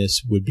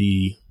Primus would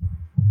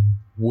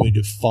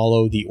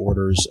follow the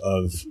orders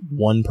of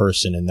one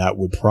person, and that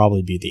would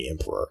probably be the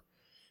emperor.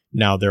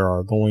 Now, there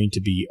are going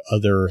to be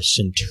other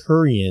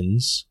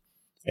centurions,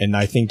 and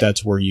I think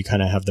that's where you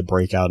kind of have the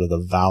breakout of the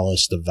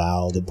Valus, the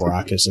Val, the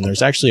Brachus, and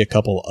there's actually a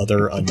couple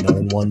other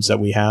unknown ones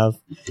that we have.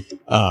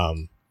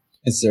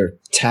 Is there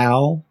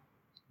Tal?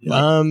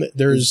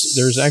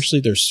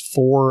 There's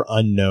four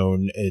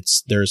unknown.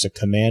 There's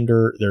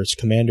Commander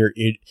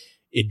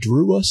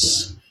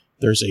Idruus,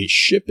 there's a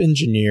ship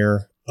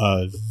engineer,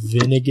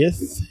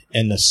 Vinigith,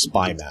 and the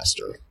Spy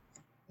Master.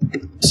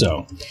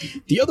 So,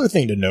 the other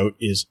thing to note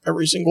is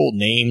every single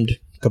named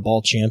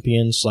Cabal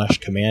champion /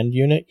 command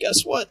unit,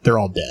 guess what? They're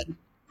all dead.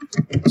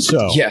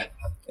 So, yeah.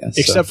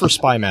 Except for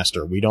Spy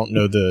Master. We don't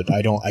know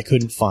I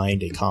couldn't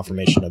find a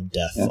confirmation of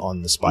death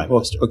on the Spy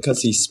Master.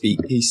 Because he's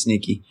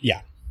sneaky.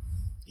 Yeah.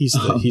 What's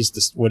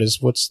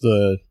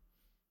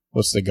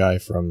the guy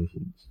from,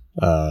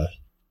 the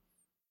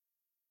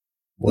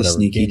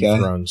sneaky guy?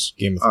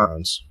 Game of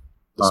Thrones.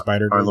 The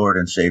spider dude? Our Lord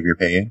and Savior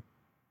Payne.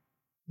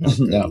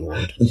 No.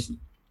 Lord.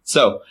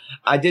 So,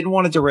 I didn't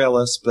want to derail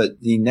us,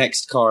 but the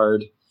next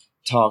card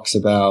talks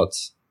about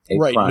a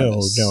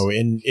Primus. No,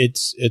 and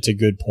it's a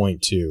good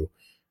point too.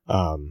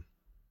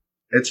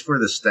 It's for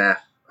the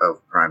staff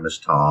of Primus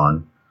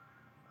Taun,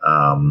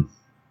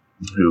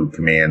 who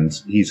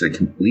commands. He's a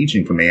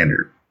Legion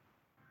commander,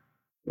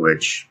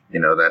 which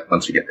that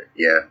once again,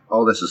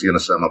 all this is going to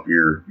sum up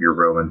your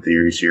Roman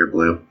theories here,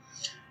 Blue.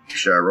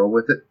 Should I roll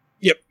with it?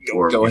 Yep.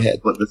 Go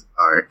ahead. All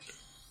right.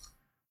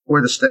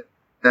 For the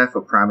staff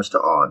of Primus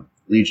Taun,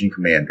 Legion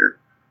commander,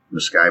 the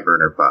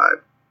Skyburner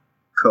 5,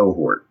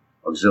 cohort,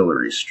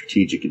 auxiliaries,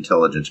 strategic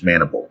intelligence,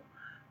 maniple,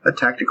 a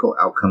tactical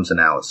outcomes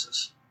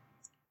analysis,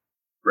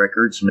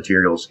 records,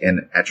 materials,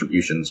 and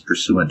attributions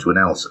pursuant to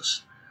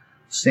analysis.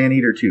 Sand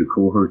Eater 2,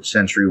 cohort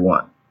Century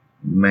 1,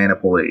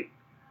 maniple 8,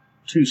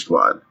 2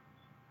 squad,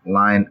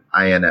 line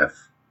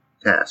INF,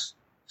 task.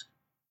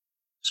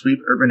 Sweep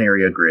urban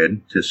area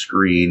grid to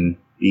screen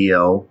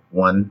BL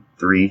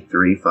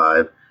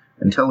 1335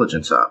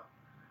 intelligence op.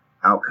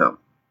 Outcome.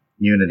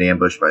 Unit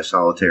ambushed by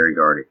solitary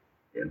guardian.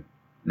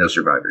 No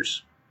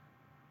survivors.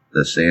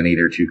 The Sand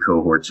Eater 2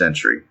 cohort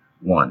Century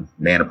 1,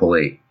 maniple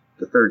 8,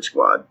 the 3rd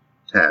squad.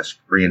 Task.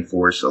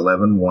 Reinforce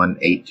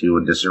 11-182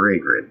 in disarray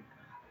grid.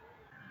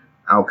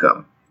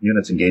 Outcome.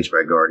 Units engaged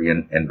by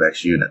Guardian and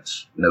Vex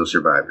units. No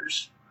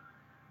survivors.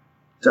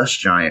 Dust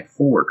Giant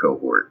 4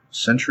 cohort.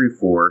 Century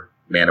 4,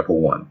 maniple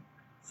 1.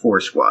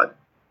 4 squad.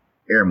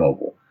 Air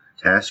mobile.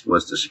 Task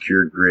was to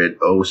secure grid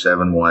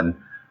 071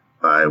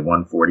 by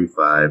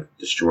 145.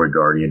 Destroy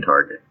Guardian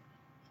target.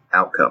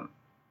 Outcome.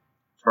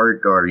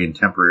 Target Guardian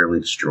temporarily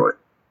destroyed.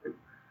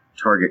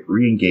 Target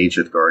re-engaged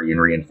with Guardian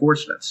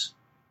reinforcements.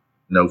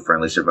 No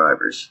friendly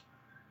survivors.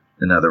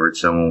 In other words,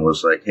 someone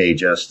was like, hey,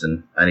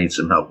 Justin, I need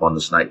some help on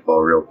this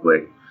Nightfall real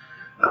quick.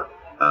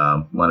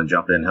 Want to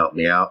jump in and help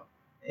me out?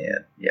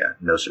 And,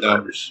 no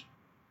survivors.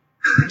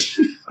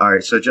 All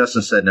right, so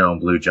Justin said no,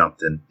 and Blue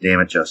jumped in.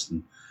 Damn it,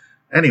 Justin.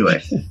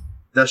 Anyway,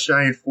 Dust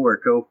Giant 4,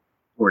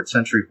 Cohort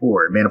Sentry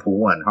 4, Maniple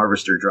 1,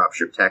 Harvester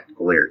Dropship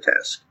Tactical Air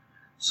Task.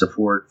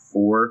 Support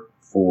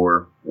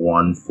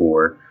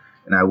 4414.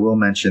 And I will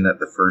mention that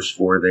the first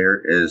 4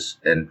 there is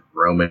in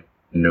Roman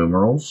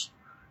numerals.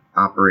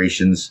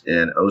 Operations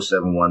in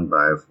 071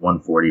 by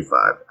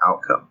 145.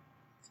 Outcome.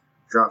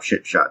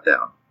 Dropship shot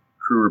down.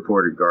 Crew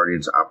reported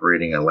Guardians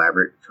operating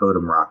elaborate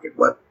totem rocket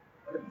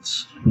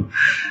weapons.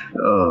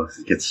 Oh,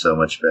 it gets so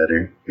much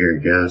better. Here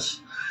it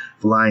goes.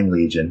 Flying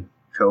Legion,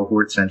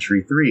 Cohort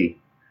Sentry 3,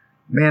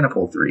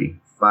 Maniple 3,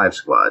 5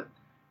 Squad,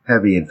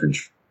 Heavy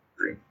Infantry.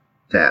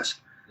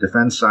 Task.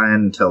 Defend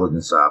Cyan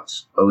Intelligence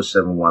Ops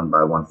 071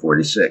 by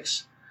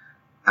 146.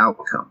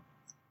 Outcome.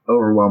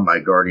 Overwhelmed by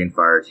Guardian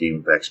Fire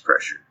Team Vex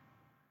Pressure.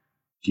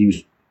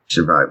 Few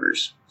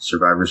survivors.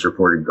 Survivors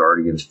reported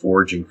Guardians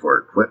foraging for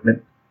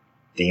equipment,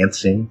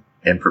 dancing,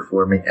 and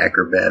performing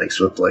acrobatics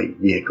with light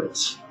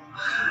vehicles.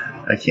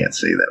 I can't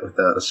say that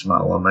without a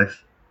smile on my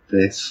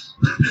face.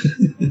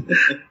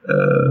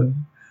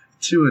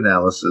 2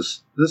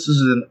 analysis. This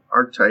is an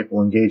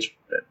archetypal engagement.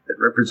 It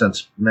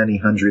represents many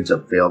hundreds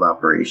of failed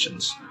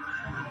operations.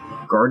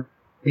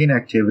 Guardian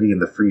activity in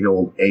the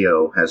Freehold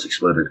AO has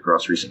exploded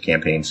across recent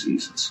campaign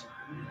seasons.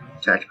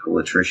 Tactical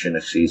attrition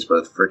exceeds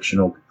both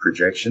frictional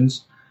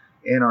projections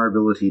and our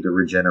ability to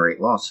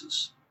regenerate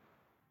losses.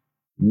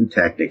 New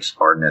tactics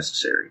are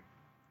necessary.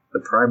 The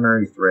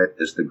primary threat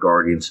is the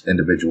Guardian's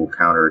individual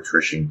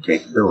counter-attrition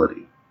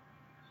capability.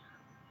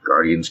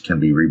 Guardians can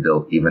be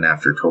rebuilt even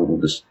after total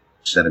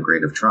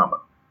disintegrative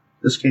trauma.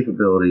 This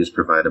capability is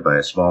provided by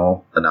a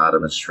small,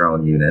 anonymous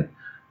drone unit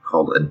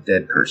called a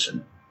dead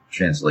person,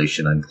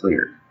 translation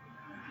unclear.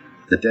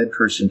 The dead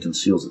person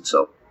conceals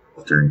itself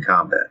during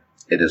combat.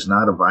 It is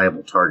not a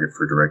viable target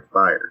for direct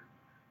fire.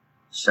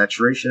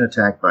 Saturation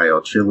attack by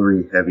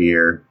artillery, heavy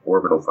air,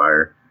 orbital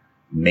fire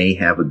may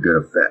have a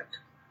good effect,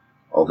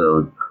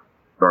 although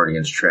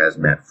Guardians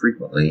transmat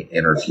frequently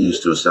and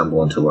refuse to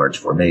assemble into large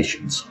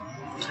formations.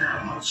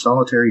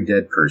 Solitary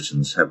dead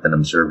persons have been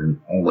observed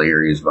in all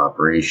areas of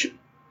operation.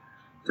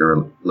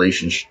 The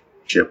relationship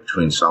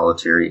between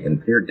solitary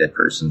and paired dead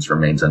persons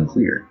remains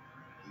unclear.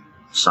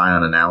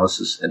 Scion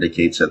analysis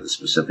indicates that the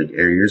specific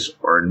areas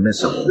are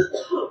admissible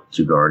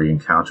to Guardian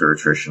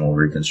counter-attritional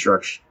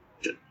reconstruction.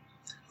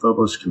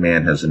 Phobos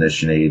Command has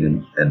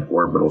initiated an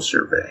orbital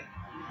survey.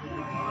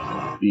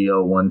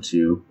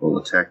 BL-12 will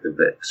attack the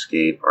Vex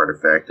Gate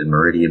artifact in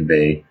Meridian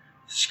Bay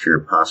to secure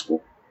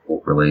possible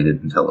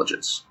related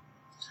intelligence.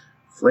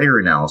 Flare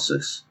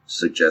analysis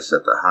suggests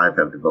that the Hive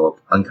have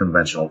developed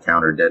unconventional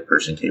counter-dead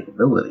person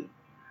capability.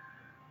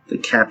 The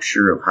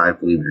capture of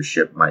Hive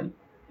leadership might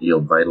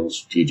yield vital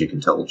strategic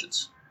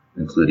intelligence,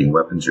 including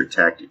weapons or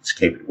tactics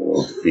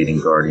capable of defeating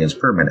Guardians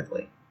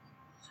permanently.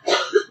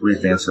 We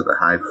advance that the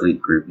Hive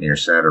fleet group near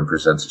Saturn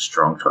presents a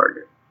strong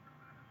target.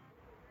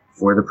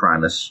 For the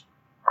Primus,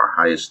 our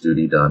highest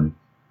duty done,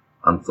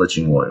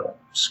 unflinching loyal,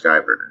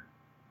 Skyburner,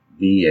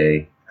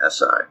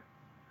 VASI.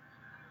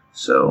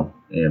 So,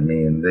 I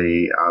mean,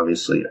 they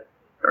obviously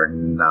are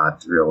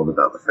not thrilled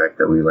about the fact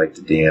that we like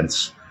to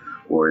dance,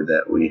 or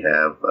that we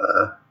have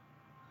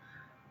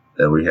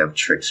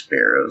trick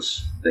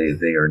sparrows.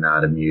 They are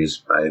not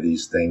amused by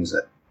these things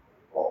at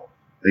all.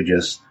 They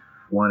just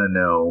want to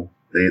know.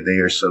 They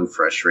are so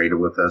frustrated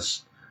with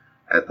us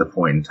at the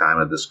point in time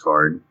of this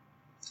card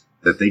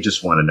that they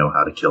just want to know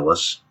how to kill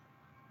us.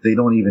 They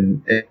don't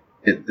even at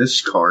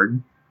this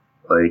card,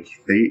 like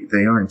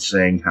they aren't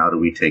saying how do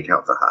we take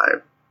out the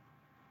Hive.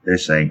 They're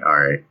saying, all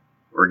right,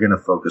 we're going to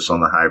focus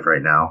on the Hive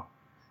right now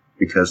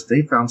because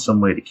they found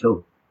some way to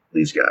kill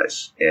these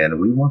guys, and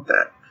we want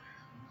that.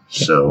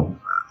 So,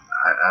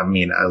 I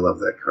mean, I love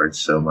that card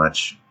so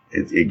much.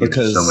 It gives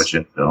us so much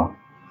info.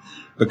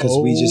 Because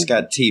we just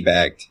got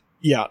teabagged.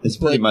 Yeah. It's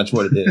pretty much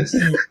what it is.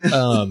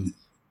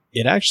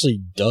 It actually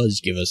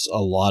does give us a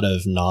lot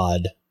of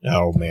nod.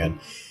 Oh, man.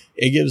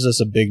 It gives us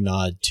a big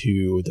nod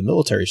to the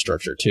military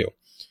structure, too.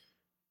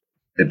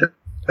 It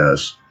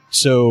does.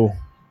 So,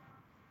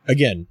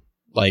 again,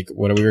 like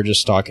what we were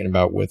just talking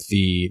about with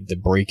the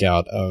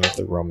breakout of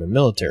the Roman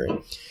military,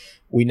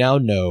 we now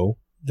know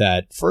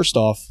that, first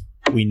off,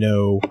 we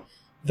know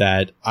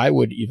that I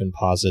would even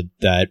posit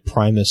that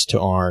Primus to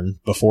Arn,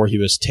 before he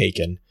was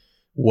taken,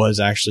 was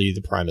actually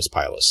the Primus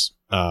Pilus,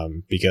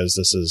 because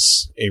this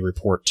is a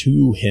report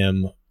to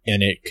him,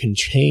 and it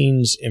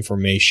contains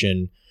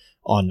information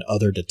on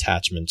other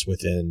detachments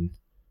within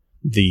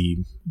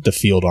the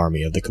field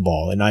army of the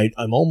Cabal. And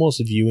I'm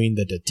almost viewing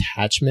the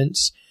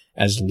detachments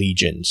as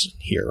legions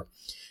here.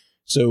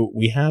 So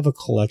we have a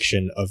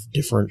collection of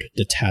different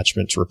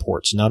detachments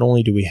reports. Not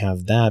only do we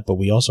have that, but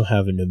we also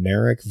have a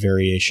numeric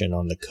variation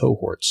on the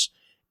cohorts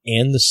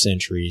and the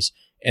sentries.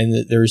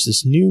 And there's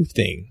this new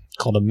thing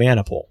called a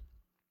maniple.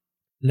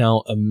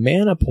 Now, a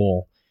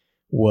maniple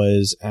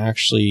was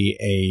actually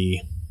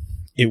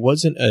it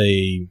wasn't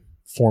a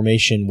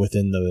formation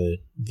within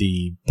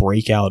the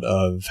breakout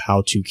of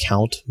how to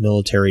count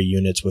military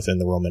units within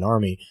the Roman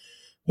army,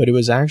 but it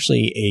was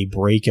actually a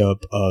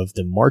breakup of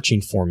the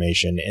marching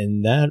formation,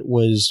 and that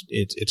was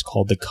it's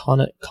called the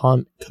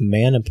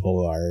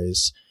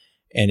Comanopolares,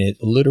 and it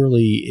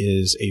literally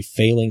is a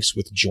phalanx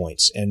with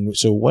joints. And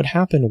so what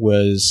happened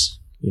was,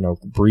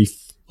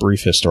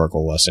 brief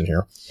historical lesson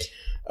here.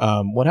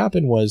 What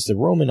happened was the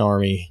Roman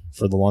army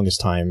for the longest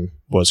time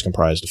was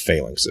comprised of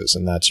phalanxes,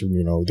 and that's,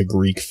 the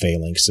Greek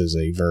phalanx is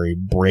a very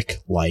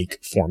brick-like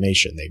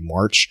formation. They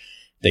march,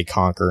 they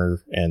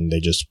conquer, and they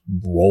just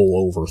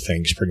roll over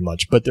things pretty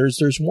much. But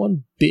there's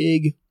one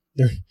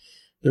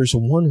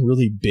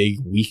really big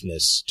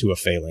weakness to a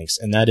phalanx,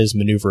 and that is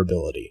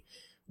maneuverability.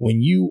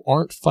 When you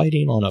aren't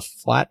fighting on a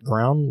flat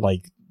ground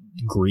like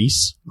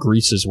Greece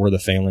is where the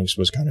phalanx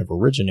was kind of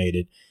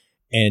originated,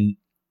 and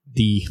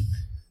the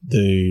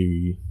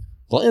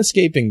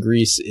landscape in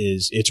Greece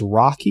it's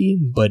rocky,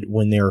 but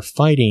when they're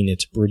fighting,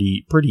 it's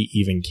pretty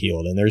even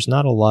keeled, and there's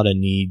not a lot of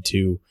need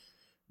to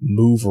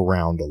move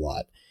around a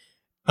lot.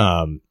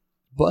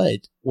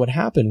 But what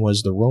happened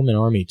was the Roman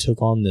army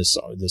took on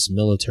this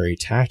military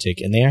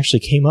tactic, and they actually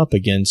came up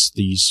against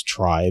these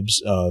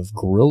tribes of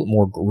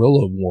more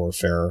guerrilla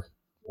warfare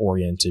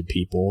oriented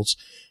peoples,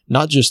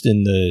 not just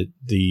in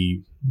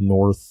the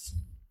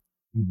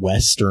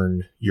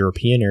northwestern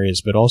European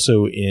areas, but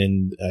also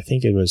in, I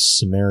think it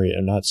was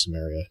not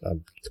Samaria.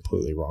 I'm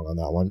completely wrong on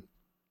that one.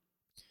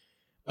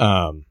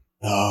 I'm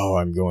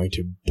going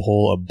to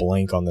pull a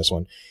blank on this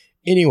one.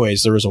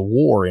 Anyways, there was a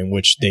war in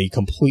which they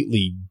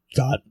completely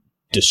got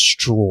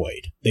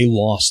destroyed. They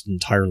lost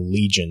entire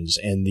legions,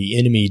 and the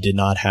enemy did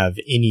not have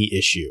any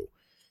issue.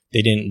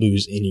 They didn't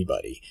lose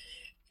anybody.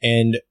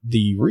 And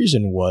the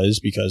reason was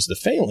because the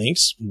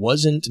phalanx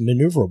wasn't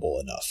maneuverable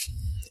enough.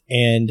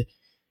 And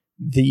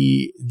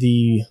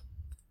in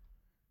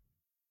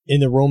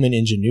the Roman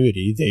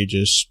ingenuity, they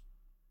just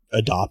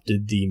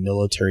adopted the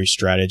military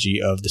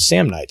strategy of the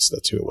Samnites.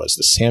 That's who it was,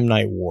 the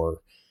Samnite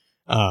War.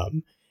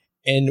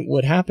 And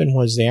what happened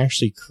was they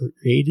actually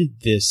created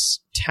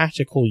this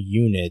tactical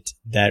unit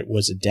that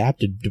was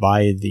adapted of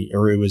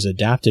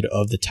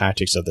the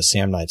tactics of the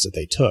Samnites that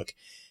they took.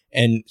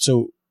 And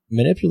so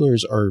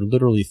manipulars are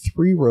literally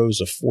 3 rows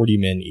of 40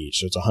 men each.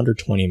 So it's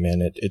 120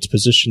 men. It's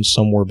positioned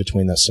somewhere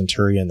between the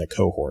centurion and the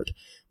cohort.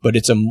 But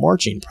it's a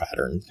marching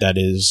pattern that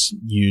is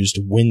used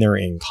when they're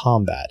in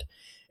combat.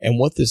 And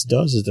what this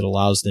does is it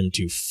allows them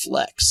to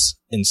flex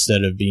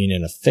instead of being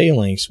in a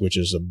phalanx, which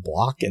is a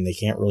block and they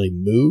can't really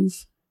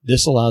move.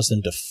 This allows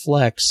them to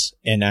flex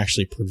and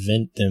actually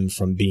prevent them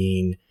from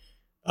being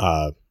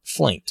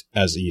flanked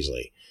as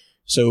easily.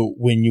 So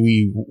when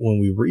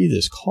we read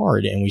this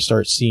card and we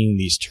start seeing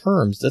these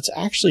terms, that's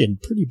actually a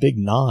pretty big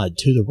nod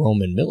to the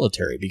Roman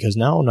military, because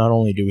now not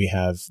only do we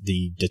have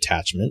the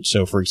detachment,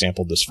 so for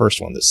example, this first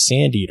one, the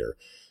Sand Eater,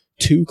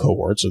 2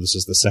 cohorts, so this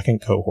is the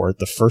second cohort,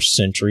 the 1st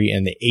Century,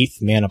 and the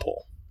 8th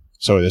Manipul.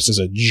 So this is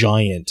a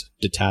giant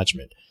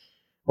detachment.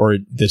 Or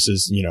this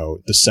is,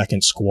 the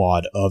second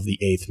squad of the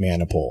 8th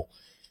Manipul.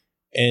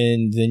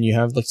 And then you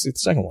have, let's see the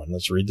second one.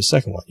 Let's read the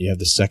second one. You have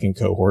the second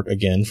cohort,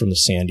 again, from the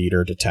Sand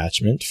Eater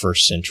detachment,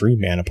 1st Century,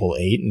 Manipul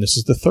 8, and this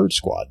is the 3rd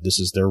squad. This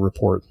is their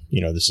report.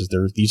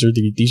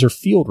 These are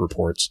field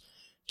reports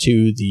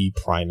to the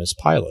Primus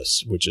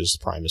Pilus, which is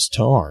Primus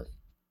Toarn.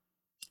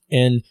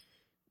 And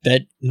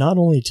that not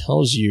only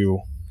tells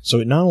you, so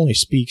it not only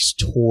speaks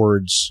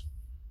towards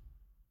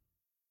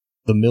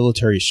the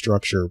military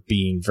structure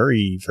being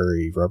very,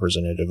 very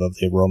representative of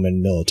the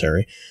Roman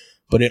military,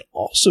 but it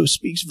also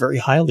speaks very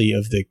highly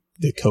of the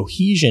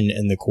cohesion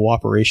and the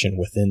cooperation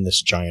within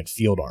this giant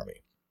field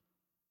army.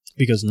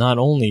 Because not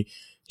only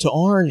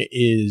Toarn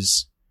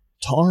is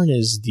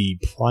the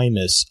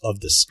primus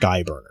of the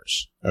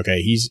Skyburners.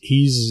 Okay, he's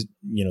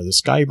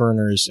the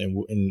Skyburners,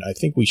 and I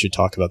think we should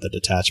talk about the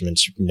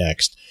detachments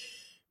next,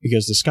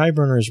 because the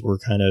Skyburners were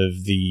kind of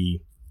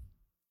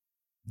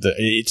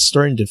it's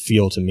starting to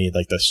feel to me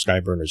like the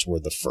Skyburners were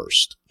the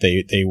first.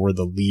 They were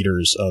the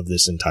leaders of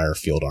this entire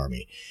field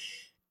army.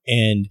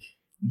 And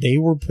they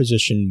were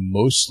positioned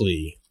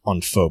mostly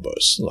on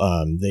Phobos.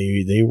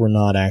 They were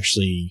not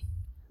actually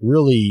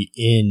really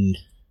in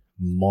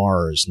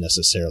Mars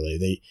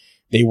necessarily.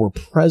 They were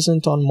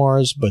present on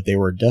Mars, but they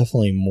were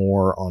definitely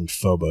more on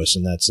Phobos,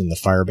 and that's in the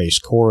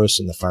Firebase Koros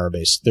and the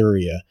Firebase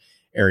Thuria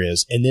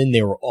areas. And then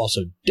they were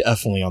also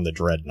definitely on the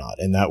Dreadnought,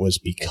 and that was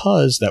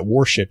because that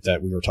warship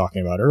that we were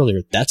talking about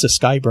earlier, that's a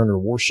Skyburner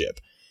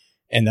warship,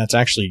 and that's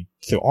actually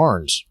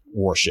Toarn's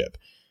warship.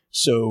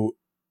 So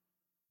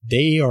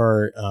they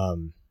are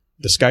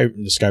the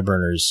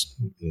Skyburners.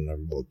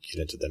 We'll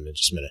get into them in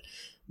just a minute.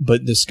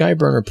 But the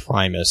Skyburner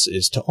Primus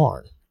is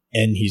Toarn,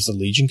 and he's the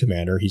Legion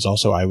commander. He's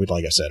also, I would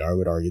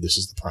argue this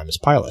is the Primus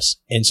Pilus,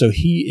 and so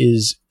he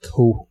is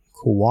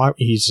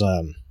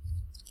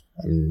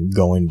I'm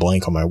going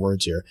blank on my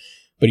words here,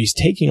 but he's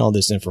taking all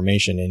this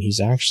information and he's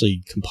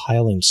actually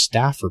compiling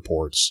staff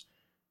reports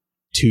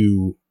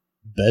to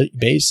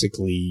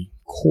basically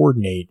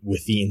coordinate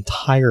with the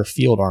entire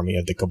field army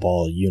of the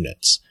Cabal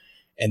units.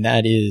 And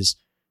that is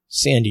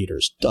Sand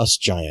Eaters,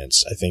 Dust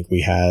Giants. I think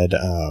we had,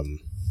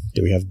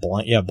 do we have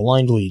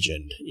Blind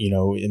Legion?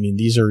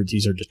 These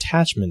are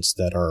detachments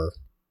that are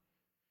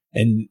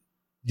And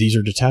these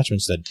are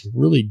detachments that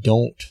really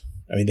don't,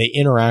 I mean, they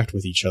interact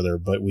with each other,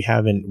 but we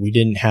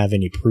didn't have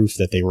any proof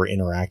that they were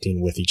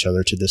interacting with each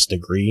other to this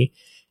degree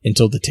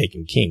until the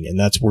Taken King. And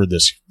that's where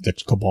the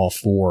Cabal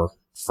 4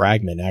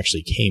 fragment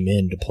actually came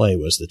into play,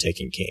 was the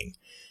Taken King.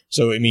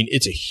 So, I mean,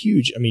 it's a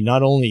huge, I mean,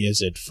 not only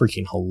is it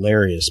freaking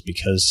hilarious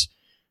because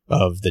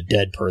of the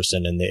dead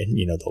person and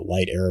the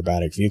light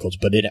aerobatic vehicles,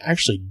 but it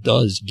actually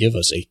does give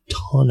us a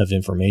ton of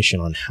information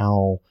on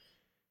how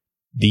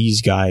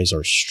these guys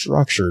are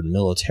structured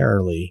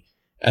militarily,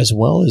 as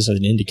well as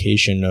an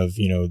indication of,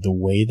 the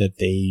way that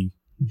they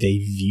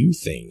view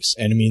things.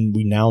 And I mean,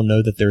 we now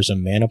know that there's a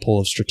maniple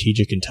of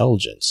strategic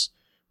intelligence,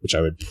 which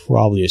I would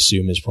probably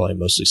assume is probably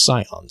mostly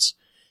Scions.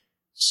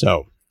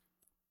 So,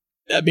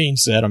 that being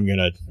said, I'm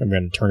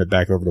gonna turn it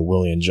back over to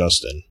Willie and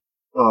Justin.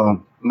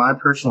 My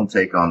personal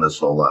take on this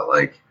whole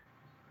lot,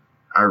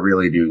 I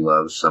really do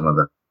love some of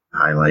the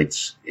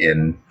highlights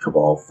in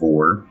Cabal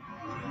 4,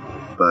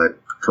 but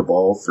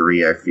Cabal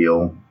 3, I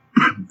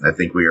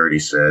think we already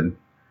said,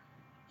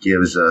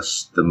 gives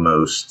us the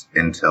most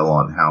intel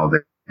on how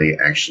they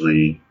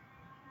actually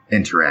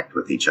interact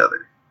with each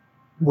other.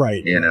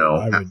 Right.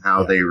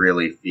 How they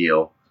really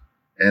feel.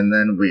 And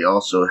then we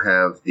also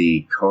have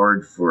the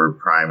card for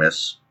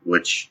Primus,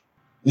 which...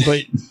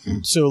 But,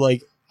 so,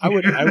 I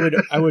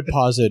would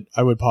posit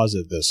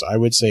this. I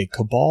would say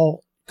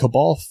Cabal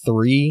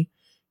 3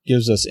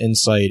 gives us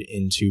insight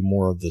into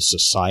more of the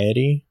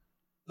society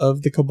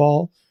of the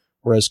Cabal,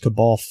 whereas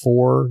Cabal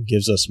 4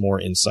 gives us more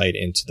insight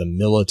into the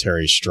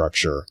military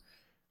structure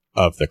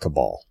of the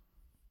Cabal.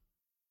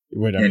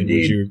 Would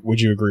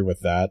you agree with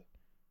that?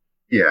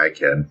 Yeah, I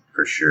can,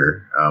 for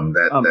sure.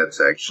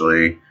 That's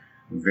actually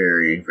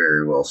very,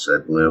 very well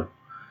said, Blue.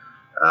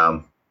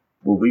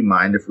 Would we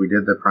mind if we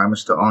did the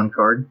Primus to On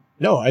card?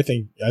 No, I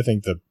think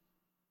the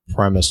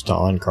Primus to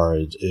On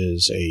card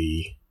is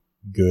a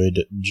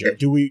good.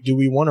 Do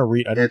we want to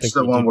read? I don't think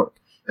we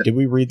did. Did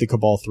we read the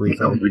Cabal 3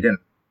 card? No, we didn't.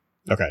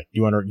 Okay.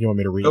 You want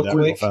me to read that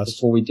real fast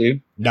before we do?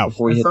 No.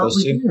 Before we hit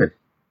those two.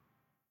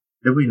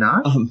 Did we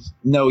not?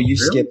 No, you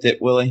skipped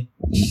it, Willie.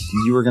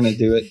 You were gonna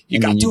do it. You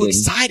got too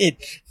excited.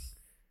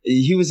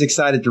 He was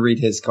excited to read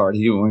his card.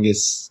 He didn't want to get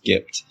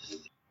skipped.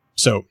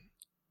 So,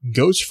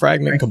 Ghost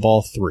Fragment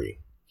Cabal 3.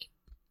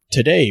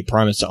 Today,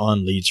 Primus to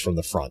On leads from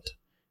the front.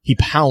 He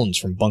pounds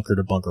from bunker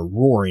to bunker,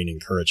 roaring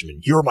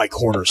encouragement. "You're my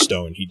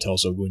cornerstone," he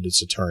tells a wounded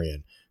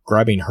Centurion,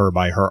 grabbing her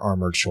by her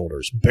armored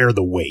shoulders. "Bear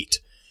the weight."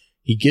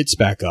 He gets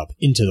back up,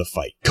 into the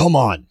fight. "Come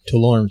on!"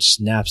 Talorn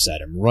snaps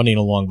at him, running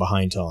along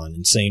behind On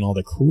and saying all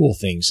the cruel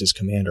things his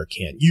commander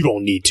can't. "You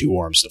don't need 2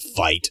 arms to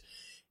fight."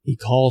 He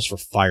calls for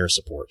fire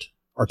support.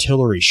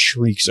 Artillery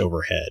shrieks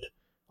overhead.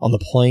 On the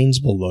plains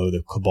below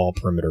the Cabal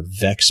perimeter,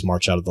 Vex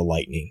march out of the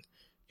lightning.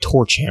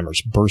 Torch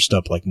hammers burst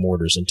up like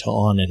mortars, and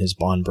Ta'an and his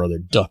bond brother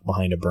duck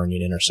behind a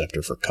burning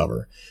interceptor for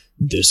cover.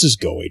 "This is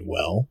going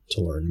well,"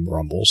 Talorn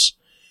rumbles.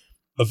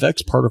 A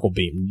Vex particle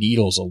beam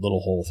needles a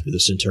little hole through the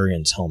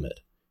Centurion's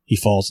helmet. He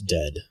falls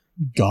dead.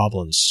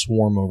 Goblins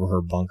swarm over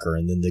her bunker,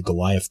 and then the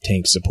Goliath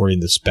tank supporting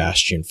this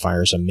bastion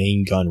fires a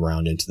main gun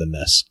round into the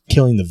mess,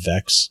 killing the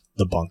Vex,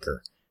 the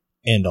bunker,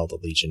 and all the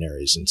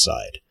legionaries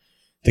inside.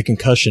 The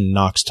concussion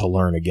knocks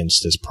Talorn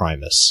against his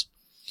Primus.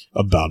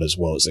 "About as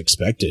well as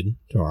expected,"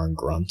 Ta'an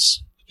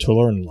grunts.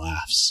 Talorn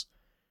laughs.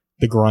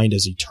 The grind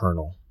is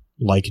eternal,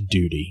 like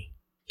duty.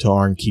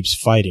 Ta'an keeps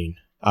fighting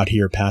out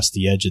here past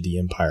the edge of the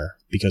Empire,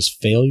 because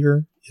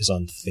failure is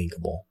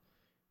unthinkable.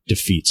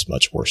 Defeat's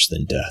much worse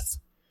than death.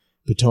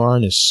 But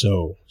Ta'an is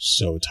so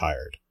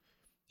tired.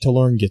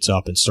 Talorn gets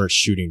up and starts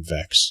shooting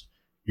Vex.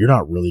 "You're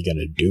not really going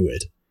to do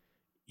it."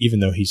 Even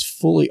though he's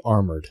fully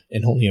armored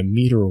and only a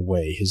meter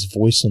away, his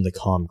voice on the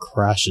comm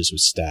crashes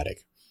with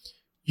static.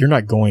 "You're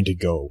not going to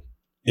go.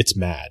 It's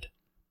mad."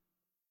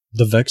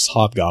 The Vex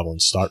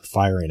hobgoblins start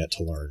firing at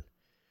Talorn.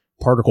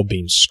 Particle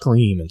beams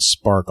scream and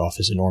spark off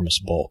his enormous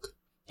bulk.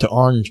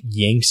 Ta'an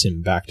yanks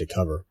him back to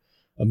cover.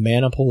 A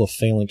maniple of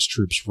Phalanx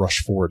troops rush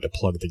forward to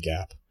plug the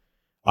gap.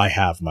 "I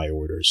have my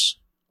orders.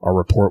 Our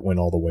report went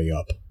all the way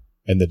up,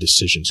 and the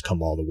decisions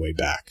come all the way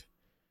back."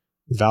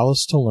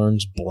 Valis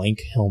Talorn's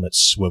blank helmet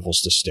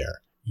swivels to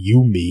stare.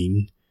 "You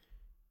mean?"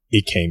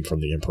 It came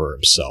from the Emperor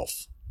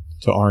himself.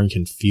 Ta'an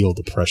can feel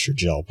the pressure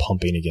gel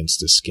pumping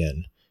against his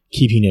skin,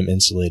 keeping him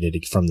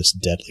insulated from this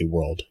deadly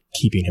world,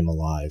 keeping him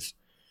alive.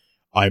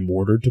 "I'm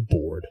ordered to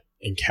board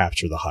and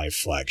capture the Hive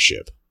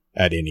flagship,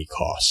 at any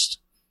cost."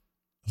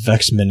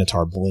 Vex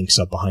Minotaur blinks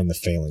up behind the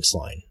Phalanx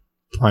line.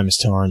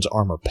 Primus Talorn's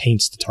armor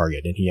paints the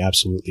target, and he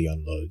absolutely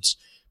unloads,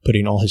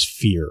 putting all his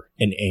fear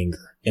and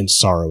anger and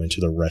sorrow into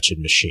the wretched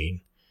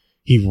machine.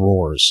 He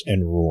roars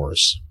and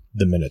roars.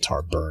 The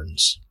Minotaur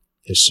burns.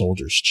 His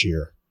soldiers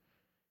cheer.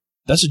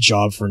 "That's a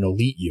job for an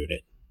elite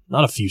unit,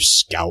 not a few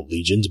scout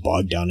legions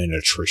bogged down in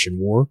attrition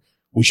war.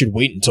 We should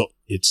wait until—"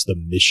 "It's the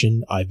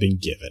mission I've been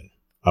given.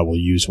 I will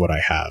use what I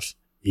have.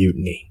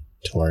 Mutiny,"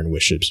 Talorn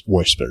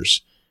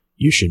whispers.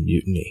 "You should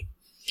mutiny."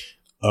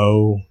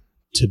 Oh,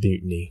 to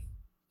mutiny.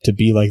 To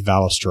be like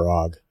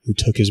Valastrog, who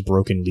took his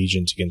broken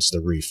legions against the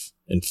reef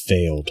and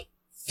failed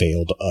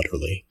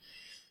utterly.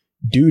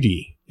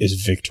 Duty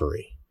is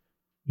victory.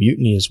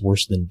 Mutiny is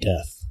worse than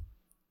death,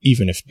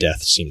 even if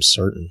death seems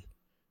certain.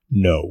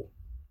 No,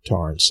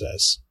 Tarn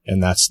says,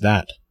 and that's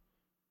that.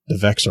 The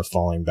Vex are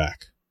falling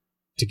back.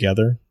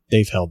 Together,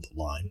 they've held the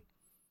line.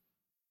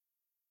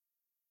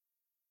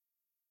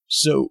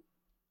 So,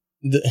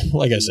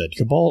 like I said,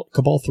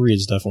 Cabal 3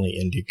 is definitely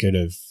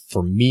indicative,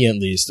 for me at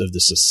least, of the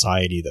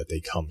society that they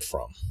come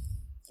from.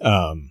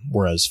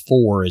 Whereas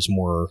 4 is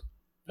more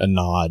a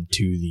nod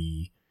to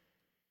the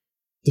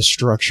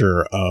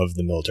structure of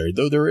the military.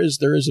 Though there is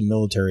a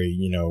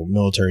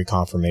military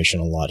confirmation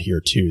a lot here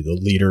too. The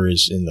leader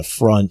is in the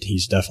front.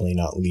 He's definitely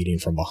not leading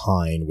from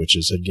behind, which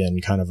is again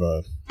kind of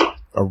a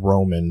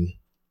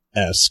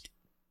Roman-esque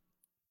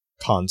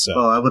concept.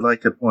 Well, I would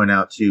like to point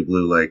out too,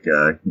 Blue, like,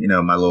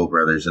 my little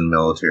brother's in the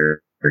military,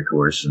 of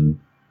course, and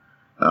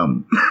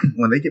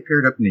when they get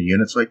paired up into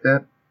units like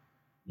that,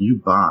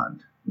 you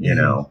bond, you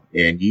know,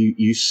 and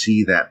you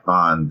see that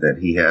bond that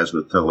he has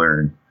with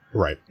Talern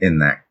right in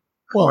that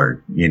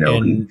card,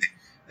 and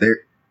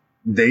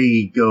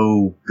they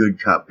go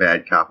good cop,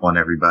 bad cop on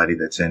everybody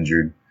that's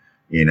injured.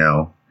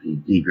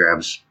 He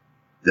grabs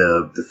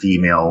the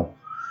female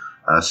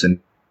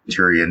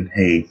centurion.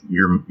 Hey,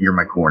 you're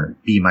my corner.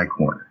 Be my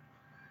corner.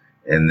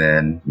 And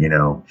then,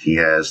 he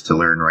has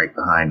Talern right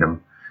behind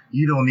him.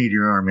 You don't need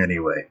your arm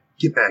anyway.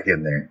 Get back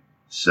in there.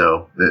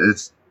 So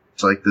it's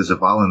like the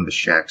Zavala and the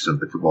Shax of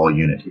the Cabal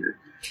unit here,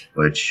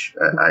 which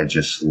I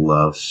just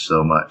love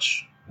so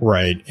much.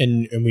 Right.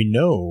 And we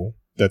know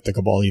that the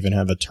Cabal even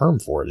have a term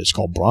for it. It's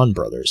called Bond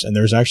Brothers. And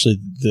there's actually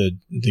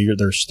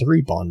there's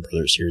 3 Bond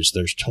Brothers here. So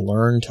there's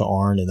Talern,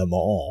 Ta'arn, and the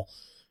Maul.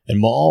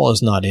 And Maul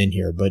is not in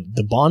here, but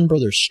the Bond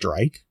Brothers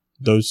strike,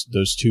 those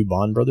 2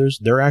 Bond Brothers,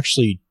 they're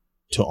actually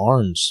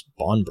Ta'arn's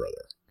Bond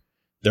brother.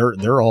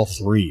 They're all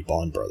 3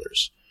 Bond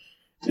Brothers.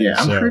 Yeah,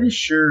 I'm pretty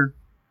sure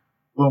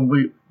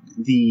when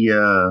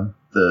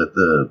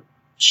the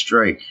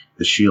strike,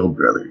 the Shield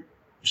brothers.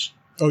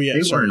 Oh yeah,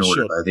 they weren't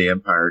ordered by the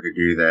Empire to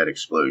do that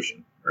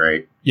explosion,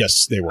 right?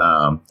 Yes, they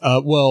were.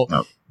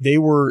 They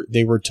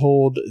were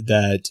told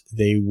that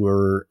they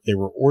were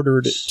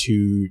ordered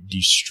to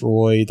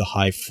destroy the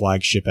Hive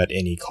flagship at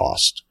any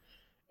cost.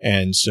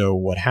 And so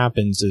what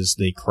happens is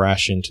they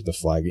crash into the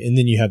flag. And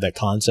then you have that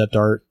concept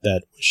art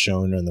that was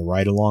shown in the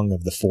ride-along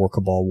of the 4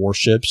 Cabal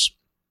warships.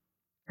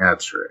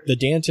 That's right. The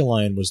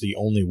Dandelion was the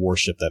only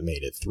warship that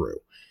made it through.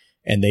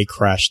 And they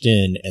crashed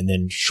in, and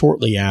then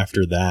shortly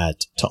after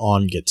that,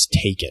 Ta'arn gets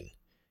taken.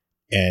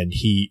 And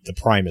the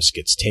Primus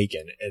gets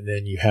taken. And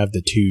then you have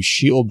the 2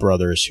 Shield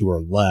brothers who are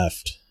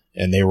left,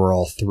 and they were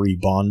all 3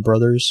 Bond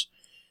brothers.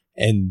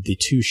 And the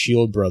 2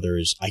 Shield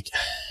brothers, I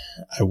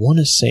want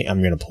to say,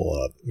 I'm going to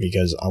pull up,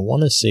 because I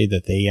want to say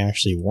that they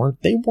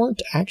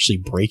weren't actually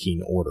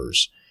breaking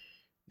orders.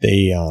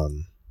 They,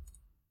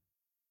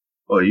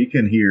 well, you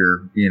can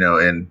hear,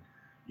 and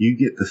you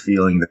get the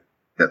feeling that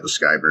the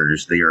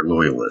Skybirders, they are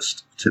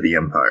loyalists to the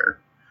Empire.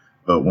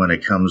 But when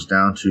it comes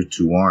down to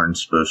Ta'arn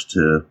supposed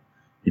to,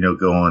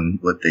 go on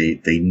what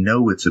they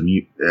know it's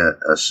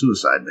a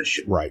suicide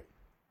mission. Right.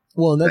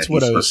 Well, and that's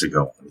what I was saying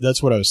and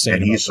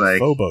about the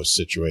Phobos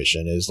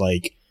situation is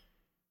like,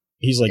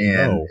 he's like,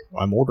 no,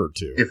 I'm ordered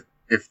to.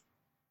 If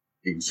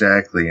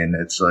exactly. And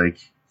it's like,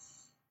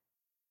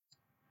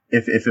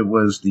 if it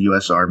was the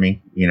U.S.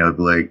 Army, it'd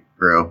be like,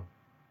 bro,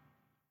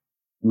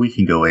 we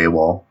can go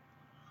AWOL.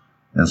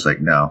 And it's like,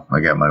 no, I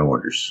got my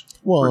orders.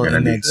 Well, we're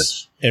going to do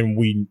this. And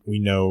we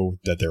know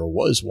that there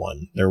was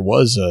one. There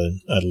was a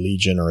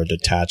legion or a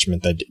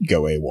detachment that did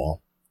go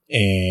AWOL.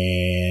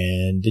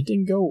 And it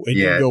didn't go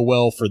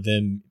well for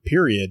them,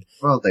 period.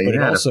 Well, they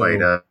had to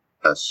fight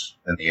us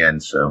in the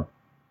end, so.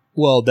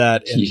 Well, they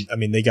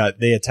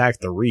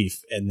attacked the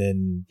reef and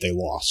then they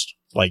lost.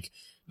 Like,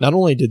 not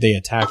only did they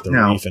attack the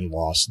reef and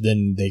lost,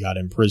 then they got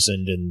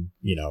imprisoned and,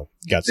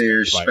 got.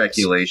 There's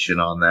speculation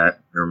on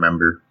that,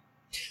 remember?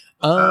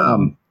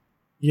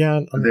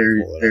 Yeah.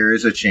 There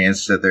is a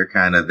chance that they're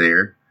kind of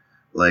there.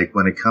 Like,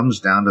 when it comes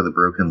down to the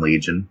Broken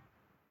Legion,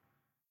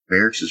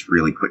 Barracks is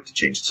really quick to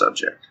change the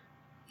subject.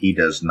 He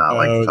does not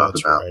like to talk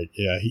about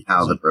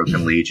how the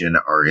Broken Legion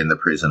are in the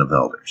prison of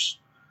elders.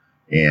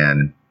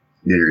 And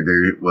there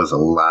was a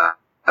lot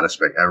of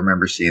I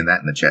remember seeing that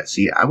in the chat.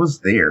 See, I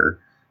was there.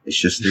 It's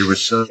just there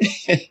was so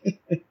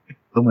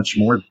much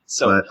more,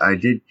 but I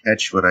did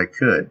catch what I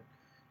could.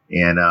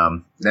 And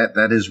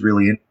that is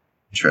really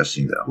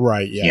interesting, though.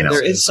 Right, yeah.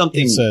 There is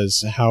something... It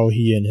says how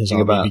he and his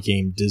army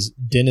became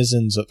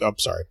denizens of... Oh,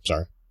 sorry.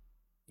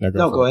 No,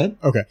 go ahead.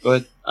 Okay.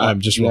 Go ahead.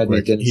 Just real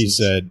quick. He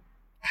said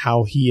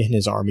how he and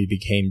his army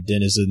became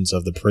denizens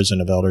of the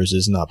prison of elders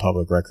is not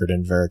public record,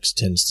 and Varix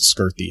tends to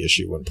skirt the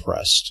issue when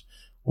pressed.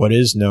 What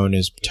is known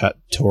as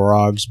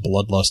Torog's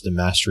bloodlust and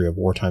mastery of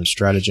wartime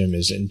stratagem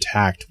is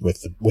intact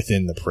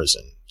within the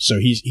prison. So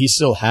he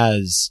still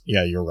has...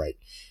 Yeah, you're right.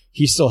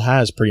 He still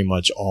has pretty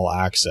much all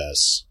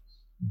access,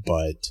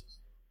 but...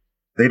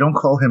 They don't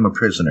call him a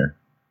prisoner.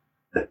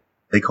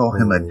 They call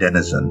him a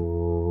denizen.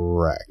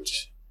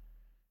 Correct.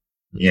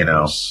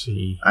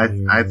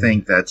 I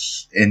think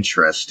that's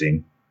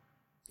interesting.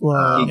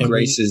 Well, he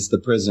graces the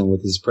prison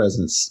with his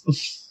presence.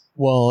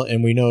 Well,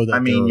 and we know that. I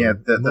mean, yeah,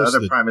 the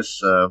other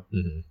Primus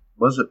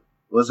was it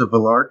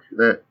Valark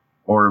that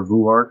or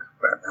Vuark?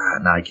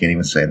 No, I can't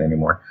even say it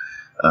anymore.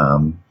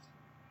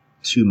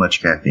 Too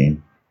much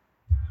caffeine.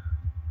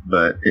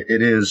 But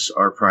it is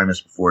our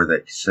Primus before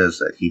that says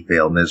that he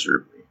failed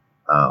miserably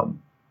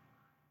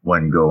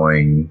when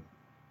going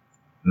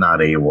not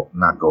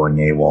going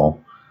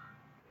AWOL,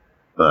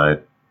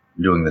 but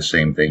doing the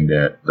same thing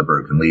that the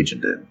Broken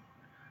Legion did.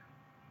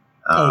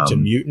 To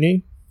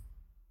mutiny?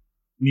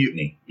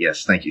 Mutiny.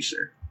 Yes, thank you,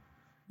 sir.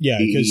 Yeah,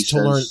 because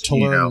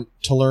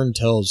Talern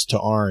tells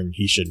Ta'arn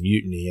he should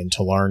mutiny, and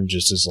Talern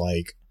just is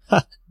like,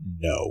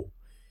 no.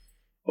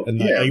 And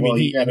yeah,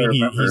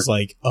 he's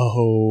like,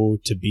 oh,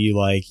 to be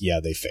like, yeah,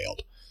 they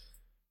failed.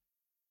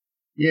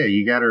 Yeah,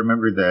 you got to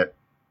remember that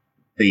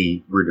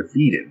they were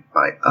defeated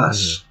by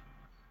us. Mm-hmm.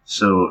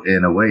 So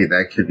in a way,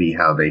 that could be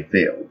how they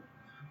failed.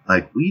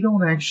 Like, we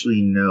don't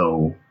actually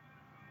know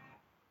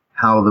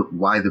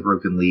why the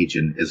Broken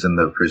Legion is in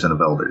the Prison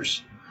of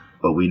Elders.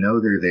 But we know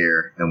they're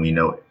there, and we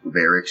know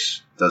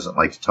Varix doesn't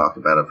like to talk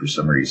about it for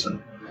some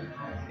reason.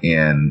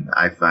 And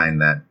I find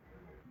that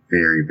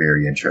very,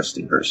 very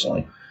interesting,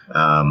 personally.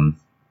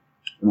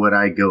 Would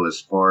I go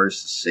as far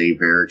as to say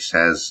Varix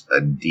has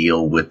a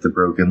deal with the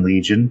Broken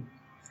Legion?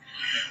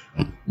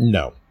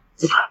 No.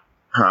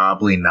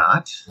 Probably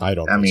not. I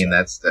don't. I mean,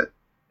 so.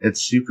 It's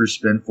super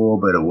spinful,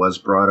 but it was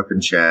brought up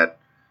in chat.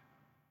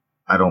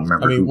 I don't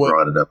remember who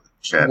brought it up in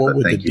chat,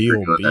 but thank you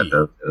for doing that,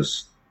 though.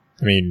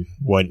 I mean,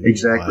 what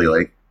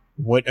exactly?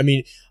 What I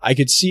mean, I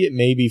could see it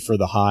maybe for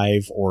the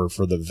Hive or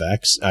for the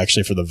Vex.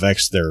 Actually, for the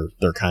Vex, there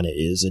kind of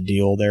is a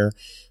deal there,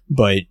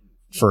 but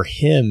for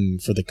him,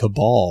 for the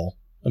Cabal,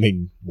 I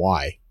mean,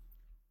 why?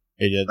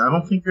 I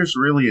don't think there's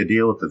really a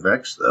deal with the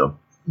Vex, though.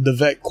 The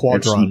Vex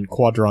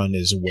Quadron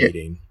is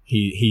waiting.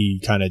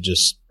 He kind of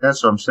just.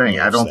 That's what I'm saying.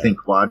 I don't think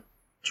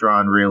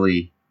Quadron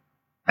really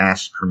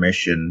asked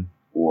permission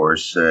or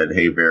said,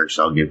 "Hey, Varix,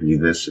 I'll give you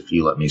this if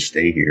you let me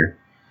stay here."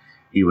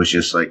 He was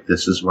just like,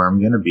 "This is where I'm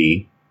going to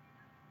be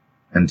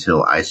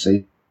until I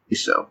say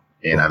so,"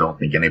 and I don't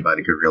think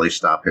anybody could really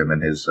stop him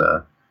and his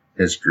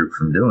group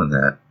from doing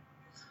that.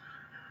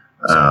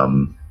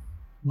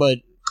 But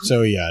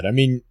so yeah, I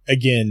mean,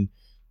 again,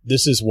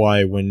 this is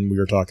why when we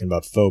were talking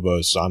about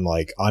Phobos,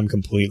 I'm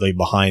completely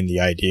behind the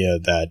idea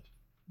that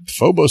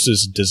Phobos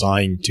is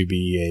designed to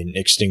be an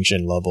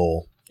extinction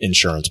level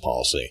insurance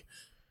policy.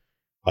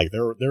 Like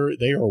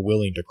they are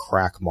willing to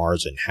crack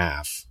Mars in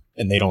half,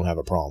 and they don't have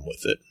a problem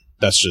with it.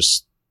 That's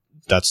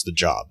the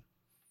job.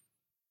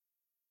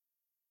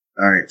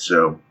 All right,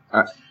 so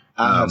I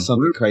have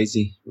something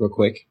crazy real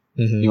quick.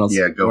 Mm-hmm. You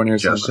want go,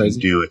 Justin,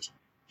 do it.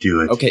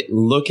 Okay,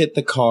 look at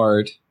the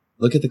card.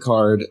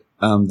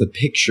 The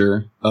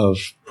picture of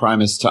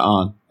Primus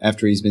Ta'an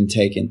after he's been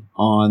taken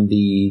on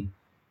the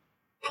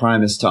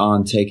Primus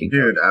Ta'an taken.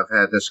 Dude, I've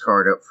had this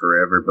card up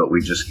forever, but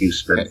we just keep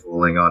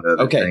fooling on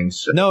other things.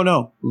 So.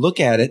 No. Look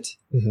at it.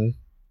 Mm-hmm.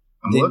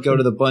 Then go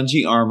to the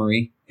Bungie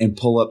Armory and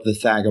pull up the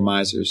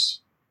Thagamizers.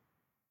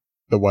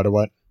 The what?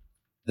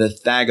 The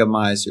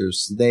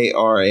Thagamizers. They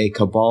are a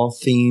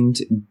Cabal-themed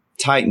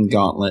Titan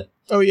gauntlet.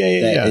 Oh,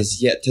 yeah. That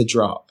is yet to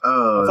drop.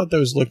 I thought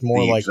those looked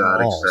more like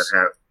walls.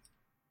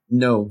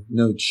 No,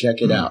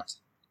 check it out.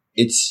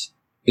 It's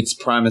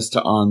Primus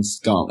Ta'an's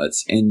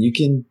gauntlets. And you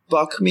can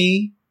buck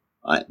me,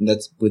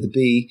 that's with a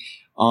B,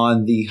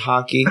 on the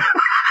hockey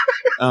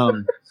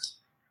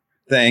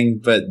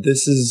thing, but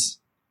this is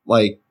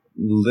like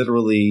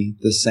literally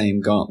the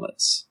same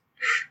gauntlets.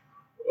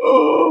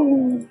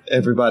 Oh,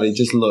 everybody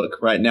just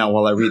look right now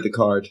while I read the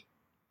card.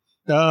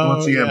 Oh,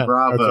 once again,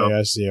 bravo. Okay,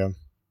 I see them.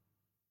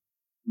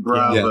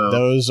 Bravo. Yeah,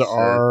 those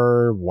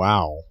are,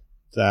 wow.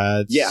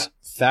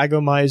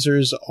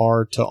 Thagomizers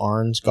are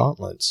Ta'arn's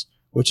gauntlets,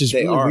 which is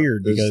really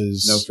weird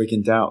because no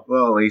freaking doubt.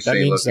 Well, at least that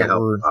means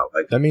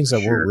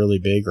that we're really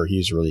big or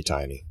he's really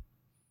tiny.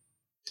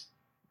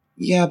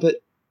 Yeah, but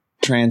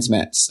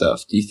transmat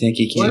stuff. Do you think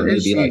he can't really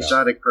be like the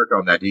exotic perk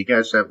on that? Do you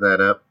guys have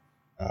that up?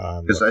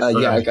 I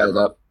got it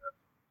up.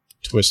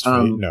 Twist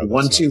Fate? No,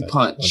 1-2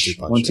 punch.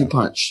 1-2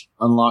 punch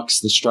unlocks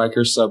the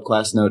striker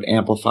subclass node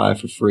Amplify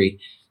for free.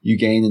 You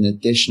gain an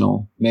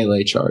additional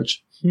melee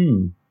charge.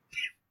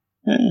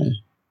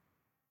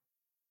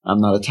 I'm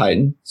not a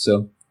Titan,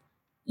 so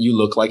you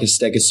look like a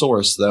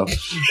Stegosaurus, though.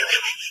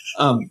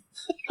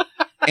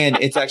 And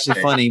it's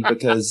actually funny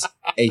because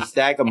a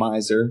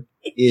Thagomizer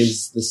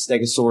is the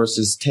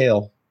Stegosaurus's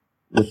tail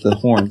with the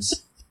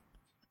horns.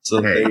 So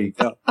there you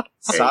go.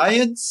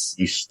 Science?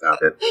 You stop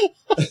it.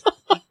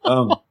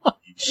 You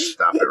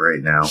stop it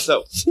right now.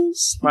 So,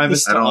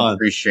 Primus I don't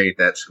appreciate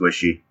that,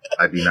 Squishy.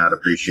 I do not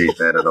appreciate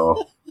that at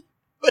all.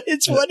 But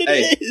it's what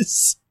it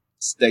is.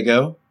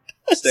 Stego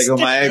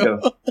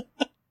Maego.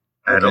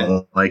 I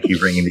don't like you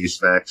bringing these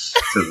facts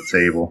to the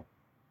table.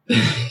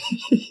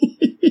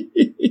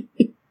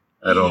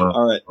 I don't know.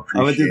 All right.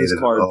 I'm going to do this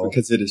card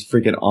because it is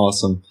freaking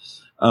awesome.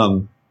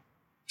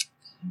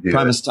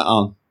 Primus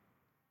Ta'an.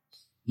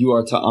 You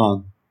are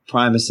Ta'an,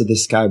 Primus of the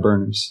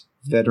Skyburners,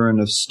 veteran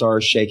of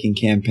star-shaking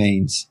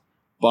campaigns,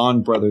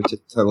 bond brother to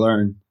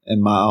Talern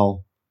and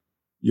Ma'al.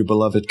 your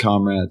beloved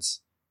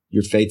comrades,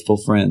 your faithful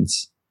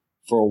friends.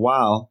 For a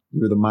while,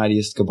 you were the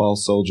mightiest Cabal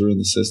soldier in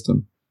the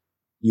system.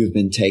 You have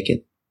been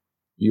taken.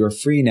 You are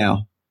free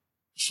now,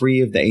 free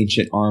of the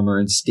ancient armor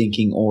and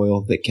stinking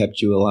oil that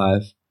kept you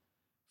alive,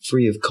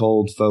 free of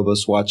cold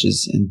Phobos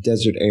watches and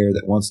desert air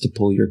that wants to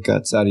pull your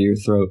guts out of your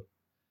throat.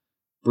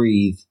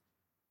 Breathe.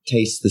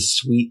 Taste the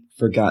sweet,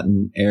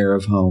 forgotten air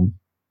of home.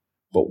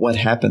 But what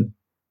happened?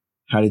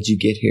 How did you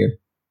get here?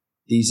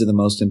 These are the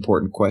most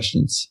important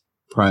questions,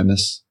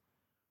 Primus.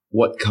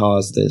 What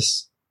caused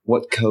this?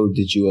 What code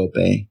did you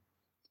obey?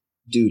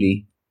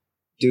 Duty.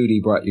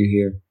 Duty brought you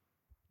here.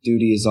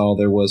 Duty is all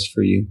there was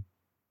for you.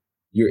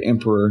 Your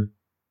emperor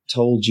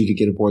told you to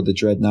get aboard the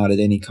dreadnought at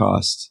any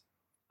cost.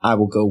 I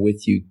will go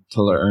with you,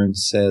 Tuller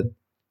said,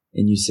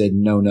 and you said,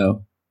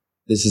 no,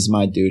 this is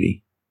my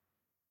duty.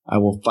 I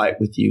will fight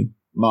with you,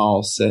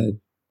 Maul said,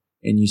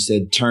 and you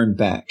said, turn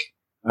back.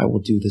 I will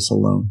do this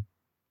alone.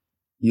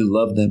 You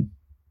loved them,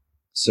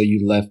 so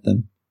you left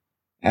them.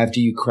 After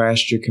you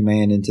crashed your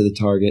command into the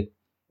target,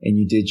 and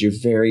you did your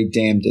very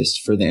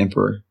damnedest for the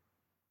Emperor,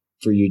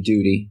 for your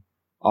duty,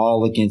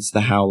 all against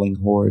the Howling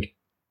Horde.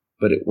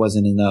 But it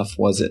wasn't enough,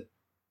 was it?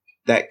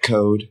 That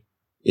code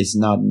is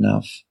not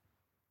enough.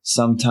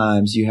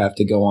 Sometimes you have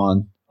to go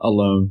on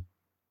alone.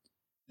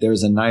 There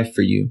is a knife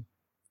for you.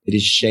 It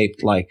is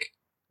shaped like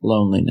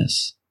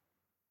loneliness.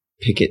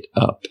 Pick it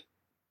up.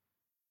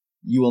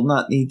 You will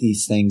not need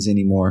these things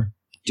anymore.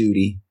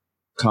 Duty,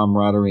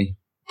 camaraderie,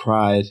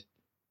 pride.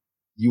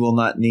 You will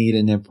not need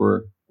an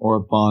emperor or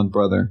a bond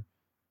brother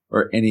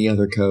or any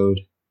other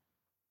code.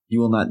 You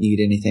will not need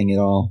anything at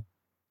all.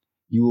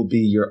 You will be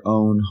your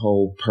own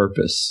whole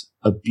purpose,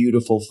 a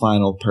beautiful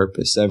final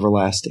purpose,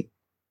 everlasting.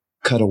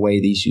 Cut away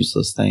these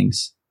useless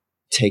things.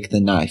 Take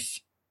the knife,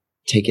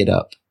 take it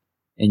up,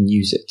 and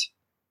use it.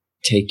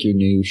 Take your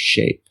new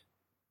shape.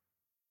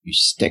 You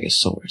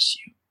stegosaurus,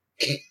 you.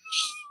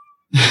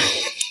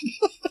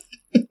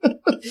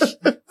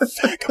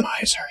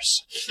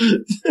 Vagomizers.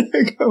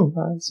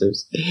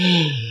 Vagomizers.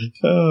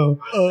 Oh.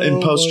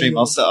 In post-stream,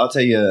 I'll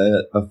tell you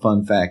a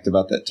fun fact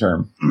about that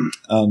term.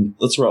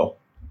 Let's roll.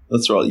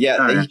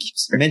 Yeah, he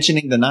keeps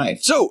mentioning the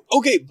knife. So,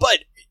 okay, but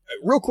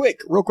real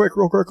quick.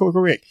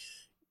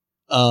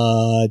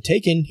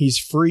 Taken, he's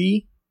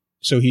free,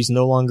 so he's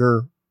no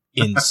longer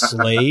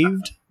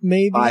enslaved,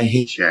 maybe? By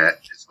his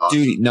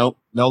duty. No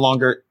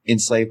longer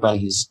enslaved by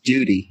his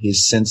duty,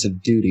 his sense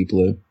of duty,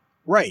 Blue.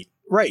 Right.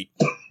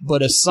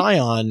 But a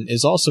Scion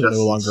is also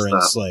no longer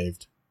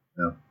enslaved.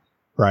 No.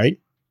 Right?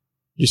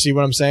 You see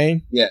what I'm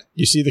saying? Yeah.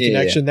 You see the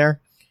connection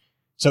there?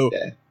 So,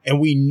 and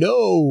we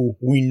know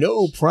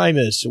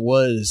Primus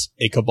was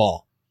a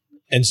Cabal.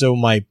 And so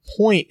my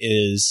point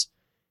is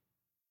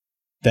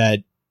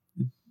that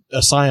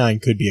a Scion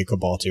could be a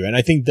Cabal too. And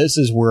I think this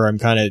is where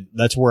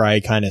that's where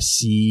I kind of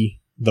see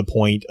the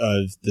point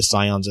of the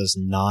Scions as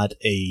not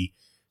a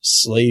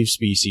slave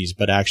species,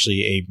 but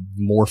actually a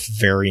morph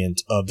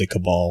variant of the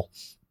Cabal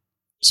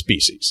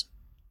species.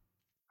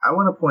 I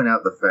want to point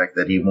out the fact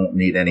that he won't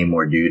need any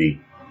more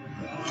duty.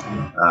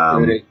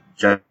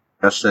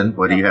 Justin,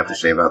 what do you have to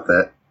say about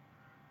that?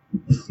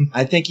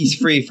 I think he's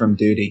free from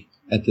duty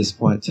at this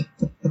point.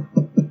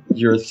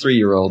 You're a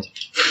 3-year-old.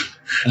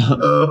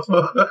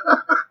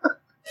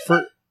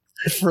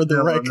 For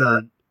the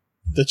record,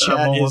 the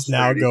chat is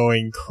now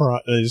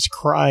is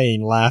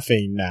crying,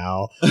 laughing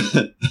now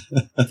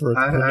for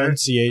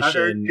pronunciation. I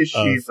heard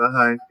Kashif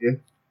behind you.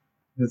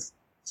 It's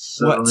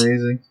so what?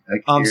 Amazing.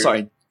 I'm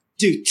sorry.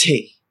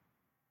 Duty.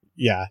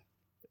 Yeah.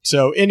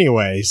 So,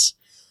 anyways.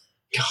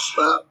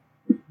 Stop.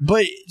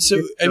 But,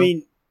 so, I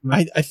mean,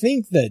 I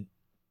think that,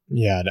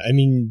 yeah, I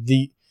mean,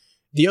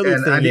 the other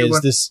thing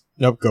is this.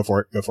 Nope, go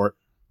for it.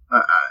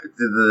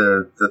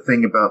 The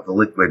thing about the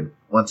liquid,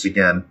 once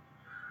again,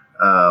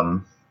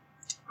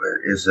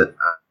 where is it?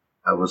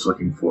 I was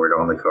looking for it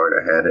on the card.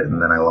 I had it,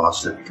 and then I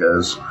lost it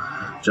because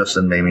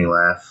Justin made me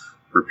laugh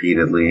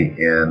repeatedly,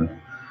 and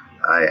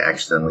I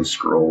accidentally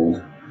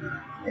scrolled.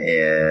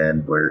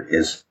 And where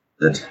is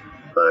it?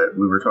 But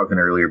we were talking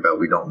earlier about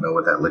we don't know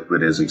what that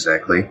liquid is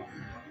exactly,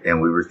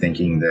 and we were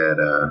thinking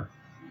that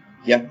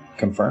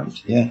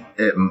confirmed. Yeah,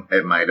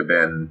 it might have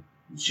been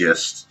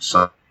just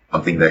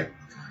something that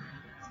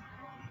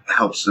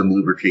helps them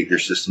lubricate their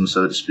system,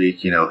 so to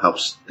speak,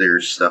 helps their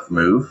stuff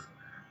move.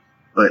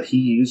 But he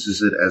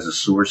uses it as a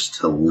source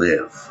to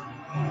live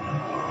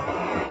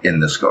in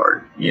this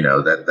card.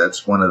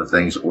 That's one of the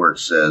things Orc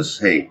says,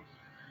 hey,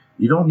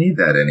 you don't need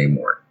that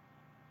anymore.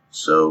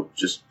 So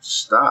just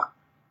stop.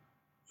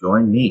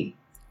 Join me.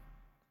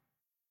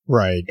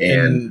 Right.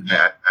 And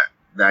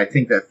I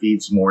think that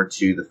feeds more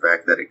to the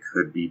fact that it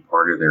could be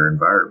part of their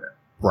environment.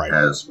 Right.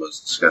 As was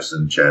discussed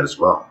in the chat as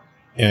well.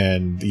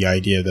 And the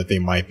idea that they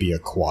might be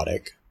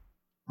aquatic,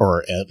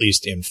 or at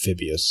least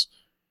amphibious.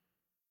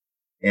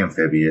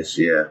 Amphibious,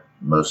 yeah,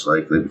 most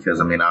likely,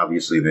 because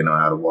obviously they know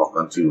how to walk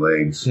on 2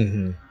 legs.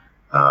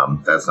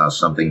 Mm-hmm. That's not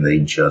something they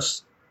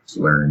just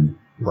learned.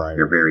 Right,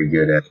 they're very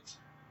good at it,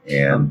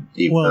 and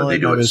even though they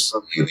do it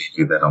slowly, they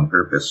do that on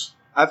purpose.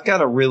 I've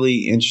got a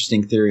really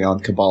interesting theory on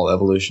Cabal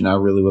evolution I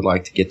really would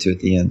like to get to at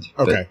the end.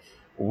 Okay.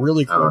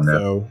 Really quick,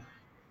 though.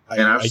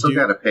 And I've still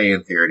got a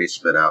pay-in theory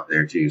spit out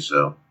there, too,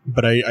 so...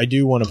 But I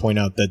do want to point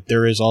out that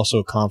there is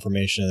also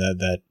confirmation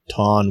that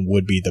Taun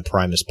would be the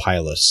Primus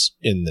Pilus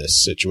in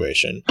this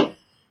situation.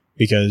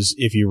 Because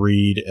if you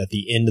read at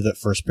the end of the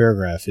first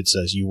paragraph, it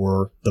says you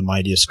were the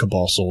mightiest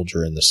Cabal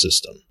soldier in the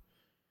system.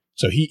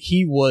 So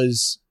he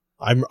was...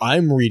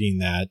 I'm reading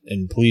that,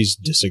 and please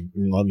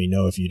let me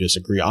know if you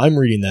disagree. I'm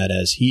reading that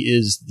as he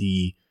is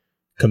the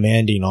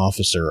commanding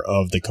officer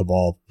of the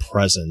Cabal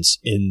presence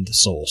in the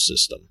Sol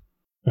system.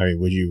 All right,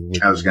 would you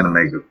I was going to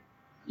make it.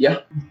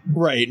 Yeah.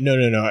 Right. No.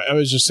 I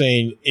was just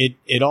saying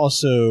it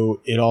also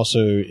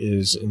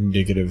is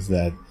indicative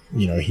that,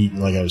 he,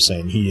 like I was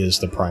saying, he is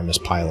the Primus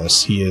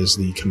Pilus. He is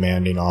the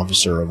commanding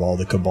officer of all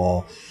the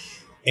Cabal.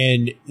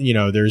 And,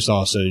 there's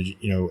also,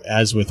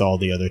 as with all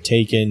the other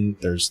Taken,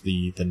 there's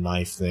the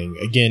knife thing.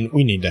 Again,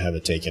 we need to have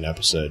a Taken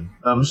episode.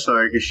 I'm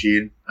sorry,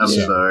 Kashin. I'm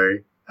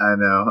sorry. I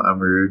know. I'm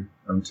rude.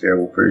 I'm a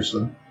terrible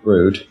person.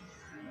 Rude.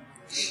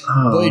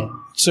 But,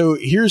 so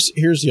here's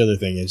the other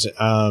thing is,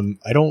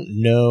 I don't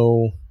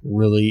know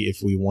really if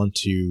we want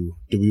to,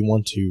 do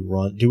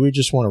we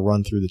just want to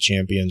run through the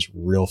champions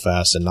real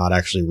fast and not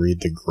actually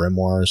read the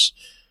grimoires?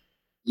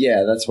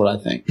 Yeah, that's what I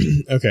think.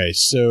 Okay,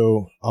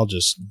 so I'll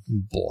just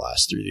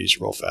blast through these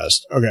real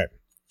fast. Okay,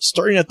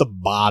 starting at the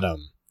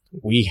bottom,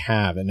 we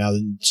have, and now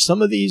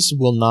some of these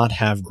will not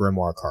have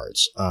grimoire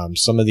cards.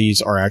 Some of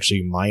these are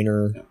actually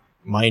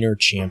minor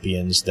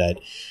champions that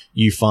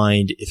you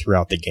find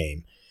throughout the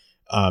game.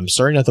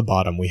 Starting at the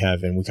bottom, we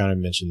have, and we kind of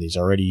mentioned these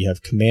already, you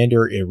have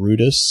Commander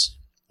Erudus.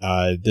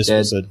 This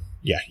dead. Was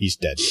he's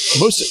dead.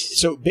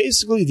 So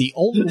basically the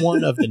only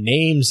one of the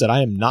names that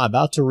I am not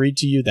about to read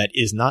to you that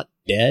is not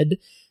dead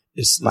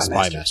is the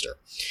Spymaster.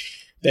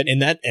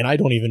 And I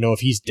don't even know if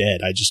he's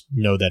dead. I just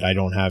know that I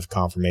don't have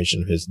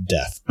confirmation of his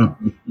death.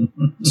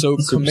 So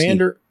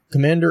Commander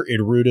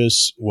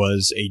Erudus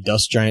was a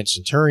dust giant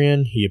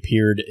centurion. He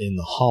appeared in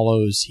the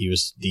Hollows. He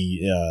was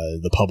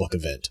the public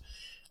event.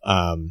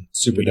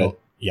 Super dead.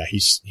 Yeah,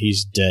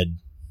 he's dead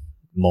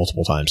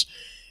multiple times.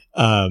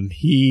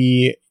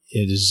 He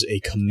is a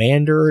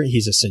commander.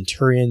 He's a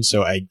centurion.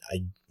 So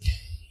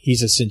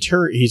he's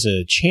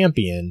a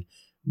champion,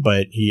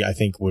 but I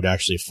think would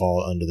actually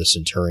fall under the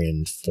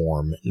centurion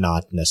form,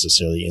 not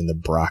necessarily in the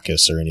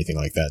Brachus or anything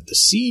like that. The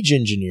siege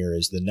engineer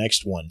is the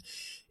next one.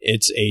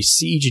 It's a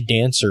siege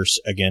dancer,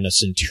 again, a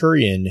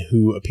centurion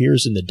who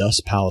appears in the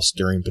Dust Palace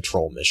during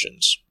patrol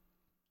missions.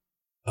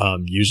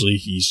 Usually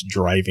he's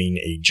driving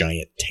a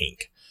giant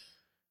tank.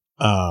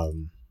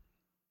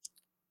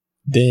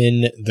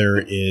 Then there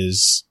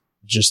is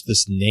just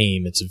this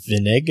name. It's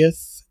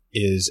Venegith,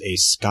 is a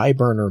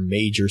Skyburner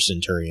Major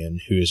Centurion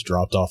who is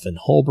dropped off in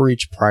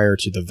Hullbreach prior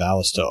to the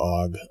Valista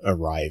Og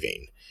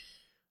arriving.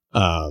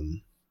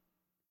 And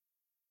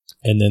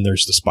then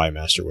there's the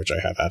Spymaster, which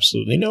I have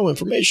absolutely no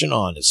information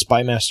on. It's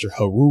Spymaster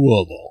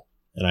Haruolo.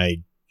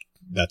 And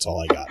that's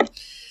all I got.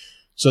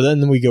 So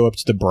then we go up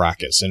to the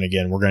Brachus. And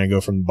again, we're going to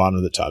go from the bottom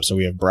to the top. So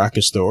we have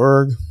Brachus the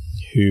Urg,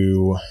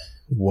 who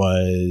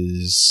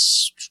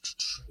was,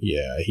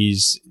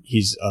 he's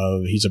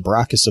a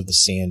Brachus of the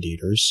Sand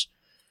Eaters.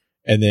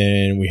 And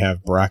then we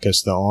have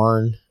Brachus the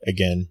Arn,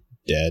 again,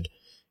 dead.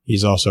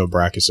 He's also a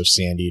Brachus of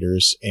Sand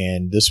Eaters,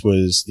 and this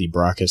was the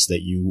Brachus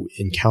that you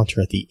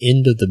encounter at the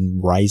end of the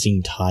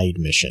Rising Tide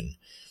mission.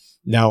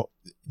 Now,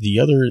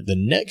 the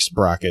next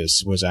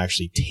Brachus was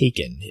actually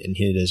taken, and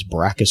it is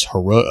Brachus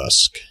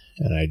Heroisk,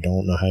 and I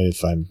don't know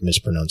if I'm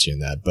mispronouncing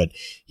that, but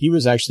he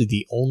was actually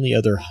the only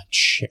other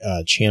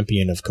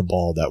champion of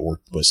Cabal that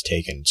was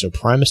taken. So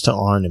Primus to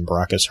Arn and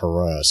Brachus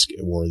Heroisk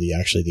were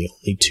actually the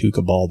only two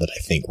Cabal that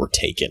I think were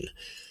taken.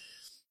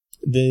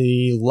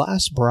 The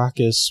last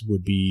Brachus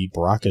would be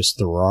Brachus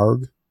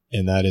Thorarg,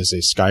 and that is a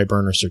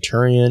Skyburner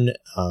Centurion.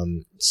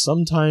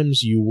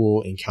 Sometimes you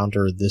will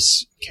encounter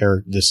this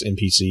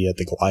NPC at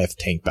the Goliath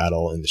tank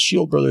battle in the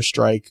Shield Brother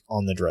strike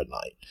on the Dread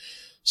Knight.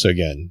 So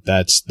again,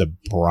 that's the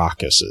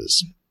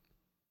Brachuses.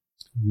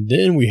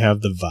 Then we have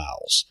the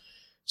Vals.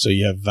 So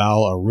you have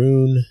Val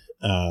Arun.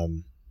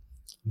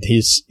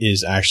 This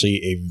is actually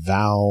a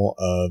Val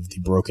of the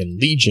Broken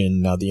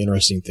Legion. Now, the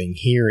interesting thing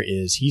here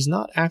is he's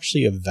not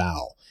actually a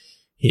Val.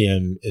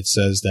 It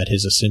says that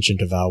his ascension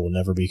to Val will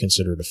never be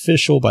considered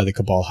official by the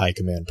Cabal High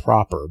Command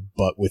proper,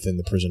 but within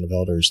the Prison of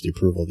Elders, the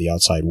approval of the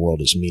outside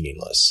world is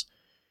meaningless.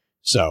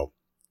 So,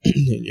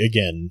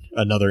 again,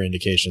 another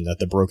indication that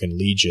the Broken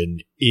Legion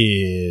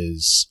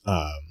is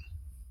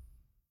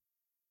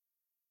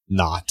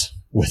not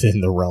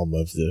within the realm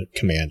of the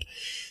command.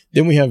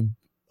 Then we have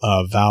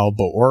Val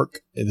Boork.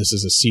 This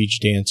is a siege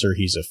dancer.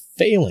 He's a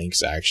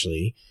phalanx,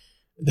 actually,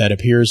 that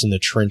appears in the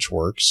trench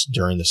works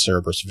during the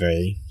Cerberus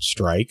Bay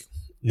strike.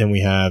 Then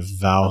we have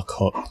Val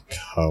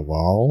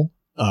Kawal.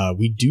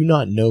 We do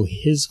not know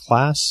his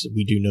class.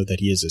 We do know that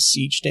he is a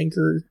siege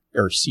dancer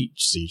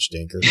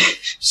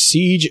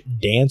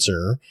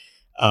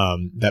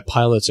that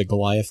pilots a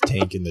Goliath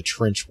tank in the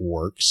trench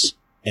works.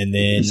 And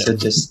then He's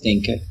such a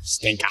stinker.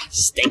 Stinker.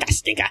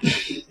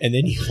 And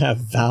then you have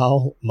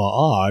Val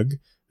Maog,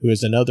 who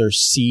is another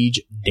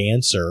siege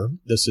dancer.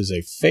 This is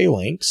a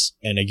phalanx.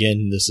 And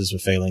again, this is a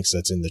phalanx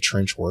that's in the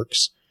trench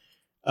works.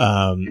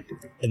 And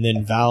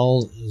then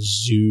Val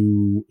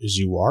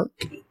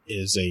Zuark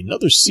is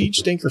another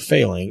siege dancer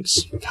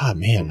phalanx. God,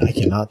 man, I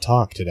cannot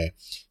talk today.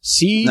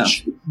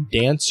 Siege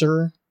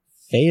dancer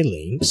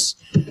phalanx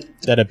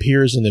that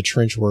appears in the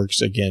trench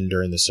works again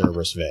during the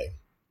Cerberus Vey.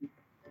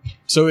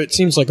 So it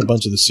seems like a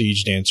bunch of the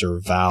siege dancer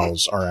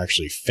Vals are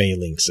actually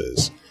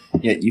phalanxes.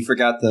 Yeah, you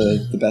forgot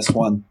the best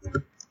one.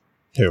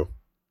 Who?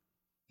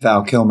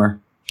 Val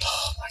Kilmer.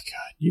 Oh my God!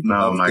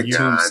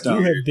 God!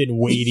 You have been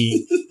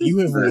waiting. You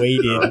have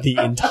waited the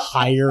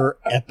entire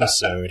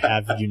episode,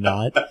 have you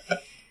not?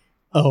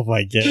 Oh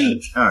my God!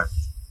 All right.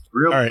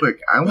 Real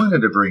quick, I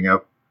wanted to bring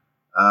up.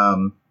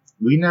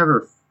 We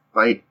never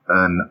fight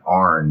an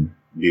Arn,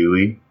 do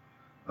we?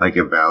 Like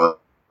a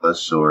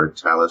Valis or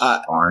Talus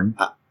Arn.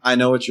 I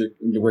know where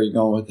you're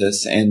going with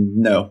this, and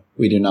no,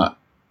 we do not.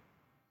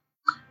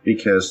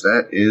 Because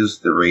that is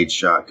the raid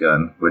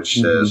shotgun,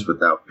 which says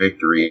without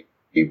victory,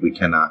 we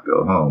cannot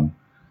go home,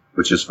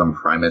 which is from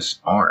Primus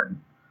Arn.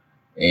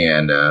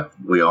 And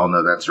we all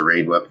know that's a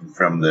raid weapon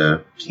from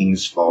the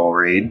King's Fall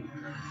raid.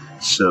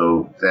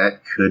 So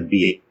that could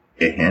be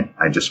a hint.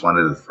 I just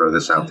wanted to throw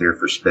this out there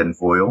for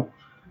Spinfoil.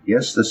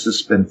 Yes, this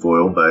is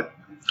Spinfoil, but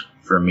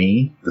for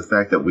me, the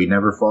fact that we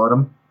never fought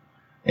him,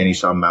 and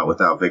he's talking about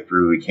without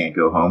victory, we can't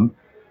go home,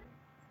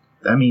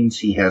 that means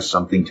he has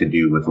something to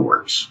do with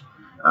orcs.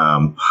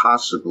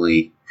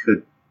 Possibly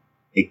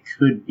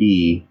could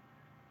be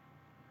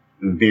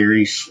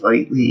very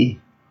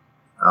slightly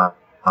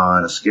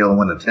on a scale of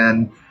 1 to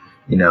 10,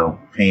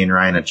 paying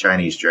Ryan a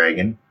Chinese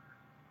dragon,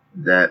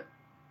 that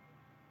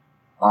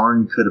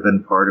Arn could have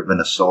been part of an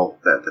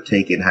assault that the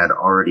Taken had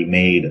already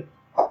made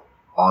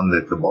on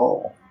the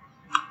Cabal,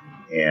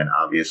 and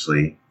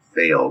obviously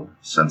failed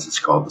since it's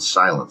called the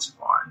Silence of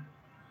Arn.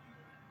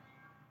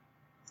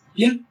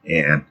 Yeah.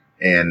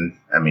 And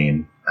I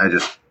mean, I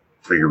just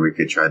figured we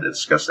could try to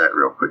discuss that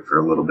real quick for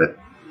a little bit.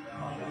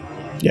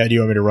 Yeah, do you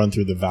want me to run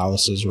through the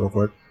Valises real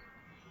quick?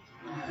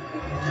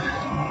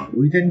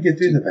 We didn't get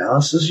through the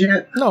Valises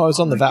yet? No, I was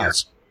on the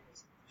Vals.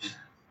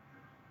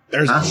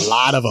 There's a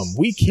lot of them.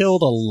 We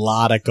killed a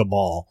lot of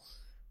Cabal.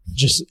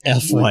 Just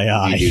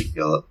FYI. We did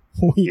kill it.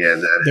 Yeah,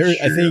 that is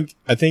true.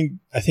 I think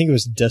it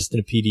was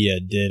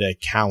Destinopedia did a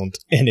count,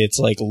 and it's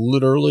like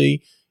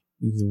literally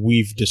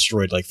we've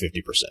destroyed like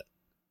 50%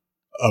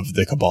 of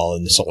the Cabal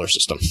in the solar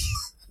system.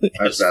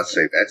 I was about to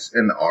say that's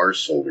in our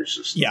solar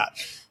system.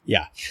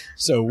 Yeah.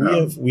 So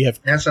we have.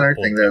 That's another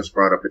thing that was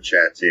brought up in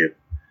chat too.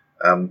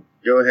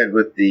 Go ahead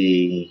with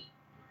the.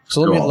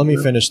 So let me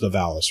finish the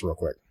Valis real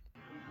quick.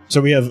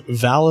 So we have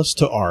Valis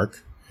to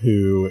Ark,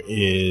 who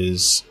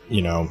is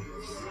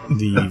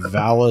the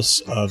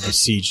Valis of the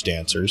Siege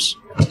Dancers.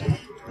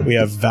 We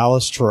have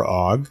Valis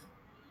Traog,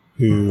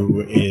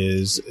 who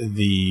is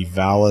the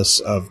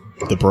Valis of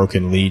the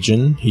Broken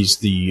Legion. He's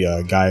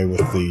the guy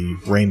with the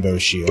rainbow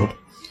shield,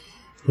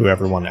 who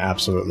everyone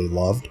absolutely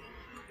loved.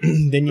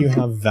 Then you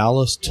have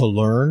Valis to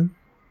Learn,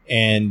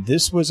 and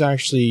this was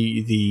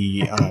actually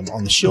the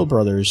on the Shield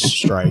Brothers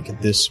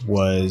strike. This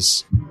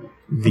was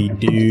the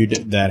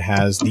dude that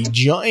has the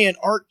giant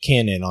arc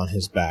cannon on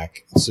his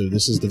back. So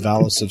this is the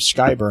Valis of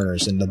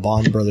Skyburners and the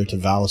bond brother to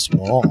Valis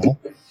Maul.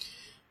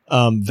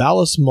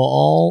 Valis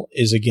Maul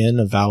is again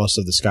a Valis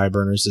of the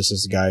Skyburners. This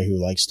is the guy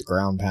who likes to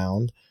ground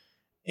pound,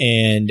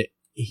 and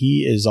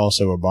he is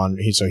also a bond.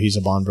 He's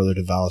a bond brother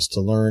to Valis to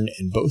Learn,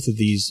 and both of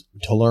these,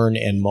 To Learn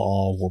and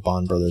Maul, were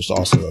bond brothers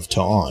also of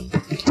Ta'on.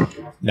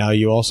 Now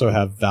you also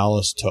have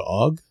Valis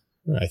Ta'og,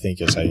 I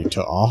think is how you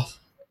Ta'oth.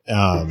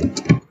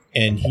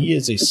 And he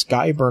is a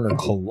Skyburner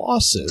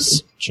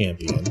Colossus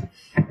champion,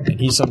 and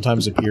he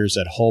sometimes appears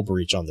at Hull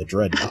Breach on the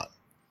Dreadnought.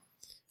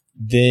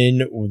 Then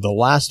the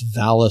last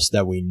Valis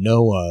that we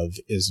know of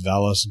is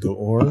Valis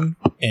Gorn,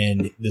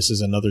 and this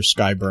is another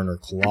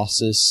Skyburner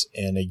Colossus,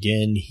 and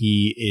again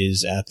he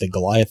is at the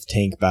Goliath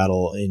tank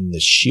battle in the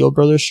Shield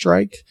Brothers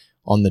strike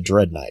on the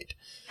Dreadnought.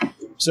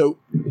 So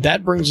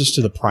that brings us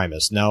to the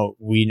Primus. Now,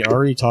 we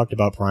already talked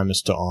about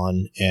Primus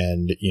Ta'on,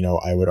 and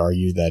I would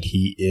argue that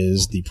he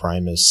is the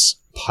Primus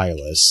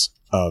Pilus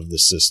of the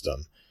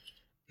system.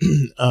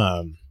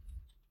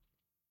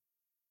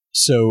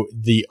 So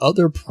the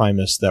other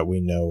Primus that we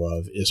know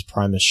of is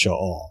Primus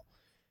Sha'al.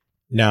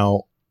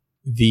 Now,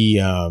 the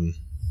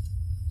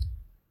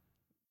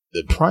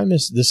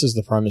Primus, this is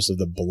the Primus of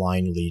the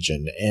Blind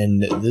Legion,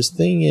 and this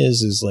thing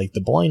is like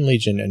the Blind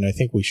Legion, and I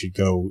think we should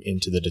go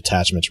into the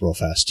detachments real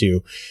fast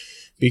too,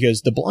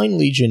 because the Blind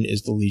Legion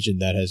is the Legion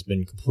that has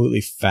been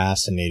completely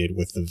fascinated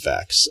with the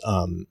Vex,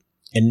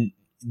 and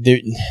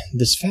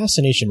this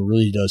fascination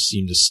really does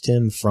seem to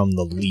stem from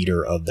the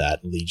leader of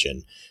that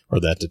legion or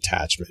that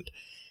detachment.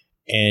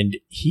 And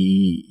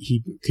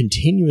he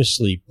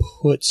continuously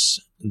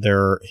puts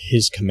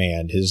his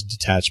command, his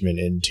detachment,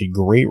 into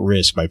great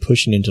risk by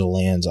pushing into the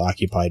lands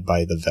occupied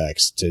by the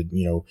Vex to,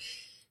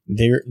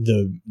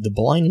 the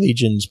Blind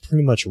Legion's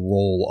pretty much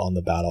role on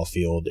the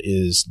battlefield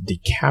is the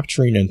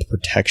capturing and the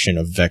protection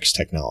of Vex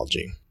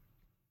technology.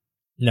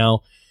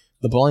 Now,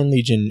 the Blind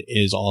Legion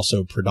is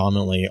also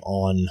predominantly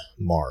on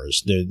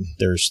Mars.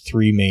 There's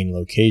 3 main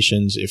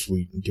locations. I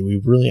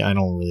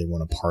don't really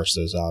want to parse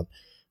those out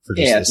for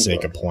just the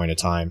sake of point of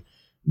time.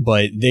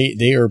 But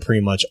they are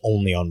pretty much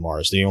only on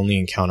Mars. They only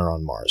encounter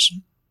on Mars.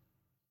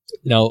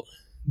 Now,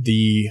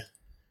 the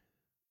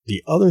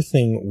other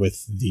thing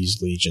with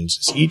these legions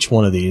is each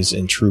one of these,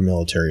 in true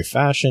military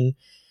fashion,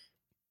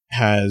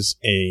 has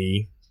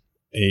a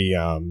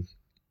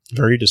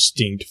very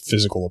distinct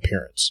physical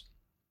appearance.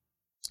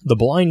 The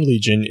Blind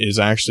Legion is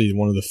actually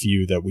one of the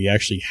few that we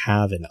actually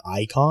have an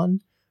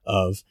icon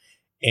of,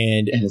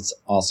 and it's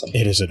awesome.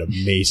 It is an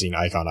amazing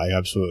icon. I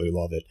absolutely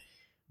love it.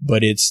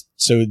 But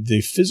so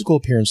the physical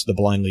appearance of the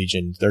Blind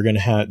Legion, they're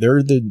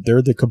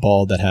the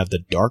Cabal that have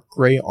the dark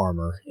gray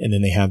armor, and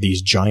then they have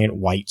these giant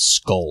white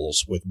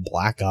skulls with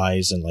black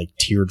eyes and like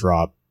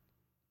teardrop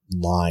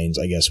lines,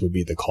 I guess would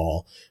be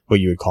what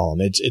you would call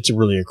them. It's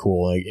really a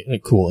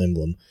cool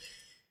emblem.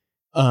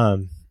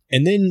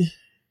 And then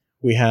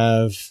we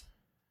have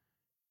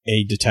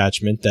a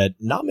detachment that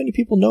not many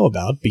people know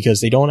about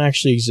because they don't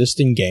actually exist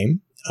in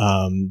game.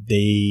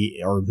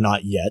 They are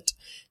not yet.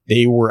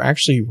 They were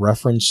actually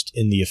referenced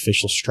in the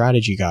official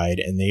strategy guide,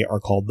 and they are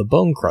called the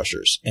Bone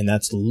Crushers, and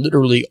that's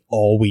literally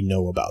all we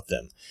know about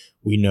them.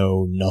 We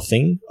know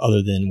nothing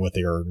other than what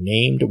they are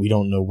named. We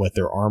don't know what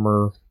their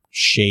armor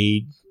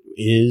shade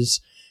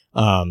is.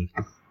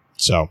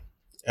 So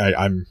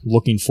I'm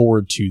looking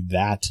forward to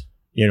that.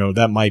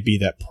 That might be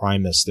that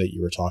Primus that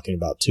you were talking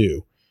about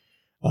too.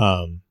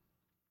 And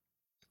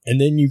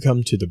then you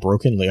come to the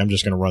Broken Legion. I'm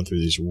just going to run through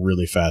these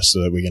really fast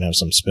so that we can have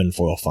some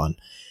spinfoil fun.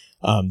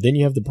 Then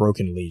you have the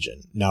Broken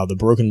Legion. Now, the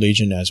Broken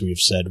Legion, as we've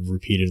said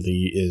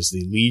repeatedly, is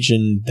the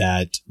Legion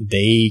that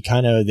they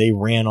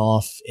ran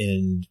off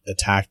and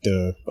attacked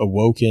the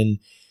Awoken.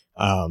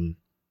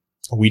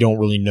 We don't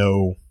really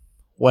know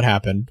what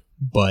happened,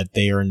 but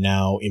they are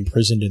now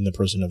imprisoned in the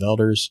Prison of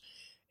Elders.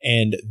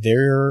 And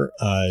their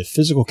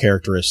physical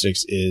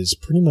characteristics is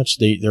pretty much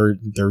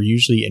they're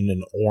usually in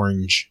an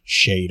orange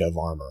shade of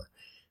armor.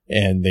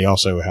 And they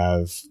also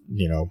have,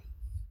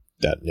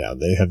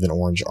 they have an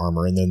orange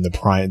armor, and then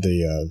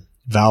the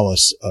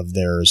Valus of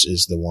theirs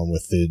is the one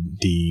with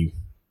the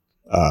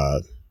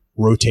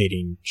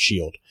rotating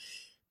shield.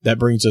 That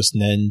brings us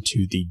then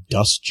to the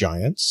Dust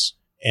Giants,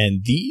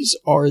 and these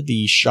are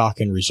the shock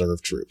and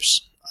reserve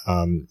troops.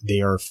 They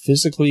are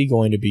physically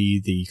going to be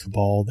the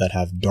Cabal that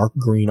have dark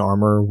green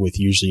armor with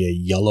usually a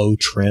yellow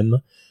trim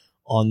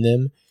on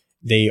them.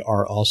 They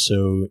are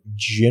also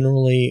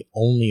generally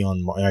only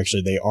on Mars.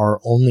 Actually, they are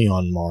only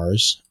on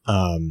Mars.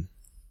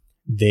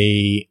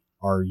 They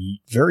are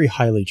very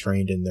highly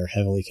trained and they're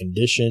heavily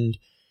conditioned.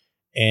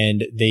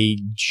 And they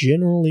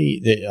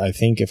generally, I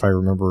think if I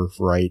remember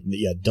right,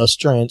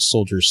 Dust Giant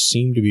soldiers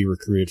seem to be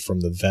recruited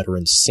from the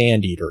veteran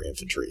Sand Eater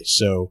infantry.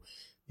 So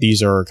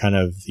these are kind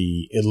of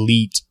the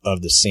elite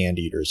of the Sand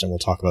Eaters, and we'll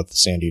talk about the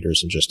Sand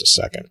Eaters in just a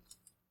second.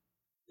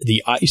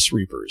 The Ice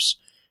Reapers,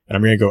 and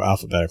I'm going to go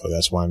alphabetically,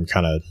 that's why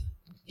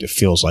it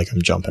feels like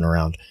I'm jumping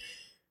around.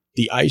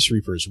 The Ice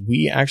Reapers,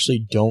 we actually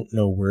don't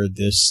know where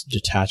this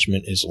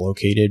detachment is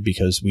located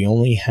because we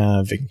only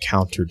have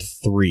encountered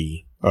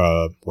 3.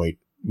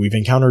 We've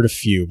encountered a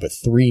few, but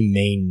 3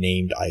 main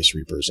named Ice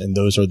Reapers, and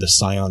those are the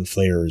Scion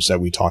Flayers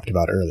that we talked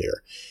about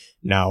earlier.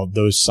 Now,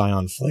 those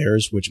Scion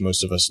Flayers, which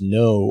most of us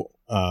know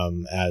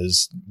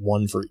as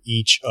one for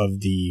each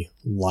of the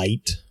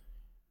light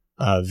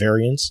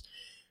variants,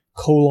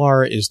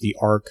 Kolar is the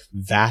Arc,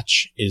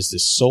 Vatch is the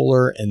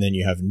Solar, and then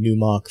you have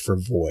Numok for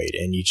Void,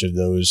 and each of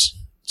those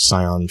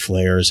Scion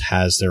Flayers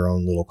has their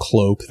own little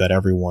cloak that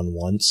everyone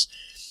wants.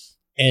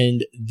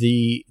 And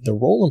the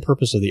role and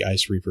purpose of the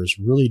Ice Reapers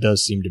really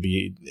does seem to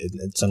be,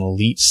 it's an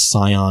elite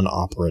Scion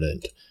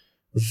operative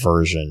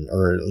version,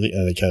 or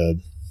like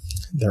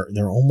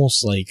they're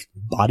almost like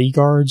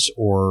bodyguards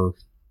or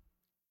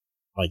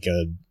like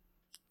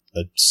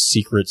a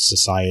secret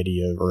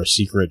society or a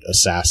secret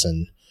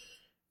assassin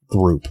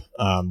group.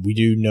 We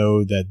do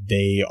know that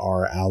they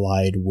are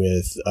allied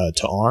with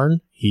Ta'arn.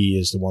 He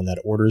is the one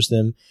that orders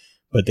them.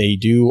 But they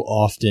do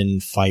often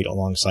fight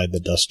alongside the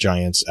Dust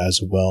Giants as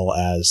well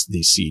as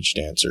the Siege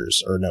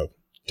Dancers. Or no,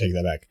 take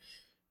that back.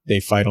 They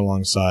fight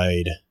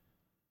alongside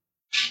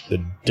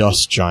the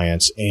Dust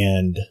Giants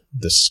and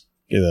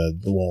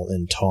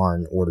and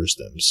Tarn orders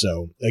them.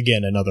 So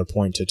again, another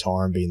point to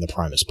Tarn being the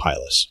Primus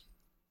Pilus.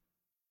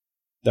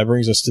 That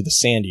brings us to the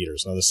Sand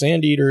Eaters. Now the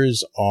Sand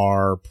Eaters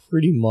are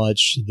pretty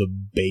much the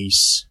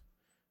base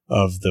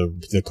of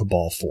the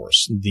Cabal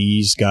force.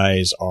 These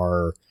guys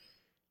are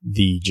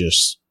the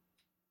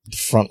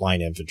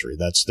frontline infantry.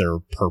 That's their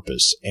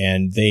purpose.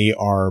 And they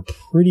are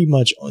pretty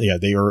much,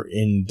 they are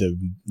in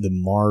the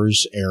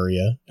Mars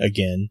area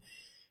again.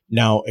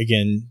 Now,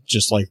 again,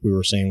 just like we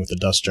were saying with the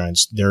Dust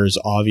Giants, there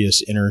is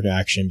obvious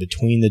interaction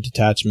between the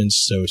detachments.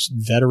 So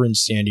veteran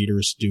Sand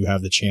Eaters do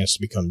have the chance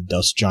to become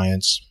Dust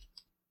Giants.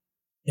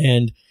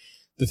 And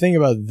the thing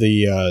about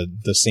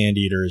the Sand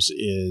Eaters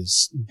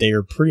is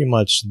they're pretty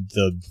much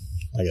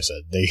like I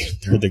said,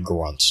 they're the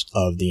grunts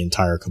of the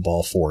entire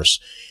Cabal force.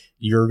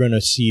 You're going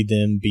to see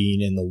them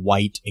being in the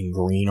white and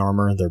green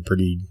armor. They're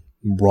pretty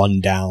run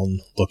down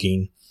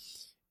looking.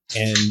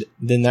 And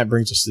then that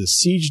brings us to the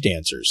Siege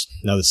Dancers.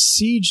 Now, the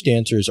Siege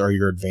Dancers are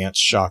your advanced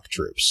shock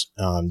troops.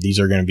 These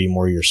are going to be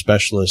more your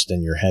specialist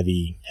and your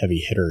heavy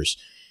hitters.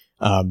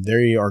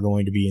 They are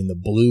going to be in the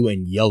blue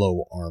and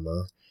yellow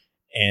armor,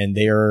 and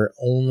they are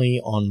only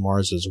on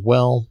Mars as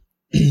well.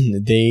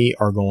 They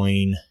are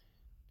going...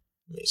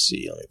 Let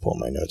me pull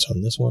my notes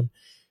on this one.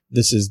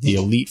 This is the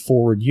elite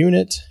forward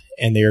unit,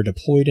 and they are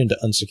deployed into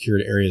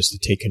unsecured areas to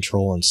take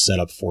control and set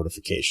up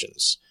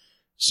fortifications.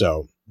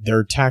 So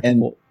they're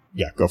tactical.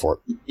 Yeah, go for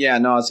it. Yeah,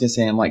 no, I was going to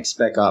say, in like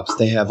Spec Ops,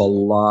 they have a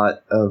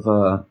lot of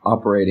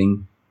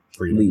operating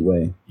freedom.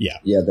 Leeway. Yeah.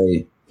 Yeah,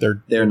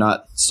 they're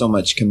not so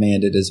much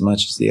commanded as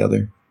much as the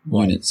other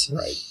units.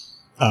 Right.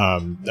 I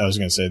was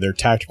going to say, their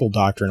tactical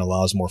doctrine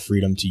allows more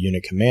freedom to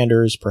unit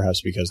commanders, perhaps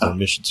because their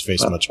missions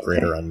face much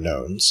greater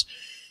unknowns.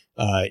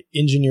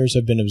 Engineers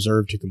have been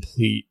observed to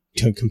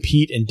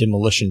compete in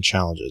demolition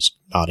challenges,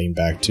 nodding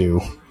back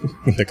to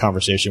the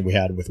conversation we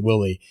had with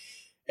Willie.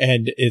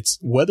 And it's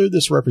whether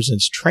this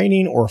represents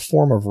training or a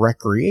form of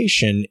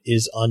recreation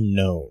is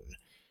unknown.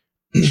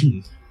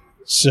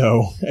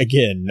 So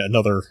again,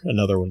 another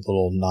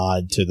little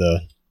nod to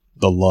the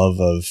love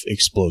of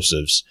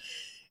explosives.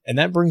 And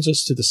that brings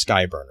us to the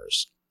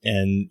Skyburners.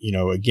 And,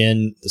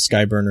 again, the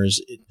Skyburners,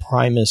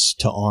 Primus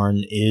to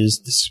Arn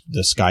is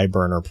the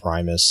Skyburner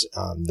Primus.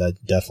 That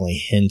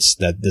definitely hints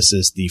that this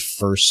is the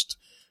first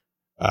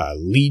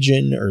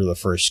legion, or the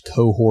first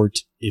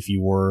cohort, if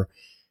you were,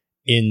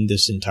 in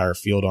this entire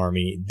field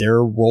army.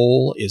 Their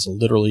role is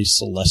literally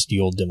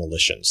celestial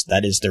demolitions.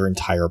 That is their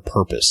entire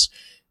purpose.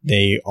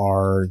 They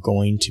are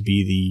going to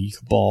be the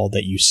Cabal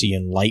that you see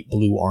in light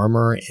blue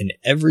armor, and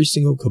every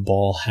single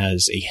Cabal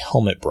has a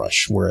helmet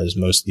brush, whereas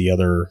most of the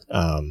other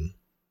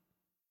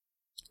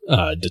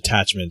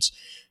detachments,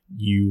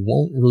 you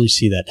won't really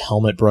see that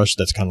helmet brush.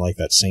 That's kind of like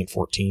that Saint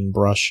 14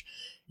 brush.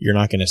 You're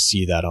not going to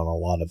see that on a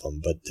lot of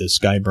them, but the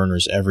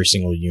Skyburners, every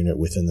single unit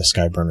within the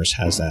Skyburners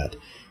has that.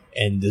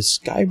 And the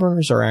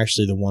Skyburners are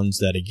actually the ones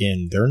that,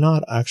 again, they're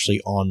not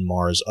actually on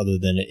Mars other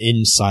than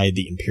inside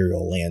the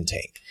Imperial land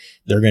tank.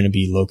 They're going to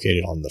be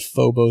located on the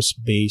Phobos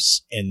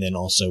base and then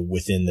also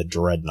within the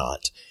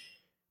Dreadnought.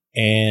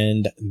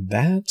 And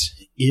that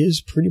is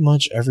pretty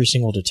much every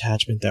single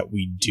detachment that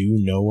we do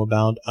know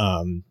about.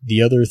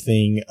 The other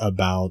thing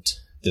about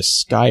the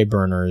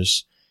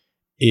Skyburners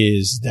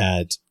is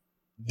that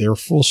their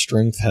full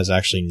strength has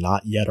actually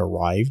not yet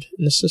arrived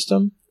in the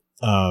system.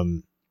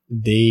 I'm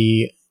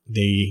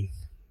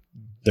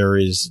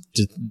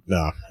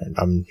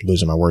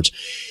losing my words.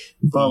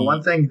 Well,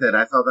 one thing that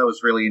I thought that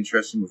was really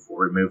interesting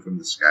before we move from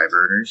the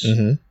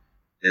Skyburners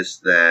is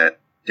that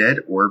Dead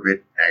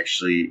Orbit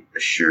actually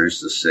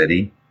assures the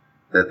city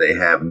that they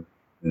have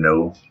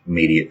no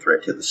immediate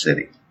threat to the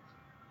city.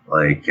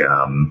 Like,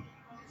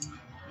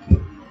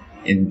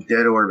 in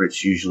Dead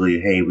Orbit's usually,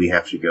 hey, we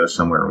have to go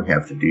somewhere, we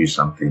have to do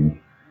something.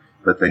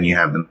 But then you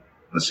have them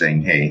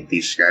saying, hey,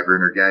 these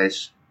Skyburner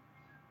guys,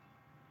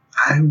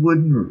 I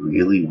wouldn't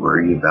really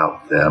worry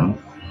about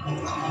them.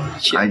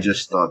 Yeah. I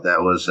just thought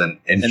that was an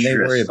interesting... And they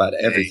worry about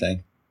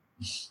everything.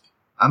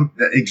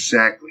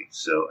 Exactly.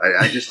 So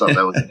I just thought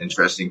that was an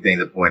interesting thing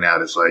to point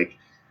out. It's like,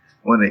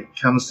 when it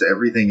comes to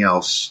everything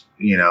else,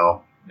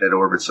 Dead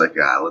Orbit's like,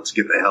 let's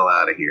get the hell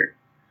out of here.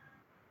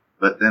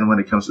 But then when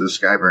it comes to the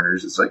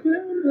Skyburners, it's like,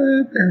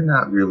 they're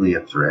not really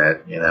a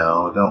threat,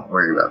 don't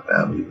worry about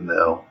them, even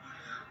though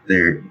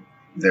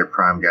their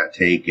prime got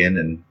taken,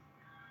 and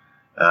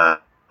I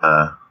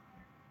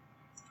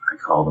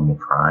called them a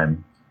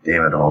prime.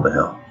 Damn it all to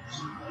hell.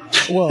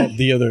 Well,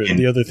 the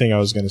other thing I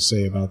was going to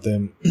say about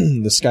them,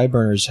 the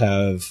Skyburners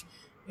have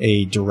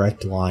a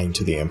direct line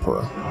to the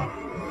Emperor.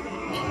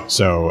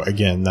 So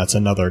again, that's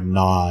another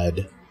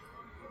nod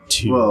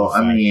to. Well,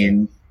 I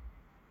mean,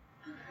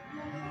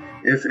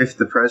 if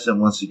the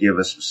president wants to give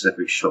a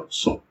specific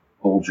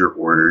soldier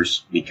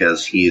orders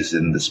because he is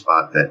in the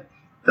spot that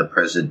the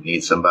president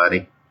needs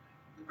somebody,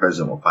 the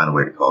president will find a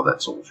way to call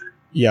that soldier.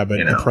 Yeah, but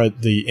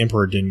the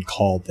Emperor didn't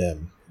call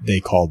them;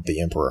 they called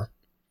the Emperor.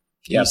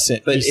 Yeah,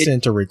 he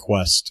sent a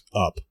request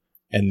up,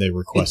 and the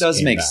request. It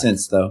does make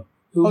sense, though.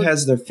 Who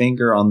has their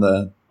finger on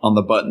the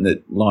button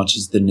that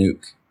launches the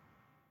nuke?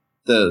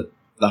 The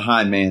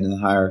high man in the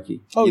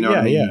hierarchy. Oh, you know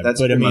yeah, yeah.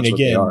 That's but I mean,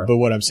 again, but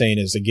what I'm saying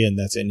is, again,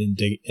 that's an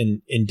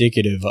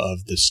indicative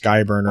of the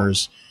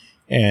Skyburners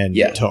and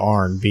to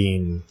Arn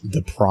being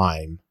the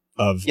prime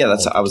of. Yeah,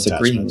 that's. I was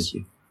agreeing with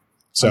you.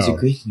 So, I was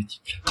agreeing with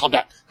you. Calm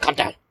down.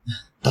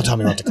 Don't tell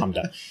me not to calm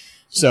down.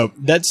 So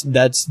that's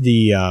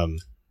the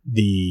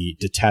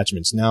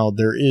detachments. Now,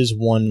 there is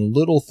one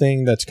little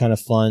thing that's kind of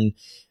fun.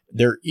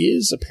 There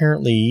is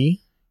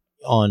apparently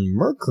on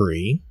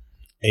Mercury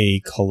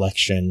a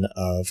collection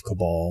of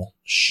Cabal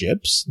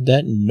ships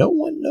that no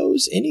one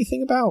knows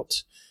anything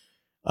about.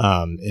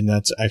 And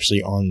that's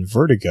actually on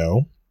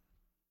Vertigo.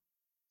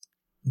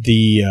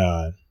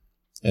 The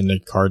And the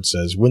card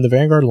says, when the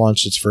Vanguard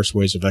launched its first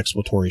waves of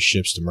exploratory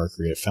ships to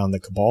Mercury, it found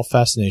that Cabal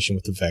fascination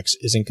with the Vex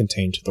isn't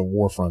contained to the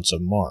warfronts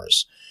of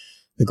Mars.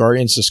 The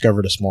Guardians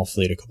discovered a small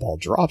fleet of Cabal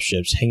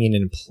dropships hanging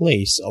in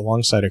place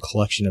alongside a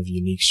collection of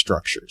unique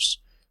structures.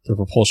 Their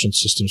propulsion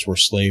systems were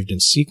slaved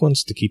in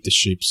sequence to keep the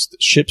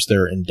ships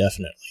there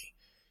indefinitely.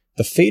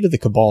 The fate of the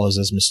Cabal is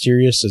as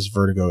mysterious as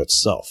Vertigo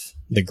itself.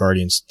 The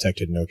Guardians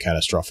detected no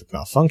catastrophic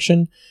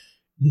malfunction,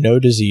 no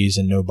disease,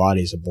 and no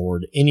bodies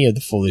aboard any of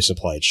the fully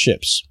supplied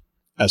ships.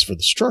 As for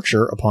the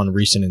structure, upon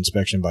recent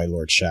inspection by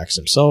Lord Shaxx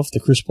himself, the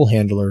Crucible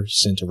Handler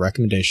sent a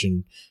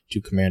recommendation to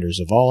Commander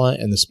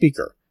Zavala and the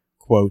Speaker.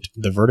 Quote,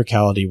 the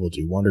verticality will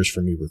do wonders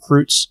for new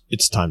recruits.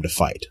 It's time to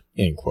fight.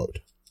 End quote.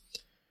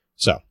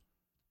 So,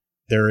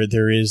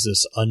 there is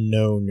this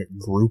unknown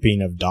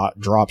grouping of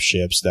drop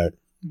ships that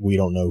we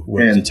don't know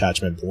what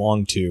detachment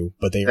belonged to,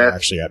 but they are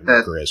actually at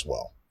Mercury as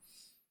well.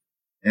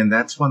 And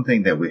that's one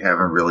thing that we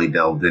haven't really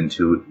delved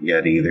into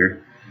yet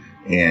either.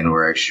 And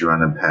we're actually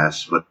running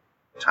past what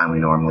time we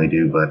normally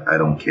do, but I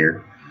don't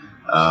care.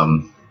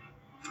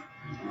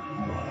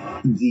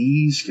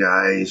 These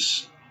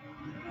guys,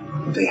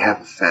 they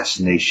have a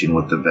fascination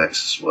with the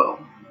Vex as well.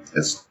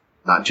 It's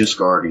not just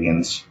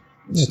Guardians.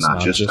 It's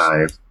not just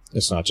Hive.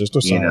 It's not just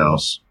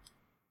Osiris.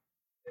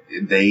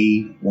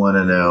 They want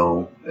to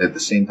know, at the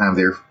same time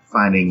they're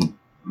finding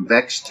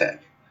Vex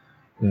tech.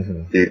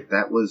 Mm-hmm.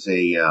 That was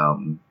a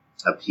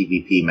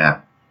PvP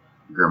map,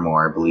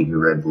 Grimoire, I believe, the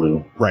red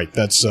blue. Right,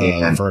 that's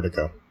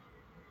Vertigo.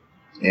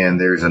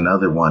 And there's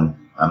another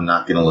one. I'm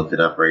not going to look it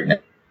up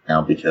right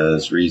now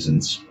because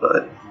reasons,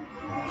 but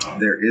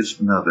there is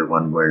another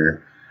one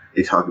where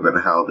they talk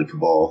about how the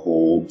Cabal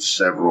holds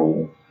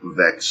several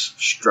Vex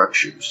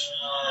structures.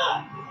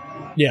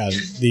 Yeah,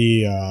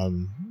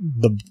 the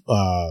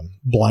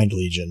Blind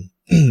Legion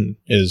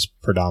is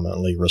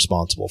predominantly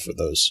responsible for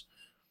those.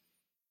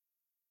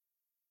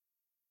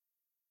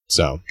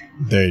 So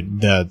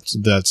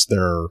that's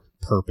their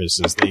purpose,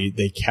 is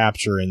they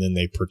capture and then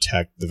they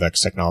protect the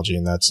Vex technology,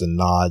 and that's a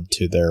nod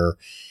to their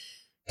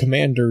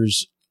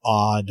commander's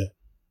odd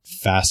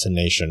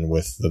fascination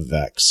with the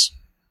Vex.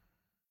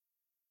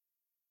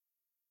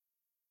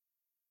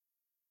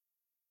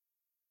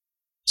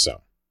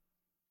 So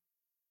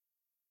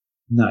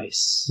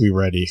nice. We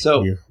ready?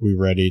 So we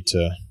ready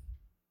to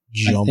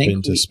jump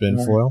into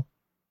Spinfoil?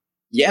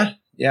 Yeah,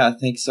 I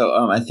think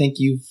so. I think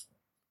you've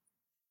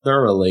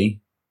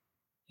thoroughly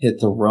hit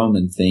the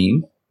Roman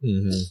theme.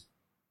 Mm-hmm.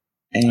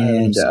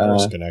 And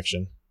Osiris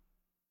connection.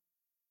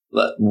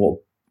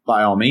 Well,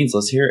 by all means,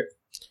 let's hear it.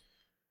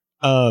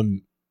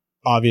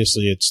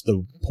 Obviously, it's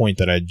the point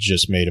that I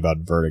just made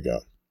about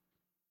Vertigo.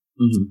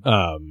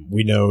 Mm-hmm.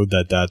 We know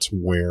that that's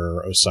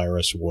where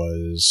Osiris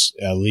was,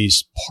 at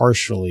least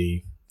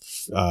partially.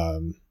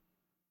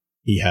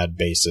 He had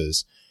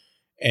bases,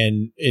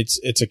 and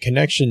it's a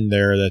connection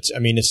there it's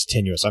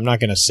tenuous. I'm not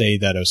going to say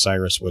that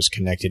Osiris was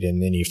connected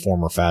in any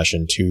form or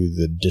fashion to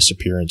the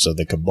disappearance of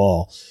the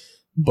Cabal,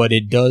 but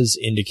it does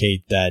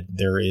indicate that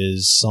there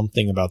is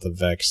something about the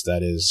Vex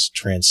that is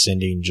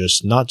transcending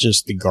not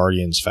just the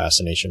Guardians'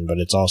 fascination, but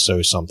it's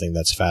also something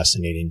that's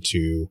fascinating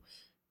to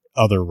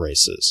other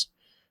races.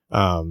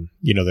 The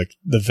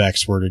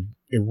Vex were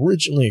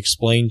originally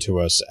explained to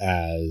us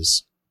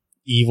as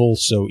evil,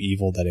 so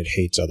evil that it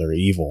hates other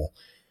evil,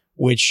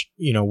 which,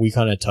 we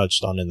kind of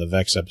touched on in the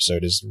Vex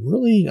episode, is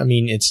really,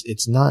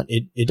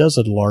 it does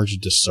a large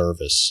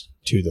disservice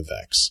to the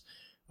Vex,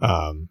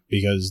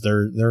 because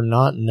they're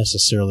not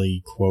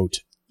necessarily, quote,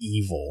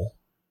 evil.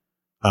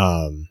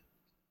 They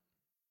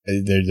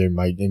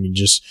might,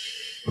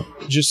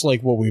 just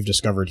like what we've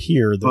discovered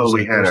here.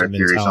 We had our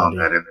theories on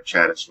that in the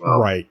chat as well.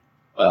 Right.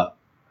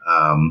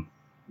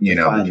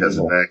 Because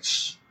of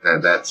Vex,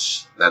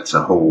 that's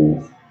a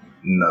whole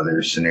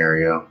another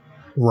scenario.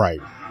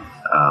 Right.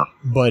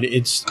 But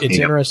it's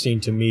interesting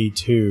to me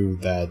too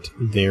that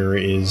there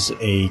is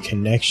a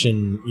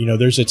connection,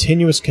 there's a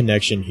tenuous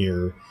connection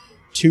here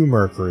to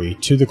Mercury,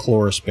 to the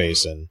Chloris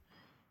Basin,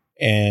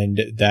 and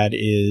that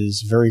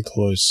is very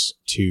close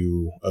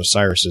to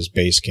Osiris's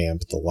base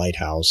camp, the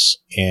lighthouse.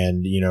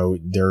 And,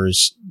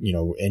 there's,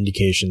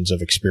 indications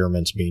of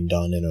experiments being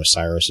done in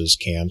Osiris's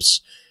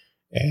camps.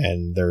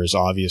 And there's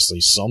obviously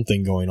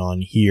something going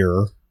on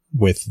here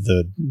with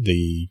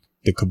the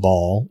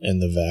Cabal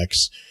and the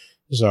Vex.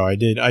 So I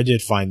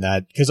did find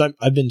that, because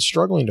I've been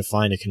struggling to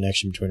find a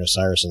connection between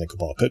Osiris and the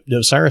Cabal.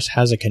 Osiris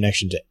has a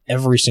connection to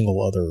every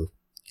single other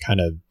kind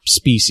of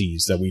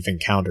species that we've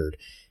encountered,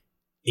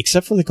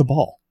 except for the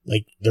Cabal.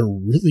 Like, there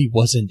really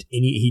wasn't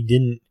any, he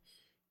didn't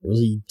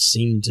really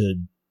seem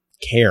to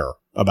care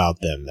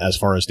about them as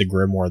far as the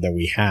grimoire that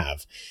we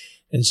have.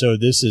 And so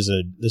this is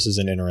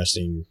an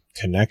interesting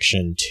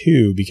connection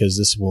too, because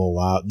this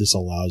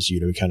allows you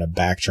to kind of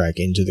backtrack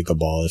into the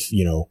Cabal if,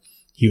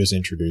 he was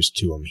introduced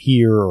to him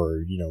here,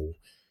 or,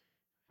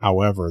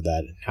 however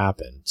that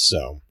happened.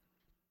 So,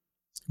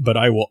 but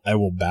I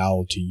will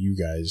bow to you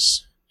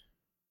guys.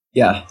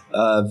 Yeah.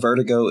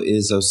 Vertigo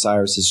is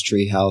Osiris's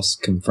treehouse,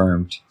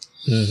 confirmed.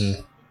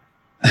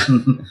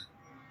 Mm-hmm.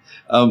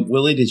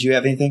 Willie, did you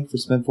have anything for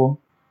Spinfoil?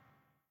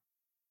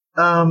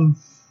 For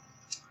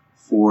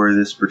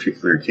this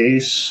particular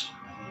case,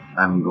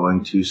 I'm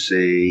going to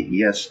say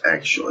yes,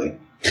 actually.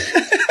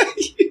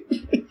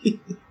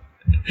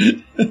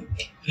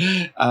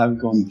 I'm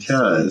going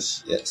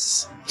because to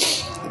say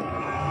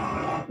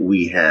yes.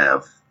 We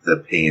have the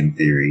Payan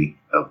theory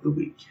of the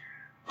week.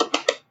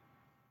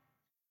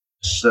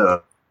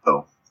 So,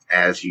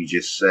 as you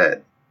just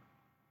said,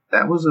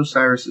 that was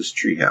Osiris's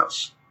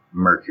treehouse,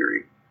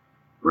 Mercury.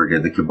 Where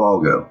did the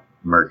Cabal go?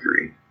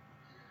 Mercury.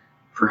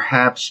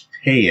 Perhaps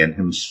Payan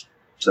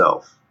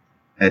himself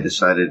had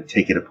decided to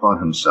take it upon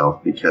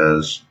himself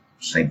because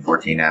St.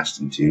 14 asked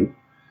him to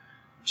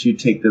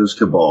take those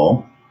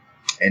Cabal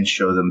and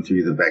show them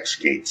through the Vex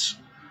gates.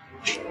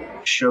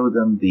 Show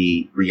them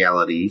the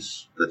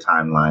realities, the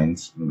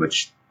timelines in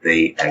which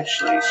they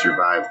actually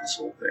survived this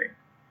whole thing.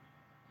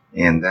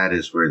 And that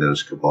is where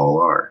those Cabal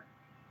are.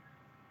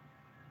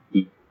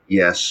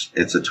 Yes,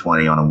 it's a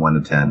 20 on a 1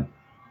 to 10,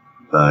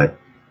 but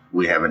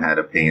we haven't had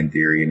a Payan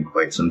theory in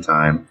quite some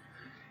time.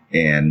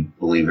 And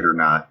believe it or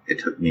not, it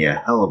took me a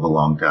hell of a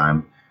long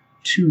time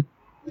to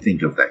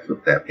think of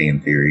that Payan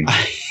theory.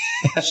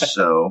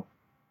 So,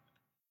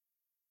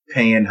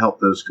 Payan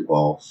helped those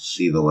Cabal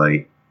see the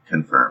light.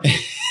 Confirmed.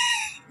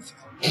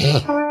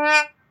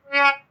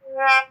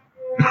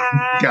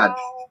 God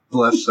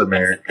bless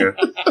America.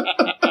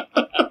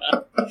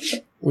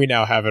 We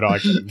now have it on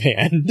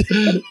command.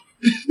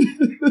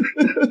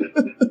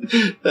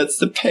 That's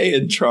the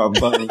Payan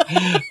trombone.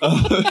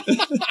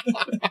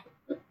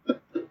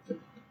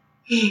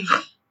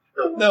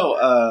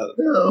 No,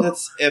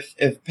 that's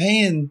if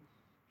Payan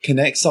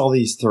connects all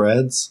these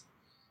threads,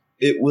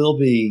 it will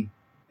be,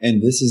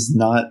 and this is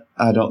not,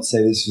 I don't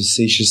say this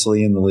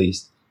facetiously in the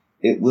least,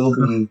 it will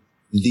be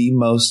the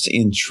most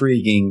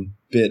intriguing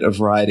bit of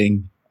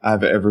writing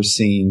I've ever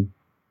seen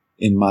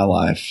in my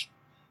life.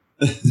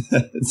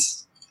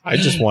 I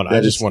just want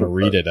to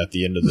read it at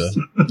the end of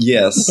the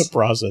yes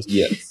process.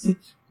 Yes,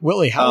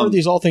 Willie, how are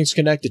these all things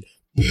connected?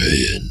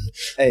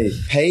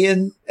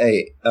 Payan.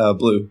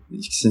 Blue.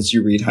 Since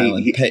you read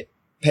Highland,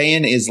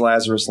 Payan is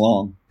Lazarus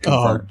Long.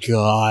 Confirmed. Oh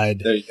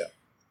God! There you go.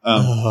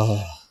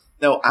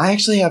 No, I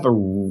actually have a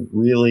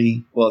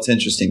really it's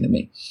interesting to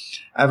me.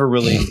 I have a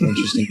really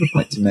interesting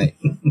point to make.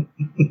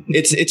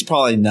 It's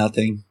probably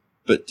nothing,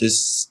 but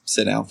just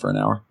sit down for an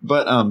hour.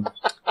 But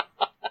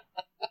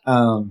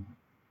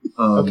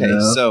okay,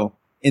 no. So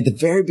in the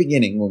very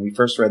beginning, when we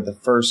first read the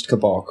first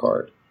Cabal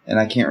card, and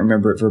I can't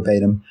remember it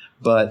verbatim,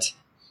 but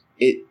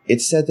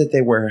it said that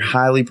they wear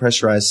highly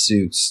pressurized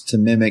suits to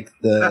mimic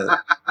the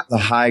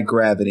high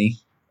gravity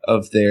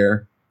of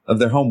their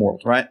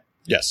homeworld, right?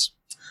 Yes.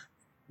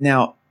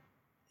 Now,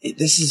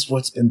 this is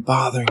what's been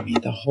bothering me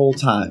the whole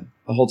time.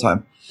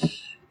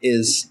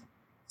 Is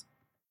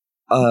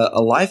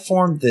a life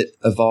form that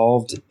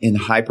evolved in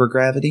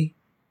hypergravity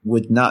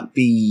would not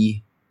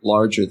be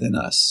larger than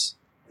us.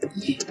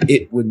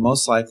 It would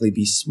most likely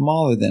be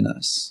smaller than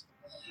us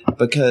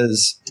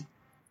because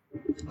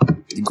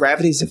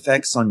gravity's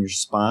effects on your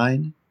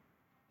spine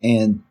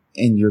and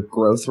your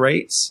growth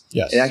rates,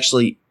 yes, it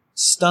actually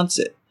stunts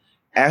it.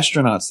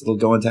 Astronauts that'll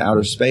go into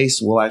outer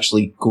space will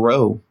actually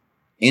grow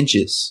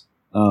inches.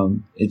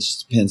 It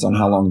just depends on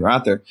how long they're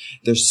out there.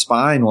 Their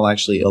spine will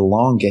actually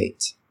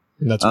elongate.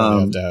 And that's why they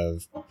have to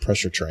have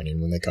pressure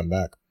training when they come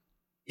back.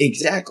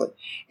 Exactly.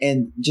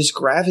 And just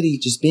gravity,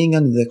 just being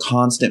under the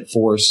constant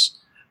force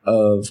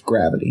of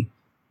gravity,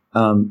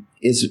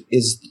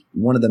 is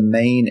one of the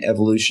main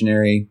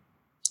evolutionary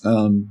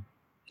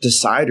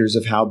deciders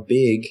of how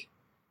big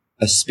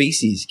a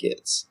species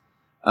gets,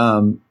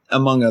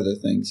 among other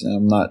things. And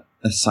I'm not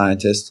a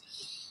scientist,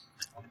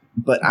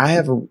 but I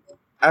have a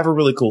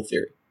really cool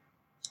theory.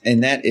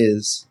 And that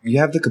is, you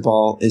have the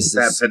Cabal. Is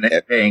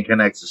that Payan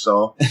connects us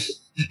all?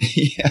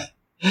 Yeah.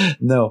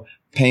 No,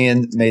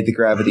 Payan made the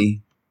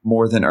gravity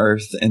more than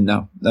Earth, and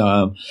no.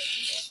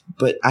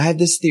 But I have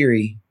this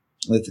theory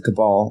that the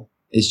Cabal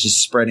is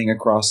just spreading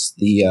across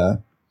the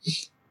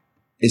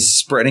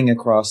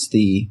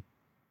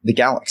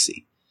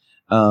galaxy,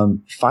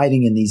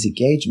 fighting in these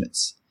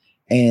engagements,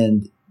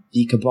 and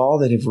the Cabal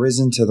that have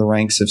risen to the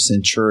ranks of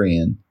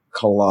Centurion,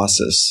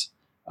 Colossus,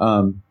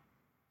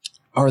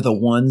 are the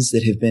ones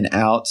that have been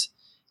out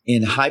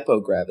in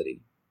hypogravity,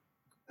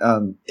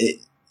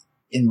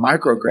 in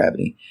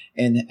microgravity,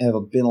 and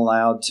have been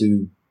allowed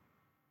to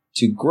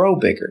grow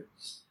bigger.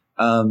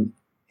 And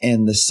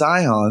the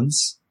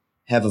Scions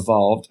have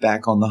evolved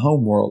back on the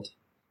homeworld,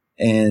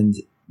 and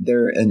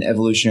they're an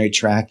evolutionary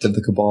tract of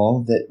the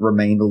Cabal that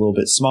remained a little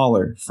bit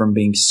smaller from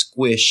being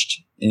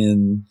squished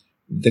in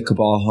the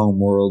Cabal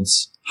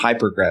homeworld's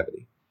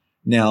hypergravity.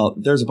 Now,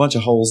 there's a bunch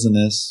of holes in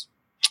this.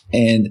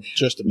 And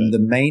just a bit. The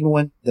main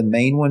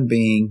one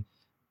being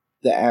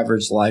the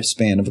average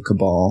lifespan of a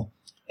Cabal,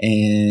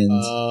 and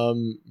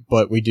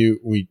but wait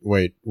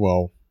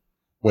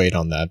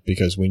on that,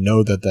 because we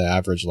know that the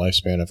average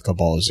lifespan of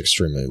Cabal is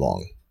extremely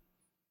long.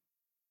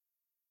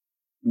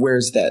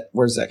 Where's that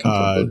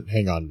come from?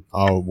 Hang on,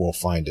 we'll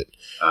find it.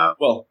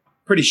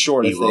 Pretty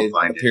short He if will they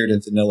find appeared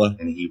in vanilla.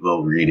 and he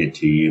will read it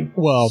to you.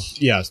 Well,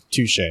 yeah,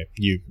 touche.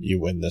 You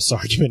win this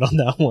argument on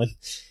that one.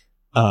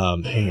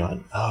 Hang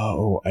on.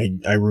 Oh,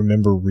 I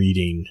remember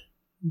reading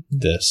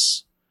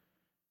this.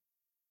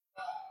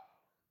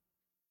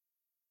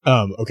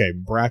 Okay,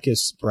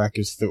 Brachus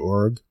the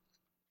Org.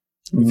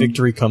 Mm-hmm.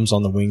 Victory comes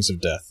on the wings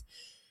of death.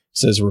 It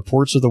says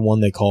reports of the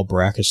one they call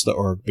Brachus the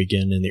Org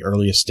begin in the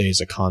earliest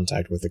days of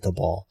contact with the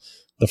Cabal.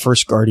 The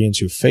first guardians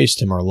who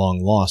faced him are long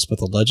lost, but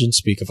the legends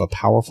speak of a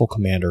powerful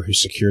commander who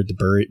secured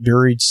the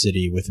buried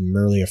city with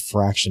merely a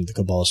fraction of the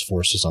Cabal's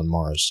forces on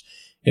Mars.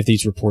 If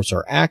these reports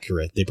are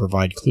accurate, they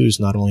provide clues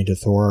not only to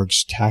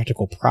Thorog's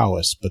tactical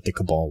prowess, but the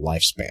Cabal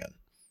lifespan.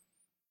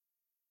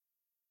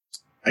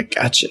 I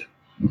gotcha.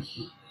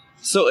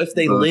 So if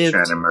they Both lived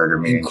trying to murder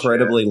me in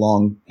incredibly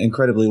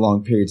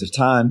long periods of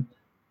time,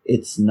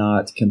 it's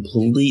not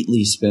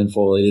completely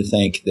spinfolly to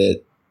think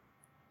that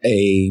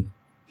a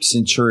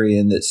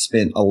Centurion that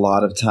spent a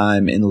lot of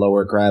time in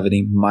lower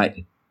gravity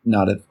might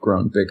not have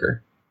grown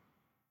bigger.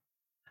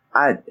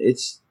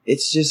 It's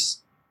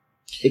just,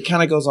 it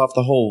kind of goes off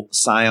the whole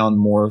Scion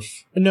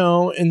morph.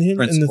 No, and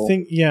principle.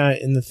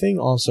 the thing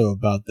also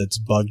about that's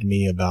bugged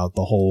me about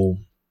the whole,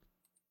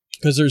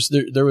 because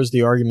there was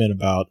the argument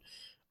about,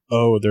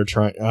 oh, they're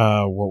trying,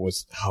 what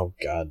was the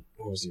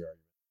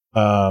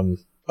argument?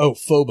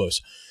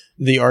 Phobos.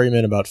 The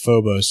argument about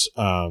Phobos,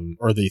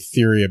 or the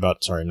theory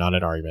about, not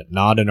an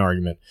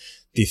argument.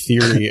 The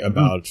theory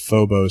about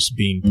Phobos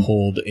being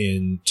pulled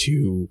in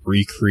to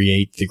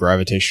recreate the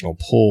gravitational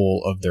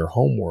pull of their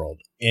homeworld.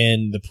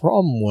 And the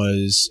problem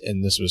was,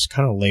 and this was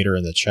kind of later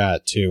in the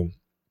chat too,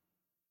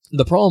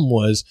 the problem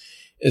is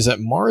that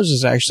Mars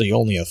is actually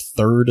only a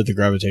third of the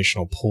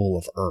gravitational pull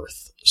of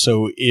Earth.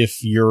 So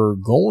if you're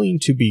going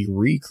to be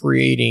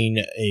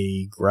recreating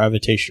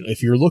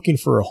if you're looking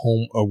for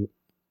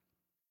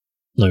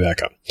let me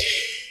back up.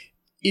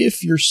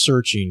 If you're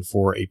searching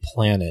for a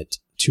planet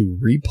to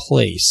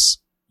replace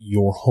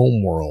your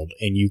homeworld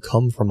and you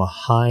come from a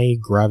high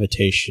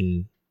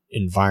gravitation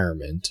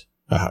environment,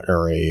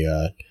 or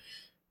a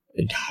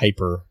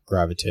hyper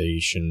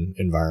gravitation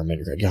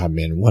environment, God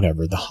man,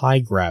 whatever, the high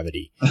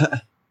gravity.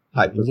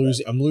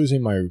 I'm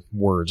losing my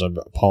words. I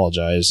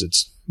apologize.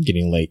 It's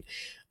getting late.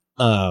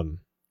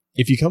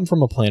 If you come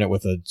from a planet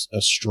with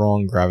a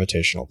strong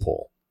gravitational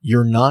pull,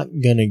 you're not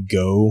going to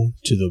go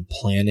to the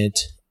planet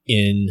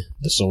in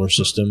the solar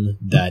system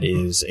that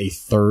is a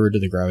third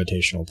of the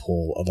gravitational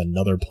pull of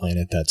another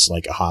planet that's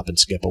like a hop and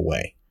skip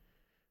away.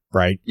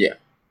 Right? Yeah.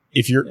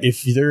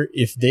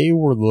 If they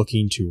were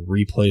looking to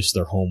replace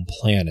their home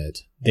planet,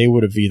 they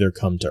would have either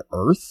come to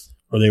Earth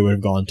or they would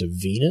have gone to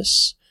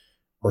Venus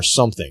or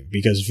something,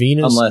 because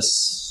Venus,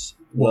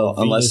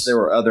 unless there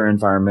were other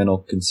environmental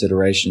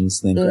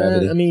considerations than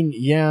gravity. I mean,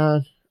 yeah,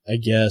 I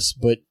guess,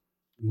 but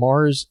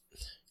Mars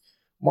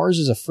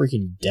is a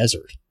freaking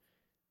desert.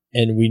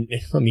 And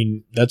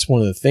that's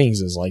one of the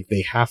things is like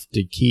they have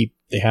to keep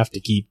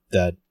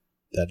that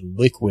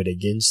liquid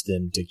against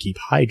them to keep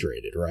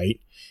hydrated,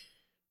 right?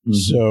 Mm-hmm.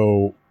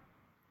 So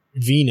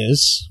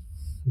Venus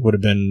would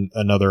have been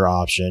another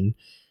option.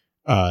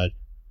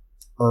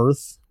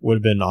 Earth would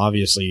have been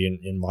obviously,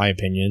 in my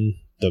opinion,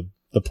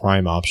 the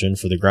prime option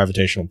for the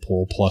gravitational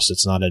pull. Plus,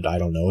 it's not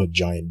a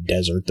giant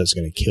desert that's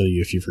going to kill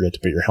you if you forget to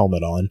put your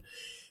helmet on.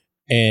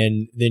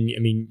 And then, I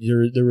mean,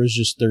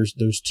 there's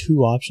those two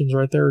options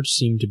right there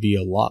seem to be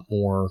a lot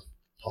more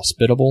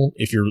hospitable.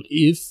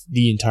 If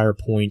the entire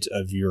point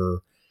of your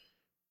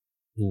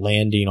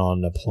landing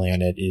on the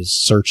planet is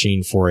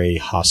searching for a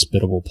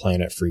hospitable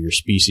planet for your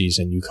species,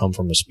 and you come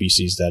from a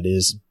species that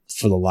is,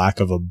 for the lack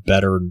of a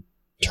better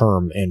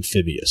term,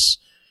 amphibious.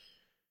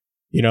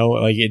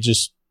 Like it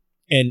just,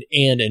 and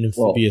an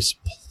amphibious,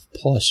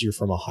 plus you're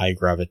from a high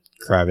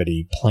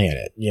gravity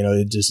planet.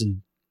 It just,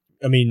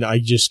 I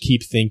just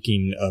keep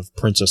thinking of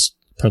Princess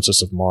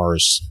of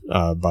Mars,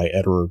 by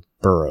Edward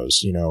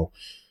Burroughs.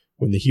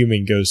 When the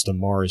human goes to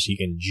Mars, he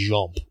can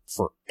jump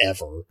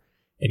forever,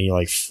 and he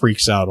like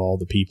freaks out all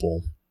the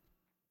people,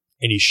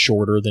 and he's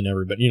shorter than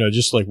everybody.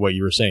 Just like what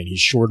you were saying, he's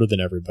shorter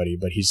than everybody,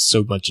 but he's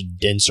so much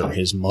denser.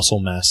 His muscle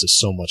mass is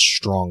so much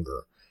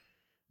stronger.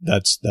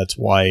 That's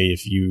why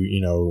if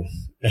you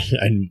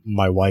and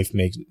my wife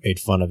made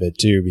fun of it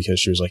too, because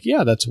she was like,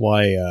 yeah, that's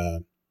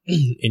why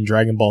in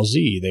Dragon Ball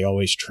Z they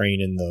always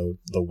train in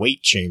the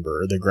weight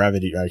chamber, or the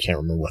gravity. I can't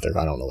remember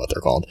I don't know what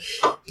they're called.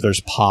 There's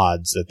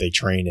pods that they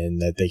train in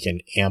that they can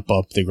amp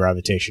up the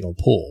gravitational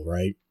pull,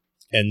 right?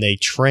 And they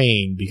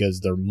train because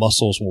their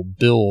muscles will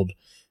build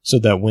so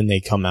that when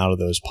they come out of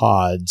those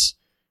pods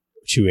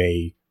to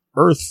a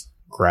Earth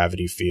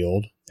gravity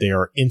field, they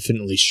are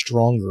infinitely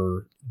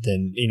stronger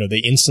than, they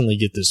instantly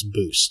get this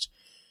boost.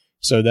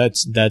 So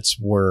that's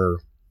where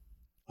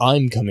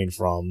I'm coming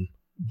from.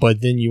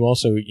 But then you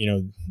also,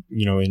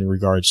 in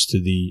regards to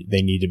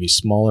they need to be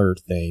smaller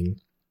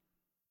thing,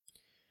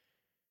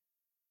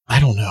 I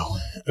don't know.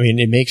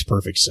 It makes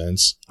perfect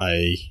sense.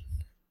 I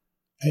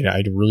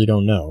really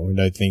don't know.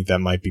 And I think that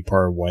might be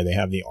part of why they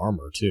have the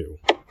armor too.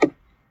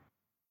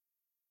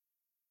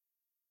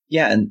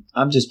 Yeah, and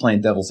I'm just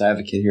playing devil's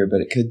advocate here, but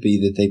it could be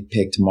that they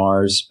picked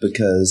Mars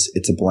because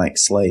it's a blank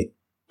slate.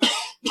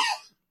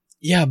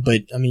 Yeah,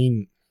 but I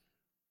mean,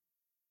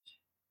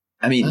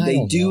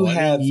 they do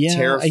have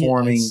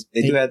terraforming.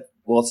 They do have.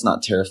 Well, it's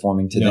not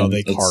terraforming to them. No,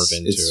 they carve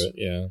into it.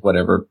 Yeah,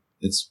 whatever.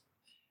 It's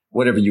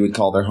whatever you would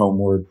call their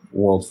homeward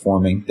world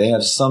forming. They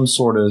have some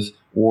sort of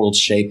world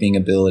shaping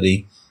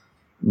ability,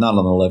 not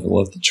on the level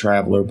of the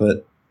Traveler,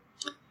 but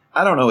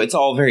I don't know. It's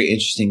all very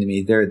interesting to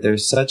me. They're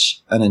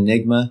such an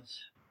enigma,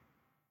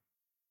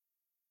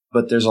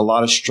 but there's a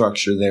lot of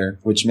structure there,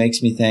 which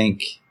makes me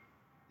think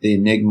the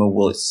enigma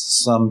will at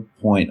some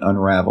point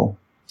unravel.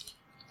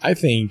 I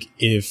think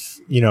if,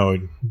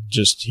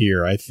 just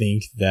here, I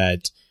think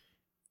that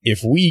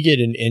if we get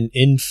an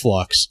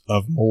influx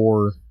of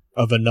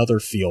another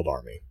field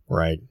army,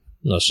 right?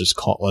 Let's just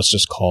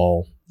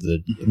call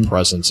the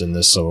presence in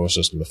this solar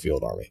system a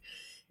field army.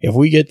 If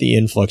we get the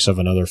influx of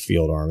another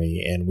field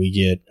army and we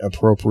get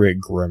appropriate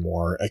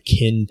grimoire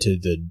akin to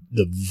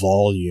the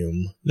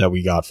volume that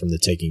we got from the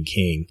Taken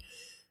King,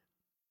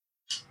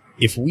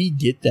 if we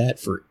get that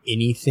for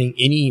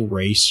any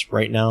race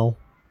right now,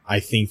 I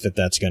think that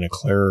that's going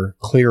to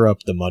clear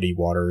up the muddy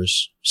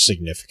waters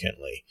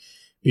significantly.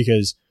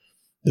 Because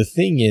the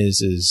thing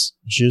is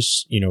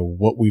just,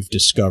 what we've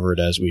discovered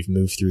as we've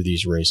moved through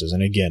these races.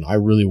 And again, I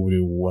really would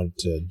want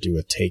to do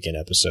a Taken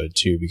episode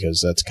too,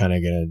 because that's going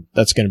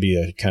to be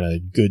a kind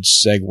of good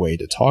segue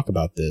to talk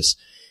about this.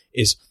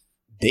 Is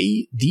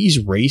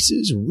these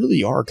races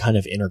really are kind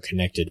of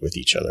interconnected with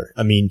each other.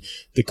 I mean,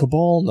 the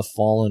Cabal and the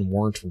Fallen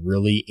weren't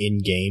really in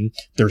game.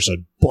 There's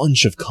a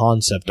bunch of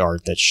concept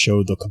art that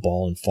showed the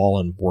Cabal and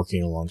Fallen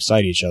working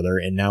alongside each other,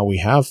 and now we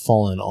have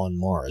Fallen on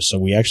Mars. So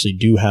we actually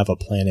do have a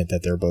planet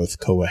that they're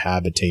both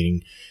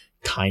cohabitating,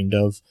 kind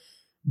of.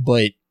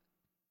 But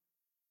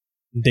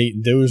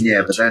those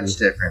yeah, but that's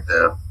different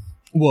though.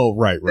 Well,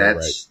 right.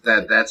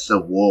 That's the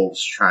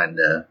wolves trying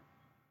to,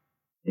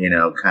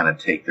 kind of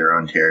take their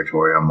own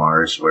territory on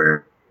Mars,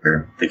 where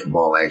the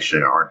Cabal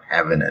actually aren't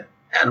having it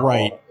at all.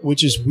 Right,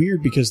 which is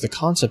weird because the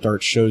concept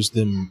art shows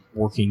them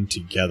working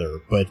together.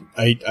 But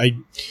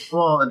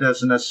well, it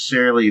doesn't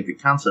necessarily. The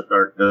concept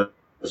art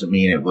doesn't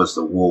mean it was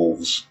the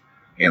wolves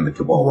and the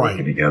Cabal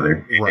working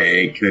together. Right.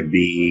 It could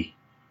be,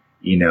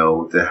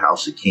 the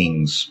House of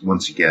Kings.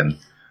 Once again,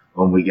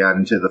 when we got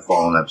into the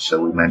Fallen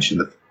episode, we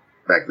mentioned the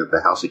fact that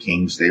the House of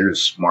Kings, they're the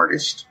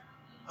smartest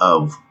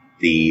of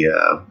the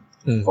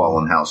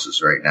Fallen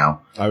houses right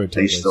now.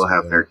 They still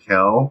have their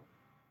Kel,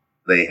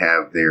 they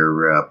have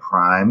their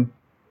Prime,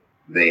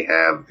 they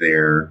have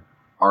their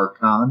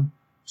Archon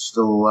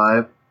still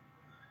alive,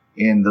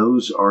 and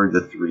those are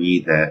the three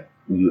that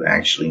you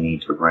actually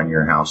need to run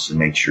your house and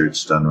make sure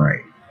it's done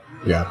right.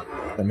 Yeah,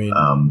 I mean,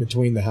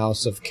 between the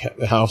House of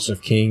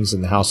Kings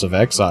and the House of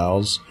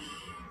Exiles,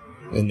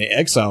 and the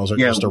Exiles are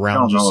just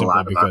around just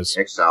simply because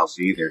Exiles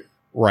either.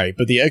 Right,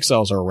 but the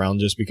Exiles are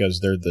around just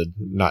because they're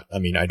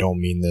I don't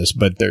mean this,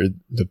 but the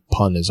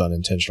pun is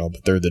unintentional,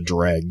 but they're the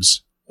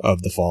dregs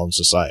of the Fallen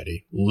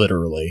Society.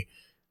 Literally.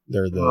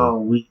 They're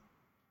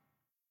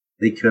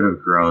they could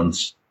have grown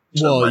that's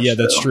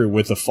true.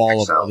 With the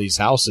fall of all these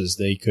houses,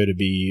 they could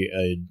be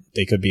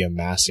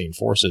amassing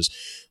forces.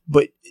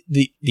 But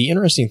the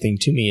interesting thing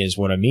to me is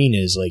what I mean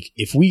is, like,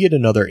 if we get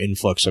another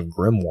influx of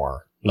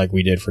grimoire, like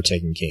we did for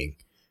Taken King,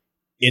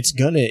 it's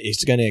gonna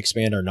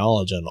expand our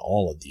knowledge on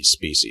all of these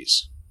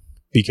species,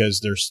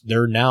 because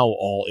they're now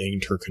all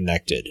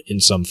interconnected in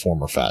some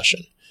form or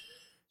fashion.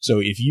 So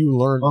if you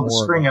learn more,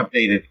 the spring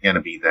update isn't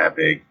gonna be that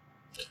big.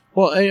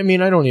 Well, I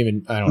mean, I don't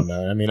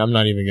know. I mean, I'm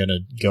not even gonna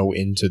go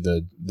into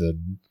the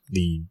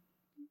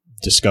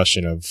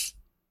discussion of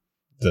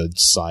the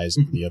size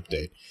of the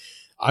update.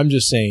 I'm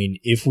just saying,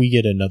 if we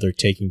get another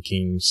Taken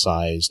King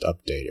sized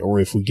update, or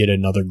if we get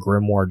another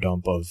grimoire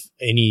dump of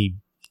any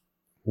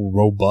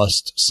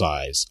robust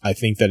size, I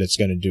think that it's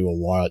going to do a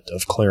lot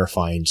of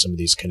clarifying some of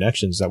these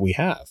connections that we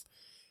have.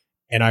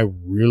 And I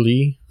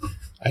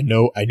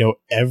know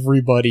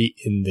everybody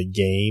in the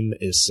game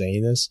is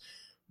saying this,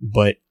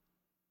 but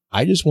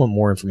I just want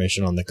more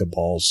information on the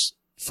Cabals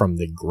from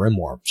the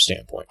grimoire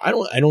standpoint. I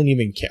don't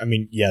even care. I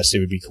mean, yes, it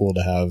would be cool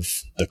to have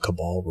the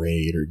Cabal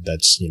raid, or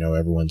that's,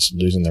 everyone's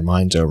losing their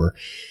minds over,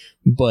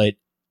 but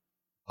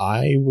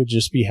I would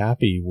just be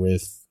happy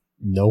with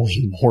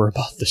knowing more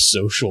about the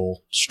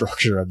social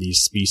structure of these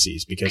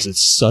species, because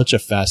it's such a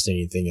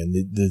fascinating thing, and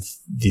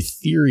the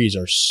theories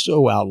are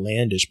so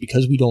outlandish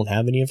because we don't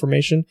have any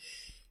information.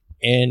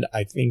 And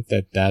I think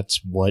that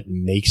that's what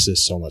makes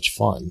this so much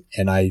fun.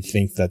 And I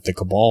think that the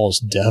Cabals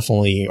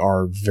definitely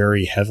are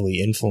very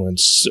heavily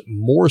influenced,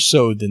 more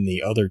so than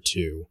the other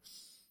two,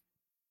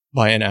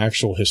 by an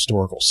actual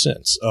historical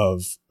sense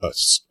of a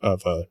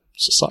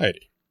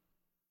society,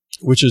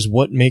 which is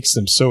what makes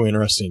them so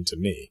interesting to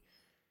me.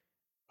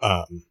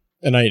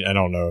 And I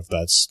don't know if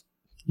that's,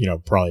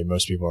 probably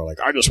most people are like,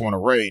 I just want to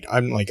raid.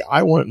 I'm like,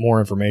 I want more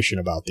information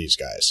about these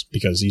guys,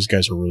 because these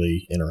guys are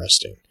really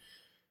interesting.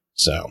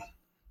 So.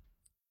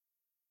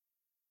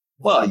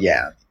 Well,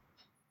 yeah.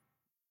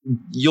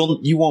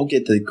 You won't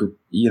get the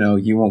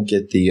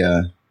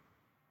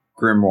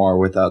Grimoire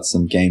without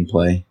some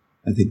gameplay.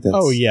 I think that's...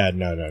 Oh, yeah.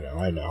 No.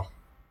 I know.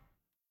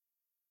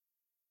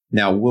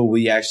 Now, will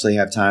we actually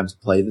have time to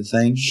play the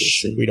thing?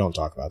 Shh, we don't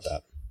talk about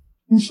that.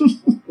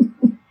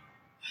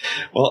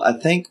 Well, I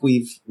think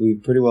we've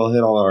pretty well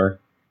hit all our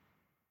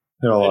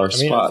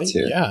spots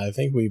here. Yeah, I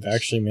think we've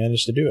actually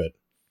managed to do it.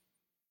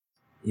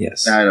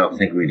 Yes. I don't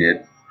think we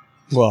did.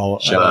 Well,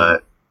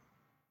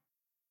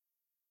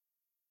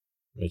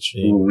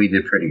 we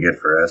did pretty good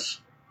for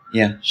us.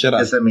 Yeah, shut up.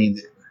 Because, I mean,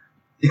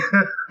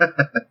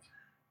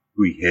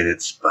 we hit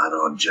it spot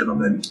on,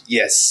 gentlemen.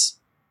 Yes.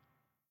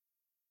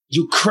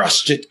 You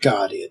crushed it,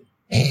 Guardian.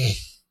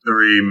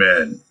 3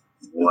 men,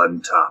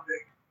 1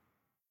 topic.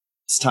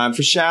 It's time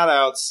for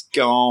shout-outs.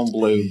 Go on,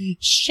 Blue.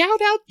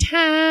 Shout-out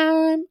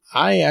time!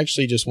 I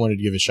actually just wanted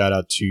to give a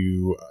shout-out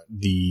to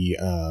the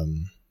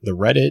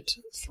Reddit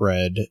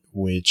thread,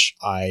 which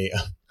I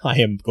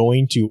am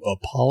going to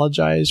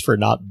apologize for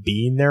not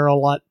being there a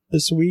lot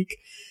this week.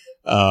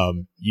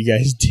 You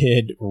guys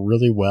did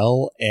really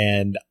well,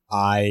 and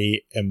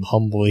I am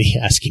humbly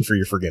asking for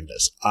your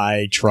forgiveness.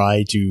 I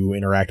try to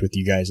interact with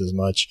you guys as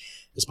much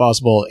as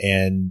possible,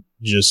 and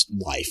just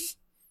life.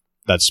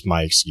 That's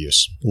my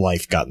excuse.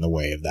 Life got in the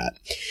way of that.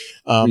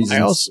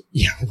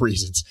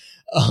 Reasons.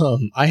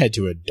 I had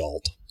to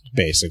adult,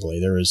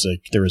 basically. There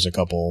was a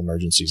couple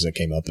emergencies that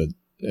came up at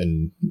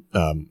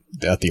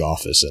the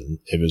office, and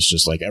it was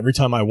just like every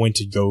time I went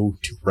to go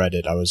to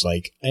Reddit, I was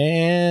like,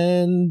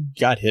 and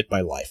got hit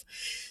by life.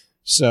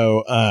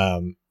 So,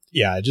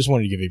 yeah, I just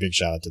wanted to give a big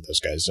shout out to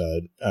those guys.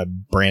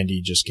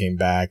 Brandy just came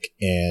back,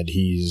 and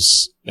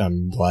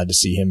I'm glad to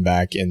see him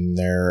back in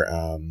there.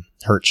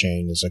 Hurt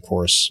Chain is, of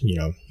course,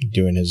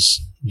 doing his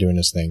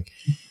thing.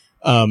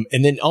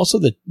 And then also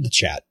the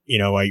chat,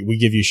 we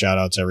give you shout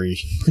outs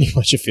pretty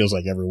much it feels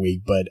like every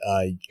week, but,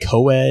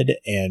 Coed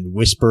and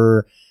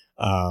Whisper,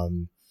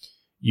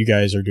 you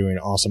guys are doing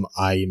awesome.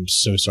 I am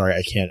so sorry.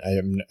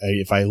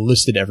 If I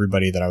listed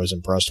everybody that I was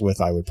impressed with,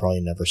 I would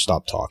probably never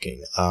stop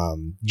talking.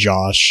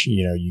 Josh,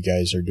 you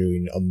guys are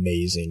doing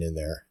amazing in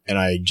there. And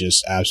I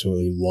just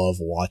absolutely love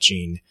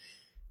watching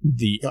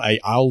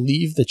I'll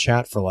leave the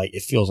chat for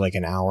it feels like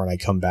an hour, and I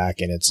come back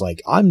and it's like,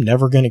 I'm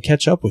never going to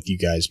catch up with you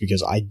guys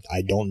because I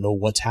don't know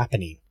what's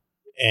happening.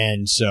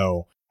 And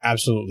so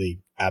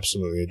absolutely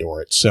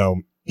adore it.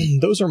 So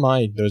those are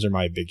my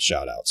big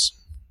shout outs.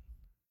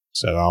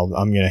 So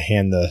I'm going to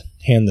hand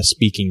the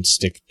speaking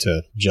stick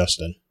to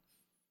Justin.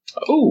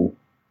 Oh,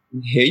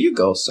 here you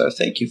go, sir.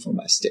 Thank you for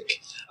my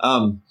stick.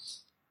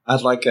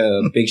 I'd like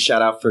a big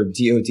shout out for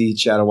DoD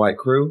Shadow White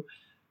crew.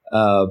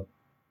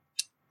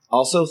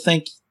 Also,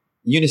 thank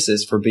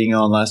Unisys for being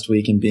on last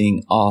week and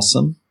being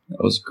awesome.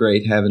 It was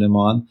great having him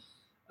on.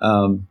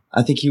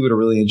 I think he would have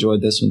really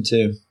enjoyed this one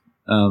too,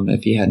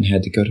 if he hadn't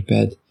had to go to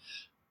bed.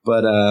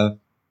 But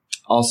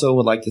also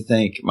would like to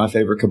thank my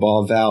favorite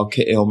Cabal, Val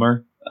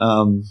Kilmer,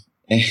 in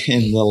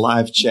the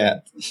live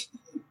chat.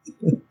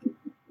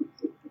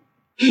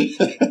 You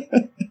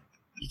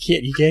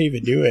can't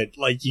even do it.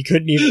 You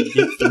couldn't even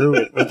get through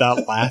it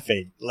without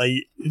laughing.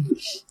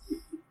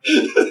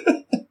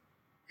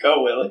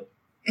 Go, Willie.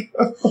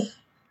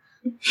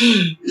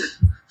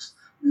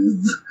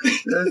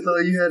 That's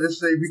all you had to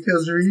say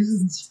because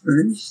reasons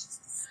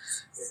first.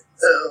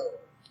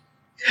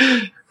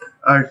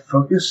 Alright,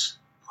 focus.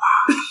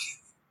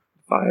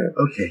 Fire.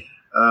 Okay.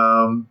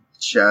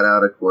 Shout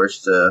out, of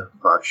course, to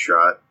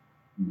Foxtrot.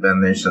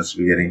 Been there since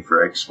the beginning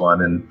for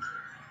X1 and,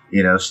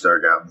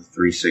 started out in the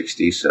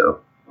 360.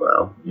 So,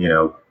 well,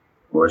 of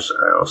course,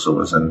 I also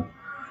was in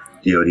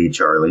DoD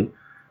Charlie.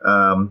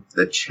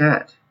 The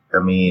chat. I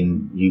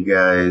mean, you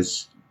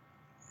guys,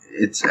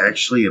 it's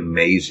actually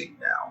amazing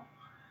now.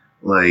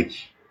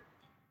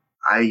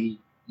 It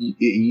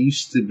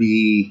used to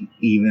be,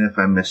 even if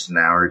I missed an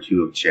hour or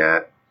two of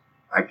chat,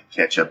 I could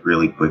catch up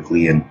really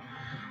quickly. And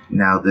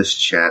now this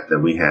chat that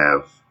we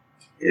have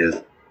is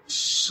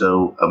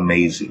so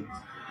amazing.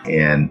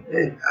 And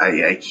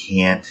I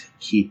can't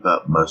keep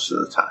up most of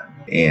the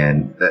time.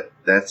 And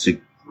that's a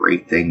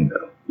great thing,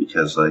 though,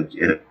 because,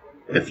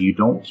 if you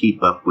don't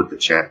keep up with the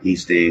chat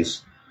these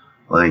days,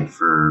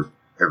 for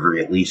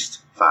every at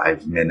least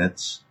 5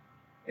 minutes,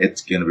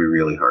 it's going to be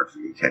really hard for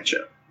you to catch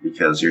up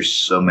because there's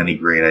so many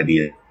great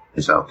ideas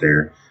out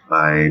there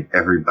by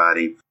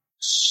everybody,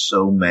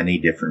 so many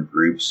different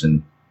groups,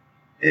 and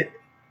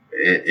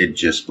it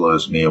just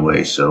blows me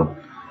away. So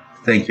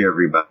thank you,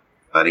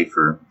 everybody,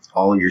 for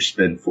all your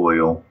spin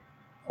foil,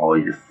 all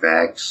your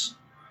facts.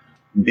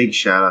 Big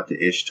shout out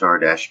to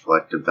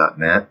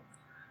ishtar-collective.net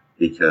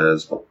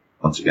because,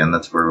 once again,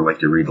 that's where we like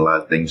to read a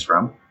lot of things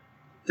from.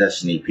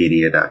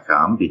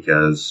 Destinypedia.com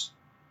because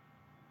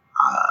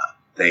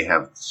they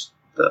have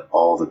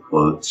all the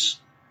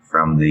quotes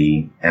from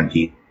the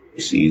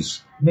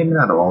NPCs. Maybe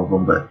not all of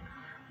them, but a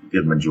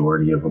good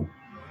majority of them.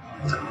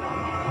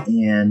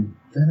 And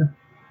then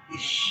a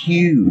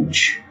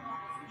huge,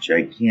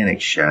 gigantic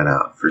shout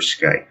out for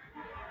Skype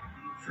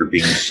for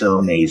being so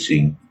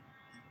amazing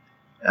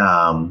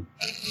and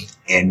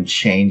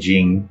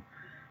changing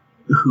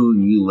who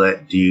you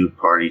let do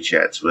party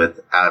chats with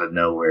out of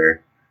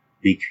nowhere.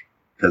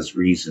 because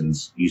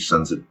reasons, you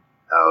sons of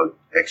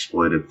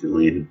exploitive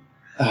deleted.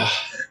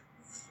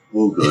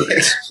 We'll go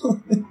there.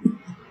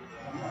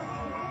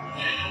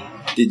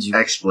 Did you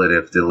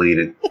expletive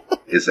deleted?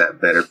 Is that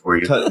better for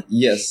you?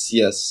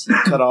 Yes.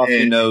 Cut off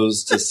your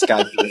nose to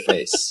Skype your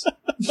face.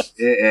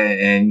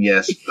 And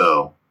yes,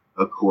 though,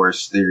 of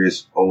course, there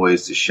is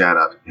always the shout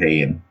out to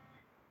Payan.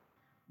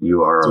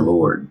 You are a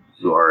Lord.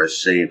 You are a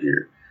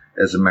Savior.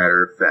 As a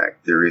matter of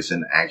fact, there is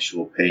an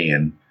actual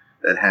Payan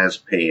that has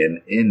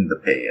Payan in the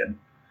Payan.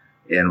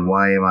 And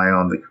why am I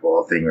on the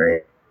Cabal thing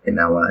right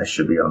now when I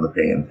should be on the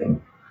Payan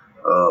thing?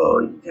 Oh,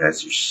 you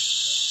guys are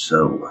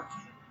so lucky.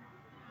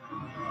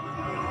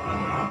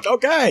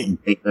 Okay.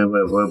 Wait.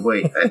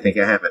 I think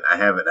I have it.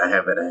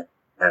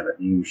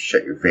 You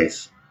shut your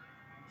face.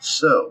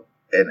 So,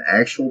 an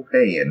actual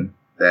Payan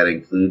that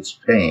includes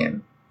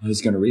Payan.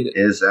 Who's going to read it?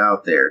 Is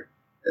out there.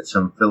 It's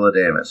from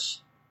Philodamus,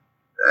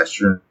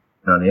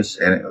 Astrononius,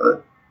 and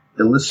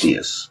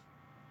Elysius.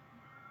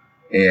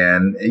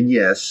 And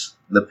yes,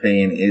 the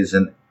Payan is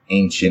an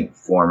ancient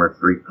form of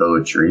Greek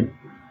poetry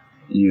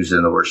used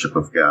in the worship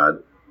of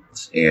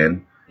gods.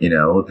 And,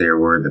 there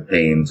were the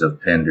Payans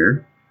of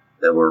Pender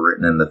that were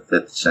written in the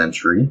 5th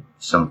century.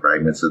 Some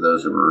fragments of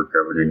those that were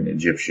recovered in the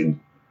Egyptian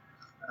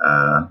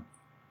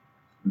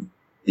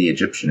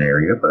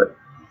area, but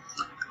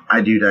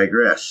I do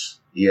digress.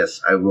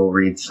 Yes, I will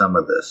read some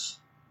of this.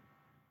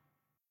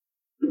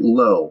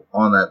 Lo,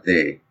 on that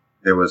day,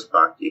 there was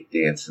Bacchic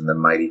dance in the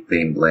mighty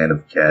famed land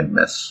of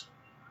Cadmus,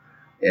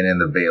 and in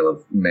the vale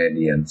of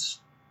Medians,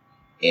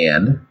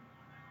 and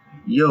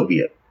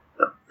Eubia,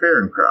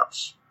 fair and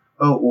crops,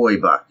 O oi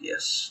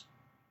Bacchius,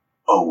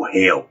 O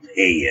hail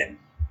Payan,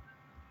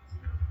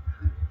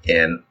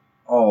 and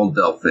all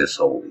Delphis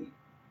holy.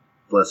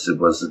 Blessed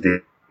was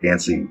the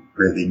dancing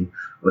breathing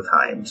with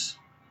hymns,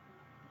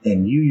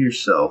 and you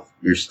yourself,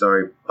 your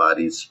starry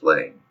body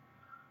displaying,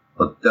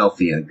 of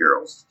Delphian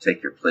girls to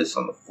take your place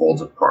on the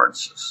folds of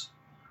Parnassus.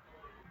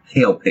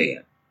 Hail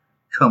Payan,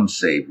 come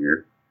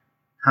Savior,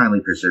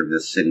 kindly preserve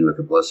this city with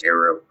a blessed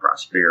era of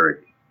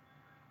prosperity.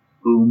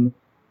 Boom,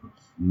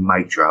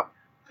 mic drop.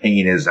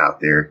 Payan is out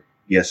there.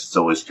 Yes, it's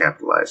always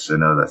capitalized, so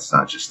no, that's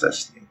not just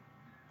Destiny.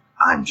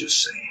 I'm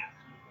just saying.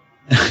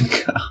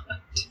 God.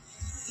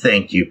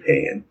 Thank you,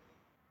 Payan,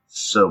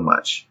 so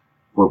much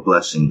for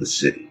blessing the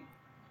city.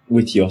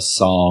 With your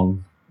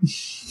song.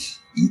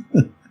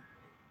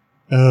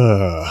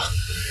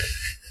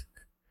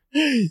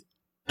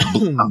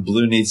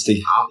 Blue needs to.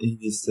 He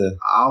needs to.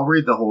 I'll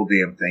read the whole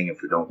damn thing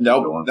if we don't.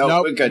 Nope,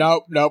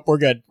 we're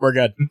good. We're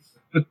good.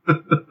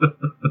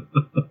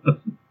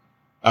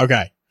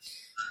 Okay.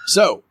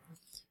 So,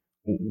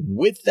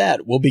 with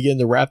that, we'll begin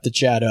to wrap the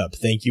chat up.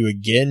 Thank you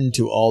again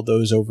to all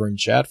those over in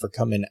chat for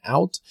coming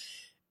out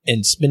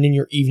and spending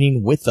your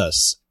evening with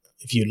us.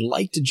 If you'd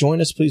like to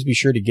join us, please be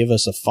sure to give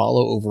us a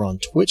follow over on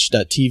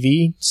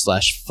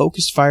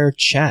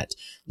twitch.tv/FocusFireChat.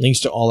 Links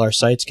to all our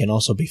sites can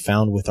also be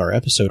found with our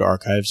episode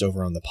archives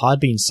over on the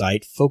Podbean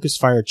site,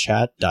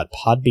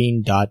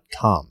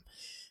 focusfirechat.podbean.com.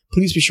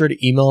 Please be sure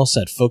to email us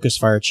at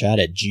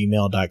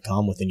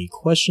focusfirechat@gmail.com with any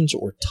questions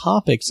or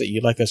topics that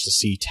you'd like us to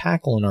see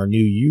tackle in our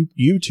new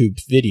YouTube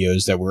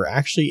videos that we're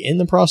actually in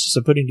the process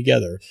of putting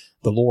together,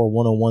 the Lore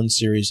 101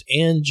 series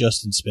and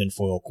Justin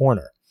Spinfoil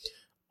Corner.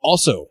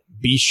 Also,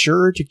 be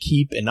sure to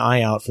keep an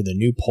eye out for the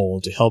new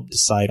poll to help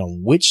decide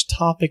on which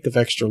topic of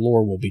extra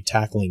lore we'll be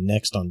tackling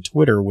next on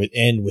Twitter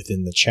and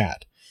within the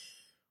chat.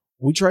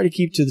 We try to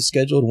keep to the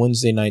scheduled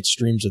Wednesday night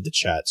streams of the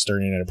chat,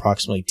 starting at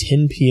approximately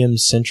 10 p.m.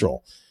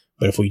 Central.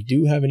 But if we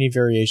do have any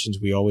variations,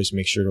 we always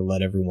make sure to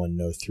let everyone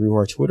know through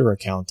our Twitter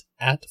account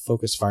at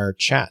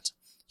FocusFireChat.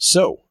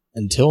 So,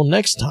 until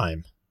next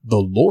time, the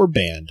Lore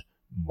Band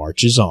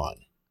marches on.